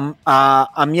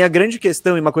a minha grande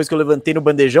questão e uma coisa que eu levantei no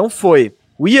bandejão foi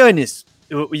o Giannis.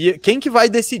 Quem que vai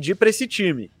decidir para esse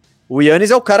time? O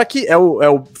Giannis é o cara que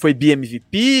foi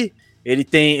BMVP, ele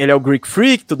é o Greek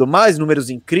Freak, tudo mais, números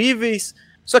incríveis,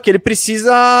 só que ele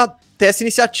precisa ter essa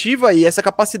iniciativa e essa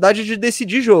capacidade de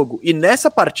decidir jogo. E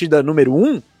nessa partida número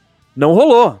 1, não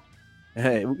rolou.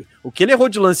 O que ele errou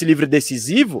de lance livre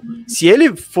decisivo, se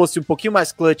ele fosse um pouquinho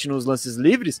mais clutch nos lances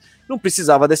livres, não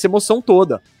precisava dessa emoção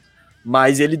toda.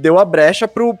 Mas ele deu a brecha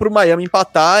pro Miami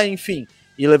empatar, enfim,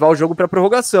 e levar o jogo para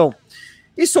prorrogação.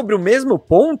 E sobre o mesmo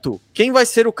ponto, quem vai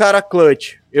ser o cara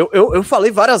clutch? Eu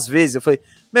falei várias vezes, eu falei,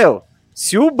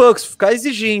 se o Bucks ficar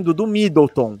exigindo do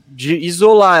Middleton de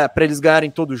isolar para eles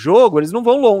ganharem todo o jogo, eles não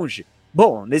vão longe.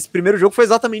 Bom, nesse primeiro jogo foi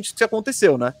exatamente isso que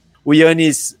aconteceu, né? O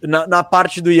Giannis, na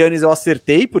parte do Giannis eu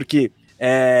acertei, porque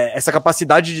essa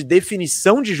capacidade de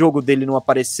definição de jogo dele não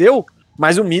apareceu,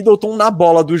 mas o Middleton na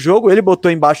bola do jogo, ele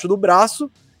botou embaixo do braço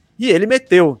e ele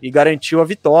meteu e garantiu a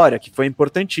vitória, que foi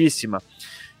importantíssima.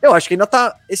 Eu acho que ainda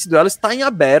esse duelo está em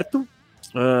aberto,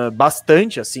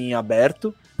 bastante assim em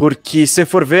aberto, porque se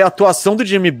for ver a atuação do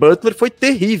Jimmy Butler foi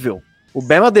terrível. O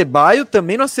Bam Adebayo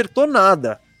também não acertou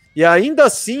nada. E ainda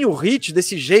assim o Heat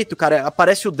desse jeito, cara,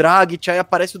 aparece o Dragic, aí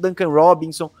aparece o Duncan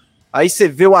Robinson, aí você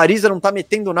vê o Ariza não tá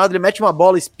metendo nada, ele mete uma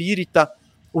bola espírita.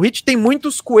 O Heat tem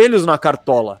muitos coelhos na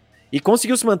cartola e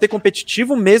conseguiu se manter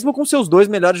competitivo mesmo com seus 2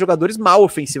 melhores jogadores mal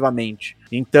ofensivamente.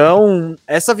 Então,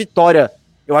 essa vitória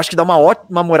eu acho que dá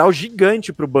uma moral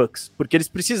gigante pro Bucks, porque eles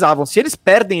precisavam. Se eles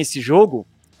perdem esse jogo,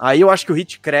 aí eu acho que o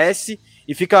Heat cresce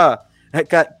e fica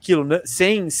aquilo, né,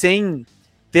 sem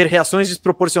ter reações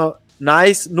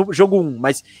desproporcionais no jogo 1.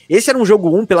 Mas esse era um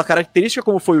jogo 1, pela característica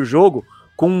como foi o jogo,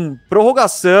 com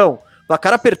prorrogação,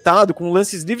 placar apertado, com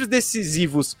lances livres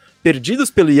decisivos perdidos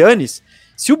pelo Giannis.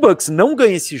 Se o Bucks não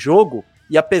ganha esse jogo,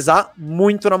 ia pesar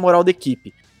muito na moral da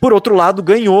equipe. Por outro lado,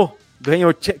 ganhou,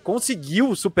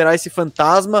 conseguiu superar esse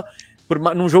fantasma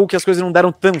num jogo que as coisas não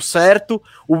deram tão certo.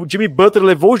 O Jimmy Butler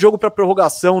levou o jogo para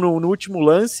prorrogação no último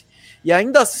lance, e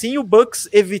ainda assim o Bucks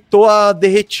evitou a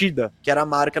derretida, que era a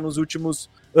marca nos últimos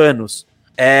anos.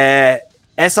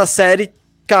 Essa série,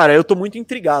 cara, eu tô muito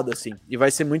intrigado, assim, e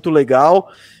vai ser muito legal.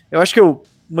 Eu acho que eu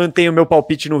mantenho meu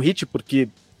palpite no Heat, porque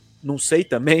não sei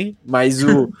também, mas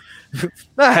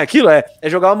aquilo é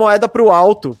jogar uma moeda pro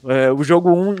alto. O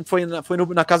jogo 1 foi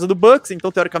na casa do Bucks,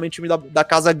 então teoricamente o time da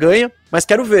casa ganha, mas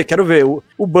quero ver.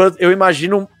 Eu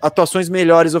imagino atuações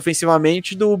melhores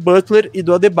ofensivamente do Butler e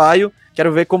do Adebayo.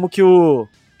 Quero ver como que o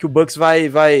Bucks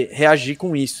vai reagir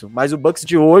com isso. Mas o Bucks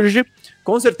de hoje,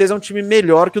 com certeza, é um time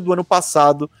melhor que o do ano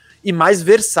passado e mais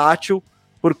versátil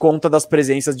por conta das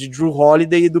presenças de Jrue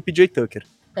Holiday e do PJ Tucker.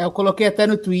 Eu coloquei até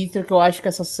no Twitter que eu acho que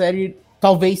essa série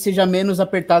talvez seja menos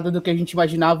apertada do que a gente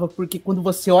imaginava, porque quando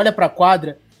você olha para a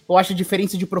quadra, eu acho a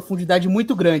diferença de profundidade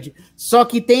muito grande. Só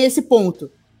que tem esse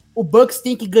ponto. O Bucks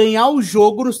tem que ganhar o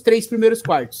jogo nos 3 primeiros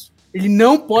quartos. Ele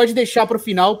não pode deixar para o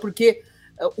final, porque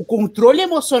o controle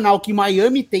emocional que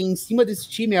Miami tem em cima desse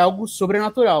time é algo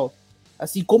sobrenatural.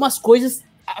 Assim, como as coisas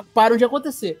param de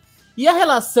acontecer. E a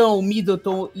relação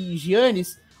Middleton e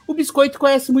Giannis, o Biscoito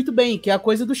conhece muito bem, que é a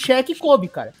coisa do Shaq e Kobe,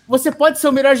 cara. Você pode ser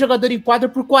o melhor jogador em quadra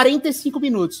por 45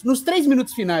 minutos. Nos 3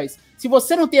 minutos finais, se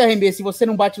você não tem arremesso, se você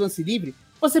não bate lance livre,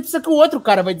 você precisa que o outro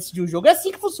cara vai decidir o jogo. É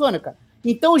assim que funciona, cara.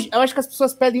 Então, eu acho que as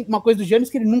pessoas pedem uma coisa do Giannis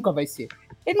que ele nunca vai ser.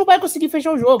 Ele não vai conseguir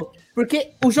fechar o jogo,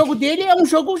 porque o jogo dele é um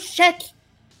jogo Shaq.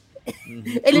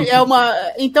 Ele é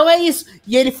Então é isso.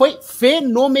 E ele foi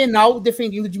fenomenal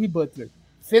defendendo o Jimmy Butler.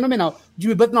 Fenomenal. O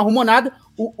Jimmy Butler não arrumou nada.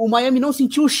 O Miami não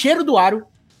sentiu o cheiro do aro.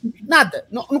 Nada.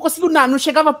 Não conseguiu nada. Não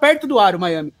chegava perto do aro,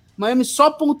 Miami. Miami só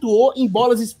pontuou em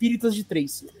bolas espíritas de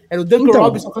 3. Era o Duncan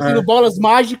Robinson fazendo bolas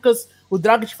mágicas, o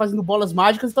Dragic fazendo bolas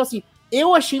mágicas. Então, assim,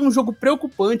 eu achei um jogo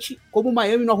preocupante, como o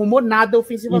Miami não arrumou nada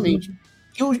ofensivamente.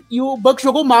 E o Bucks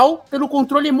jogou mal pelo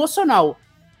controle emocional.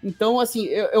 Então, assim,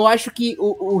 eu acho que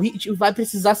o Heat vai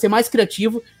precisar ser mais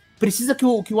criativo. Precisa que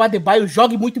o Adebayo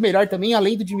jogue muito melhor também,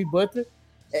 além do Jimmy Butler.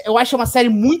 Eu acho uma série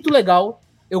muito legal.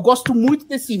 Eu gosto muito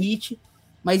desse Heat.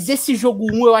 Mas esse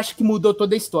jogo 1 eu acho que mudou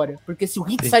toda a história. Porque se o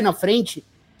Heat sai na frente,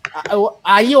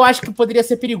 aí eu acho que poderia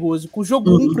ser perigoso. Com o jogo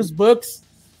 1 pros Bucks,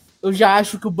 eu já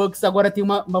acho que o Bucks agora tem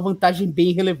uma vantagem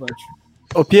bem relevante.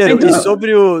 Ô Piero,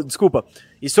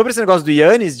 e sobre esse negócio do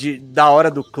Giannis, da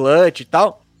hora do clutch e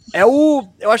tal,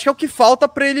 Eu acho que é o que falta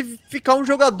para ele ficar um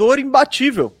jogador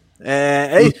imbatível.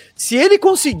 Se ele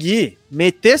conseguir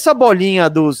meter essa bolinha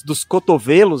dos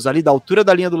cotovelos ali da altura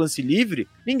da linha do lance livre,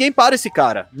 ninguém para esse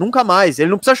cara, nunca mais. Ele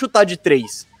não precisa chutar de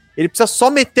 3, ele precisa só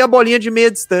meter a bolinha de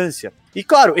meia distância. E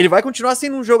claro, ele vai continuar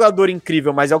sendo um jogador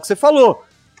incrível, mas é o que você falou,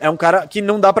 é um cara que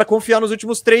não dá pra confiar nos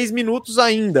últimos 3 minutos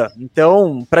ainda.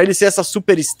 Então, pra ele ser essa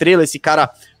super estrela, esse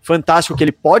cara fantástico que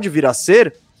ele pode vir a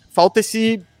ser, falta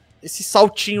esse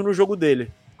saltinho no jogo dele.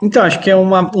 Então, acho que é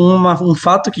um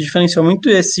fato que diferenciou muito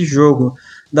esse jogo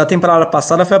da temporada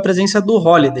passada foi a presença do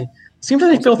Holiday.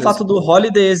 Simplesmente pelo fato do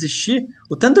Holiday existir,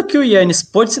 o tanto que o Giannis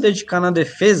pôde se dedicar na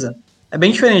defesa é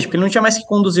bem diferente, porque ele não tinha mais que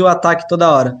conduzir o ataque toda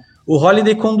hora. O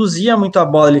Holiday conduzia muito a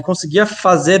bola, ele conseguia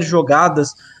fazer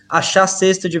jogadas, achar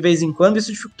cesta de vez em quando, e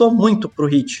isso dificultou muito pro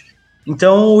Heat.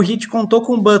 Então o Heat contou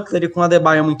com o Butler e com o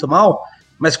Adebayo muito mal,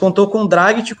 mas contou com o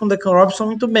Dragic e com o Duncan Robinson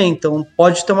muito bem, então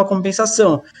pode ter uma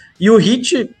compensação. E o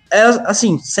Heat é,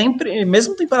 assim, sempre,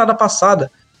 mesmo temporada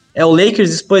passada, o Lakers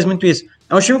expôs muito isso,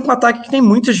 é um time com ataque que tem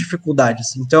muitas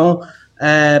dificuldades, então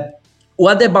o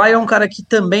Adebayo é um cara que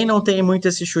também não tem muito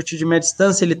esse chute de meia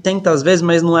distância, ele tenta às vezes,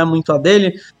 mas não é muito a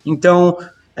dele, então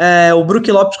o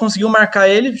Brook Lopes conseguiu marcar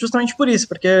ele justamente por isso,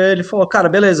 porque ele falou, cara,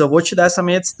 beleza, eu vou te dar essa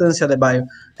meia distância, Adebayo,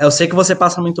 eu sei que você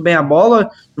passa muito bem a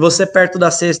bola, você perto da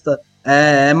cesta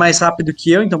é mais rápido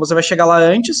que eu, então você vai chegar lá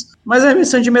antes, mas a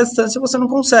remissão de meia distância você não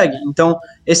consegue. Então,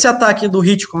 esse ataque do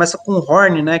Heat começa com o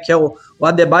Horn, né, que é o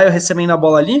Adebayo recebendo a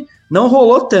bola ali, não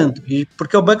rolou tanto,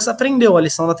 porque o Bucks aprendeu a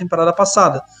lição da temporada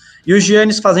passada. E o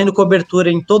Giannis fazendo cobertura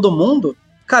em todo mundo,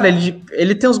 cara,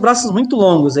 ele tem os braços muito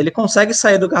longos, ele consegue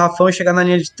sair do garrafão e chegar na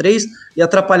linha de 3 e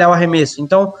atrapalhar o arremesso.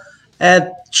 Então,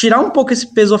 tirar um pouco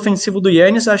esse peso ofensivo do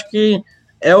Giannis, acho que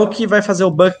é o que vai fazer o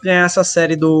Bucks ganhar essa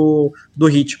série do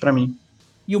Heat pra mim.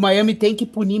 E o Miami tem que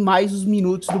punir mais os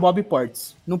minutos do Bobby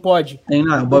Portis. Não pode. Tem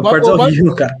não, o Bobby Portis é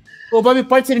horrível, cara. O Bobby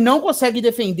Portis ele não consegue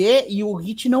defender e o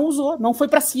Heat não usou, não foi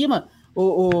pra cima.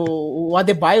 O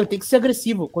Adebayo tem que ser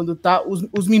agressivo. Quando tá,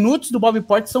 os minutos do Bobby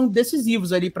Portis são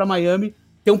decisivos ali pra Miami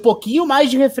ter um pouquinho mais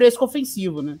de refresco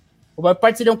ofensivo, né? O Bobby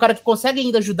Portis é um cara que consegue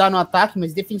ainda ajudar no ataque,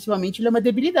 mas defensivamente ele é uma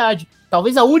debilidade.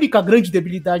 Talvez a única grande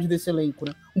debilidade desse elenco,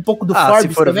 né? Um pouco do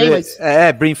Forbes também, mas...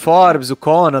 Bryn Forbes, o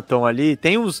Connaughton ali,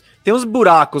 tem uns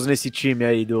buracos nesse time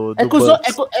aí do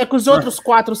Bucks. Que os outros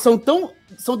 4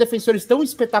 são defensores tão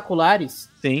espetaculares.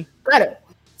 Sim. Cara,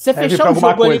 você fechar o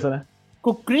jogo coisa, ali né?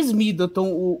 com o Chris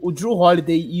Middleton, o Drew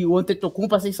Holiday e o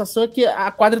Antetokounmpo, a sensação é que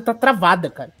a quadra tá travada,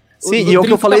 cara. Sim, e é o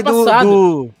que eu falei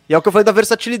e é o que eu falei da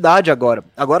versatilidade agora.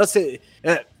 Agora você...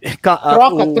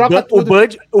 troca tudo.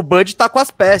 O Bud tá com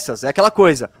as peças, é aquela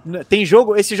coisa. Tem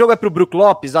jogo, esse jogo é pro Brook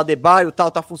Lopes, Adebayo,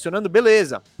 tal, tá funcionando,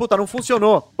 beleza. Puta, não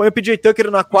funcionou. Põe o PJ Tucker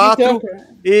na 4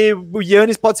 e o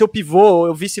Giannis pode ser o pivô,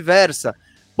 ou vice-versa.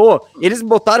 Pô, eles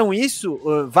botaram isso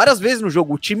várias vezes no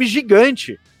jogo. O time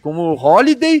gigante, como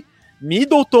Holiday,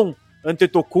 Middleton,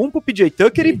 Antetokounmpo, PJ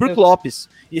Tucker e Brook Lopes.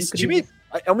 E esse time...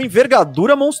 é uma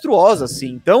envergadura monstruosa, assim.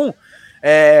 Então,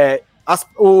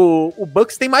 o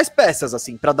Bucks tem mais peças,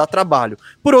 assim, para dar trabalho.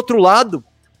 Por outro lado,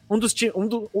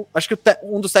 acho que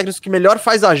um dos técnicos que melhor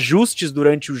faz ajustes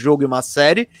durante o jogo e uma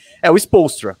série é o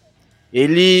Spoelstra.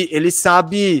 Ele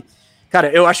sabe... Cara,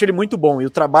 eu acho ele muito bom. E o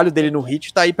trabalho dele no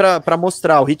Heat tá aí para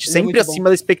mostrar. O Heat sempre acima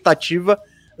da expectativa,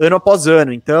 ano após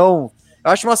ano. Então,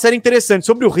 eu acho uma série interessante.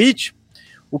 Sobre o Heat,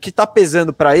 o que tá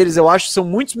pesando para eles, eu acho, são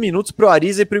muitos minutos pro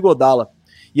Ariza e pro Iguodala.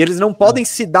 E eles não podem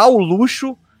se dar o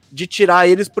luxo de tirar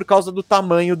eles por causa do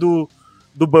tamanho do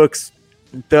Bucks.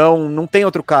 Então, não tem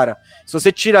outro cara. Se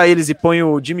você tira eles e põe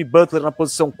o Jimmy Butler na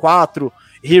posição 4,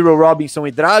 Hero, Robinson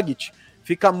e Dragic,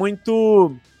 fica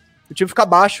muito... O time fica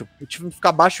baixo. O time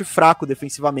fica baixo e fraco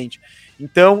defensivamente.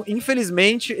 Então,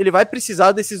 infelizmente, ele vai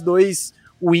precisar desses 2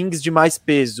 wings de mais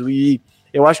peso. E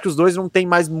eu acho que os 2 não tem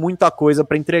mais muita coisa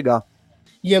para entregar.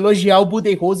 E elogiar o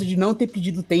Budenholzer de não ter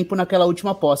pedido tempo naquela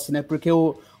última posse, né? Porque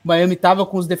o Miami tava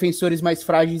com os defensores mais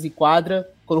frágeis em quadra,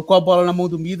 colocou a bola na mão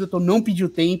do Middleton, não pediu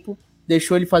tempo,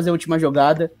 deixou ele fazer a última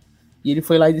jogada, e ele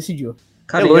foi lá e decidiu.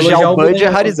 Cara, elogiar o Bud é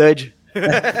raridade.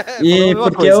 E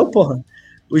porque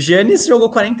o Giannis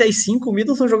jogou 45, o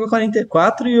Middleton jogou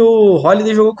 44 e o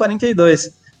Holiday jogou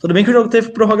 42. Tudo bem que o jogo teve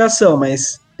prorrogação,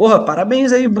 mas,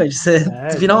 parabéns aí, Bud. Você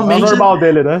finalmente... É normal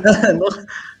dele, né?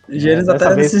 O Giannis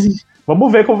até nesse...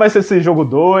 Vamos ver como vai ser esse jogo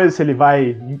 2, se ele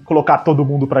vai colocar todo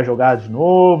mundo para jogar de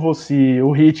novo, se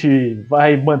o Heat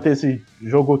vai manter esse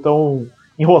jogo tão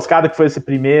enroscado que foi esse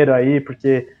primeiro aí,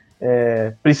 porque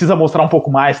precisa mostrar um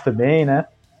pouco mais também, né?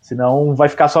 Senão vai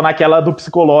ficar só naquela do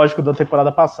psicológico da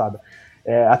temporada passada.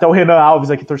 Até o Renan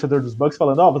Alves aqui, torcedor dos Bucks,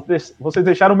 falando, vocês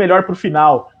deixaram o melhor pro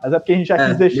final, mas é porque a gente já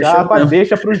quis deixar,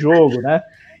 deixa pro jogo, né?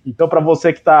 Então, para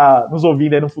você que está nos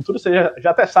ouvindo aí no futuro, você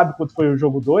já até sabe quanto foi o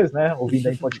jogo 2, né? Ouvindo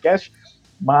aí em podcast.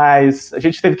 Mas a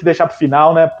gente teve que deixar para o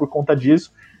final, né? Por conta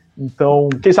disso. Então,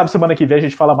 quem sabe semana que vem a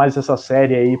gente fala mais dessa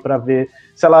série aí para ver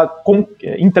se ela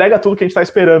entrega tudo que a gente está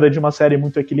esperando de uma série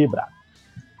muito equilibrada.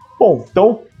 Bom,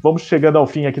 então vamos chegando ao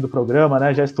fim aqui do programa,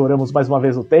 né? Já estouramos mais uma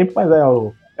vez o tempo, mas é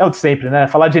o de sempre, né?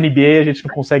 Falar de NBA a gente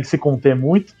não consegue se conter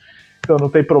muito, então não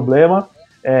tem problema.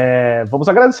 Vamos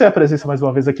agradecer a presença mais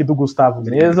uma vez aqui do Gustavo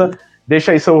Meza.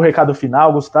 Deixa aí seu recado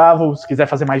final, Gustavo. Se quiser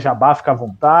fazer mais jabá, fica à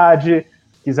vontade.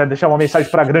 Se quiser deixar uma mensagem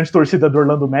para a grande torcida do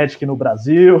Orlando Magic no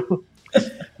Brasil.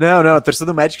 Não, a torcida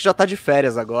do Magic já tá de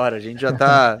férias agora, a gente já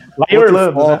tá lá em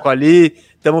Orlando, foco, né? Ali,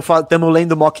 estamos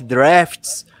lendo mock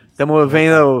drafts, estamos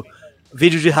vendo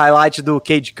vídeo de highlight do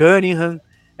Cade Cunningham,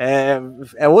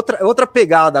 é outra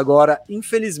pegada agora,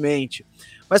 infelizmente.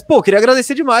 Mas, pô, queria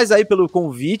agradecer demais aí pelo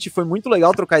convite, foi muito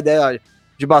legal trocar ideia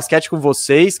de basquete com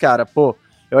vocês, cara, pô,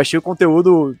 eu achei o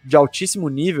conteúdo de altíssimo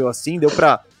nível, assim, deu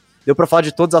pra falar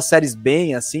de todas as séries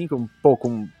bem, assim,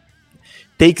 com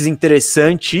takes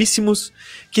interessantíssimos.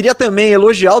 Queria também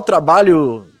elogiar o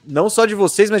trabalho, não só de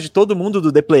vocês, mas de todo mundo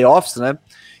do The Playoffs, né?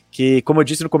 Que, como eu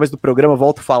disse no começo do programa,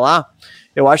 volto a falar,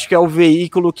 eu acho que é o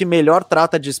veículo que melhor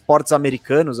trata de esportes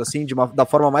americanos, assim, da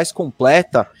forma mais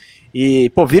completa.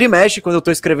 E, pô, vira e mexe quando eu tô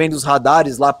escrevendo os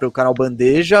radares lá para o canal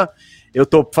Bandeja, eu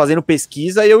tô fazendo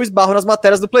pesquisa e eu esbarro nas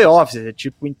matérias do Playoffs.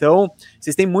 Então,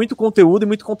 vocês têm muito conteúdo e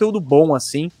muito conteúdo bom,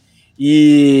 assim.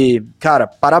 E, cara,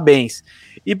 parabéns.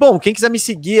 E, bom, quem quiser me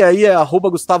seguir aí é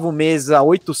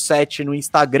 @GustavoMeza87 no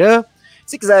Instagram.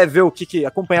 Se quiser ver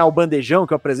acompanhar o Bandejão,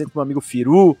 que eu apresento com meu amigo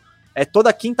Firu, é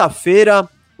toda quinta-feira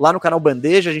lá no canal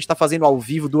Bandeja. A gente tá fazendo ao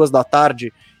vivo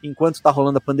 2h, enquanto tá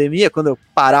rolando a pandemia. Quando eu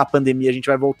parar a pandemia, a gente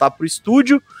vai voltar pro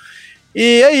estúdio.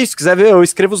 E é isso, se quiser ver, eu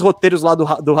escrevo os roteiros lá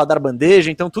do Radar Bandeja.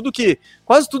 Então,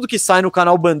 quase tudo que sai no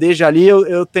canal Bandeja ali,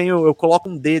 eu coloco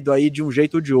um dedo aí de um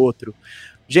jeito ou de outro.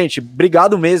 Gente,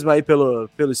 obrigado mesmo aí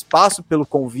pelo espaço, pelo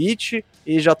convite,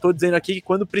 e já tô dizendo aqui que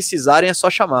quando precisarem é só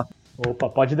chamar. Opa,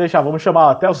 pode deixar, vamos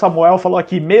chamar. Até o Samuel falou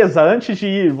aqui, Meza, antes de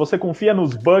ir, você confia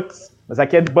nos Bucks, mas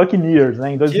aqui é Buccaneers,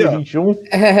 né, em 2021. Pô,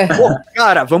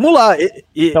 cara, vamos lá.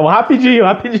 Então, rapidinho,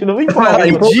 não me importa.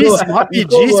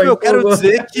 Rapidíssimo, eu quero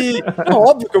dizer que,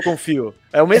 óbvio que eu confio.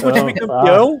 É o mesmo time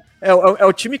campeão, é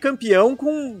o time campeão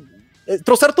com...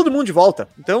 Trouxeram todo mundo de volta,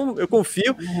 então eu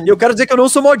confio. E eu quero dizer que eu não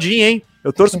sou modinha, hein?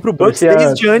 Eu torço pro Bucks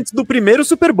desde antes do primeiro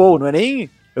Super Bowl, não é nem...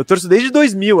 Eu torço desde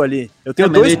 2000 ali. Eu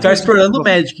tenho ele tá explorando o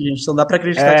Magic, gente, então dá pra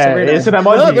acreditar que isso é verdade. Esse não é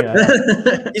modinha.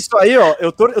 Isso aí, ó,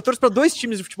 eu torço pra 2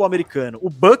 times de futebol americano, o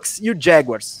Bucks e o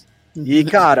Jaguars. E,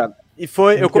 cara,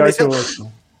 eu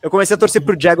comecei a torcer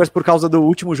pro Jaguars por causa do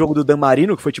último jogo do Dan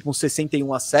Marino, que foi tipo um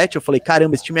 61-7. Eu falei,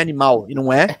 caramba, esse time é animal. E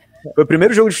não é. Foi o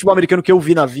primeiro jogo de futebol americano que eu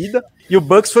vi na vida. E o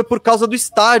Bucks foi por causa do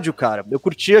estádio, cara. Eu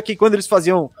curtia que quando eles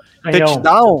faziam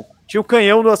touchdown, tinha o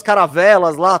canhão nas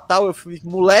caravelas lá e tal. Eu fui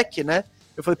moleque, né?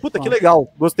 Eu falei, puta, que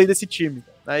legal. Gostei desse time.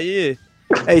 Aí,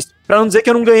 é isso. Pra não dizer que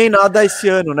eu não ganhei nada esse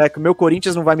ano, né? Que o meu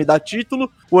Corinthians não vai me dar título.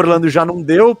 O Orlando já não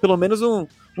deu. Pelo menos um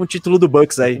título do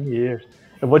Bucks aí.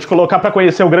 Eu vou te colocar para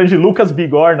conhecer o grande Lucas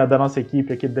Bigorna da nossa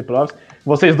equipe aqui do The Playoffs.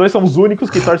 Vocês dois são os únicos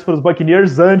que torcem para os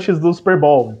Buccaneers antes do Super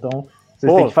Bowl. Então,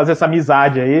 vocês têm que fazer essa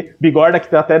amizade aí. Bigorna, que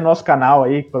tá até no nosso canal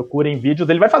aí, procurem vídeos.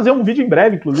 Ele vai fazer um vídeo em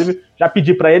breve, inclusive, já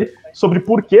pedi para ele, sobre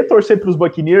por que torcer para os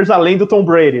Buccaneers além do Tom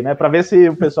Brady, né? Para ver se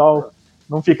o pessoal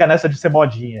não fica nessa de ser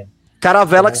modinha.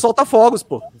 Caravela que solta fogos,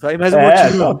 pô. Aí mais um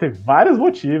motivo. Não, tem vários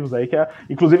motivos aí,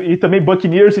 inclusive, e também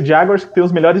Buccaneers e Jaguars, que tem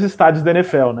os melhores estádios da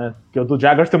NFL, né? Porque o do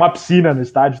Jaguars tem uma piscina no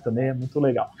estádio também, é muito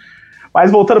legal. Mas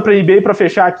voltando para a NBA, para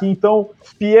fechar aqui, então,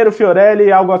 Piero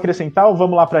Fiorelli, algo a acrescentar ou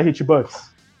vamos lá para Hit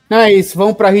Bucks? Não, é isso,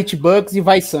 vamos para Hit Bucks e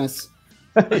vai Suns.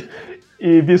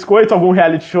 E Biscoito, algum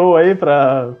reality show aí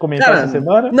para comentar essa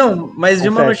semana? Não, mas de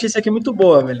uma notícia aqui muito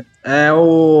boa, velho.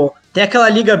 Tem aquela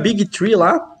liga Big Tree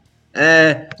lá.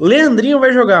 Leandrinho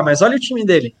vai jogar, mas olha o time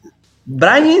dele.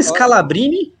 Brian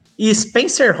Scalabrine e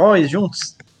Spencer Royce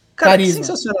juntos. Cara, que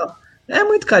sensacional. É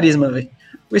muito carisma, velho.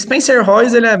 O Spencer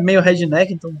Royce, ele é meio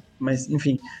redneck, então, mas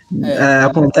enfim,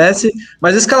 acontece.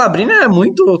 Mas o Scalabrine é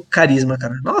muito carisma,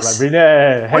 cara. Nossa. Scalabrine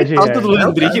é redneck. Do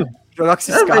Leandrinho. Jogar com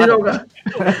esses caras.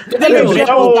 Ele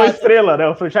é o estrela, né?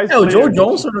 O Joe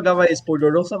Johnson jogava isso, pô. O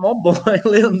Joe Johnson é mó bom. O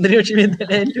Leandrinho, o time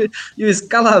dele, e o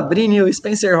Scalabrine e o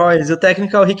Spencer Royce. E o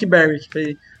técnico é o Rick Barry, que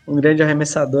foi um grande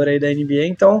arremessador aí da NBA.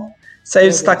 Então, saiu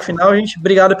o destaque final, gente.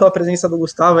 Obrigado pela presença do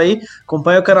Gustavo aí.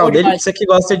 Acompanha o canal dele. Você que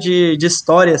gosta de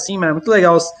história, assim, mas é muito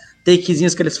legal os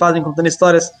takezinhos que eles fazem contando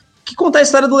histórias. Que contar a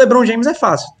história do LeBron James é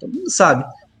fácil, todo mundo sabe.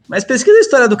 Mas pesquisa a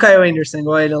história do Kyle Anderson,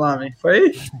 igual ele lá, velho.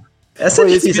 Essa é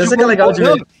difícil, essa que é legal de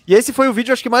ver. E esse foi o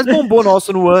vídeo, acho que mais bombou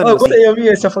nosso no ano. Eu gostei, eu vi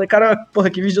esse, eu falei, cara, porra,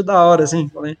 que vídeo da hora, assim.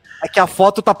 Falei. É que a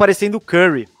foto tá parecendo o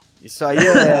Curry. Isso aí é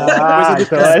coisa do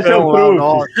então esse é o truque.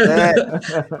 Nossa,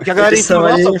 Porque a galera entrou,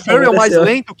 nossa, o Curry é o mais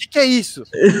lento, o que é isso?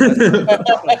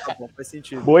 Tá bom, faz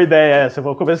sentido. Boa ideia essa, eu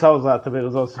vou começar a usar também,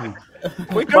 usar os vídeos.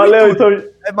 Valeu, então.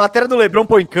 É matéria do LeBron,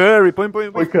 põe Curry, põe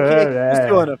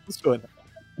Curry, funciona.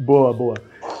 Boa.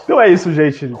 Então é isso,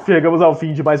 gente. Chegamos ao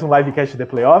fim de mais um Livecast The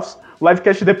Playoffs. O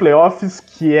Livecast The Playoffs,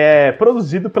 que é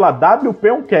produzido pela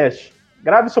WP1Cast.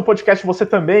 Grave seu podcast você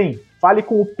também. Fale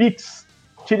com o Pix.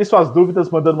 Tire suas dúvidas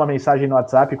mandando uma mensagem no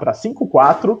WhatsApp para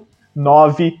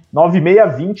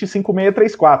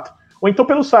 549-9620-5634. Ou então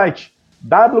pelo site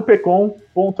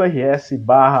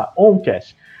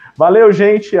wpcom.rs/oncast. Valeu,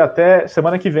 gente. Até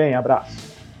semana que vem. Abraço.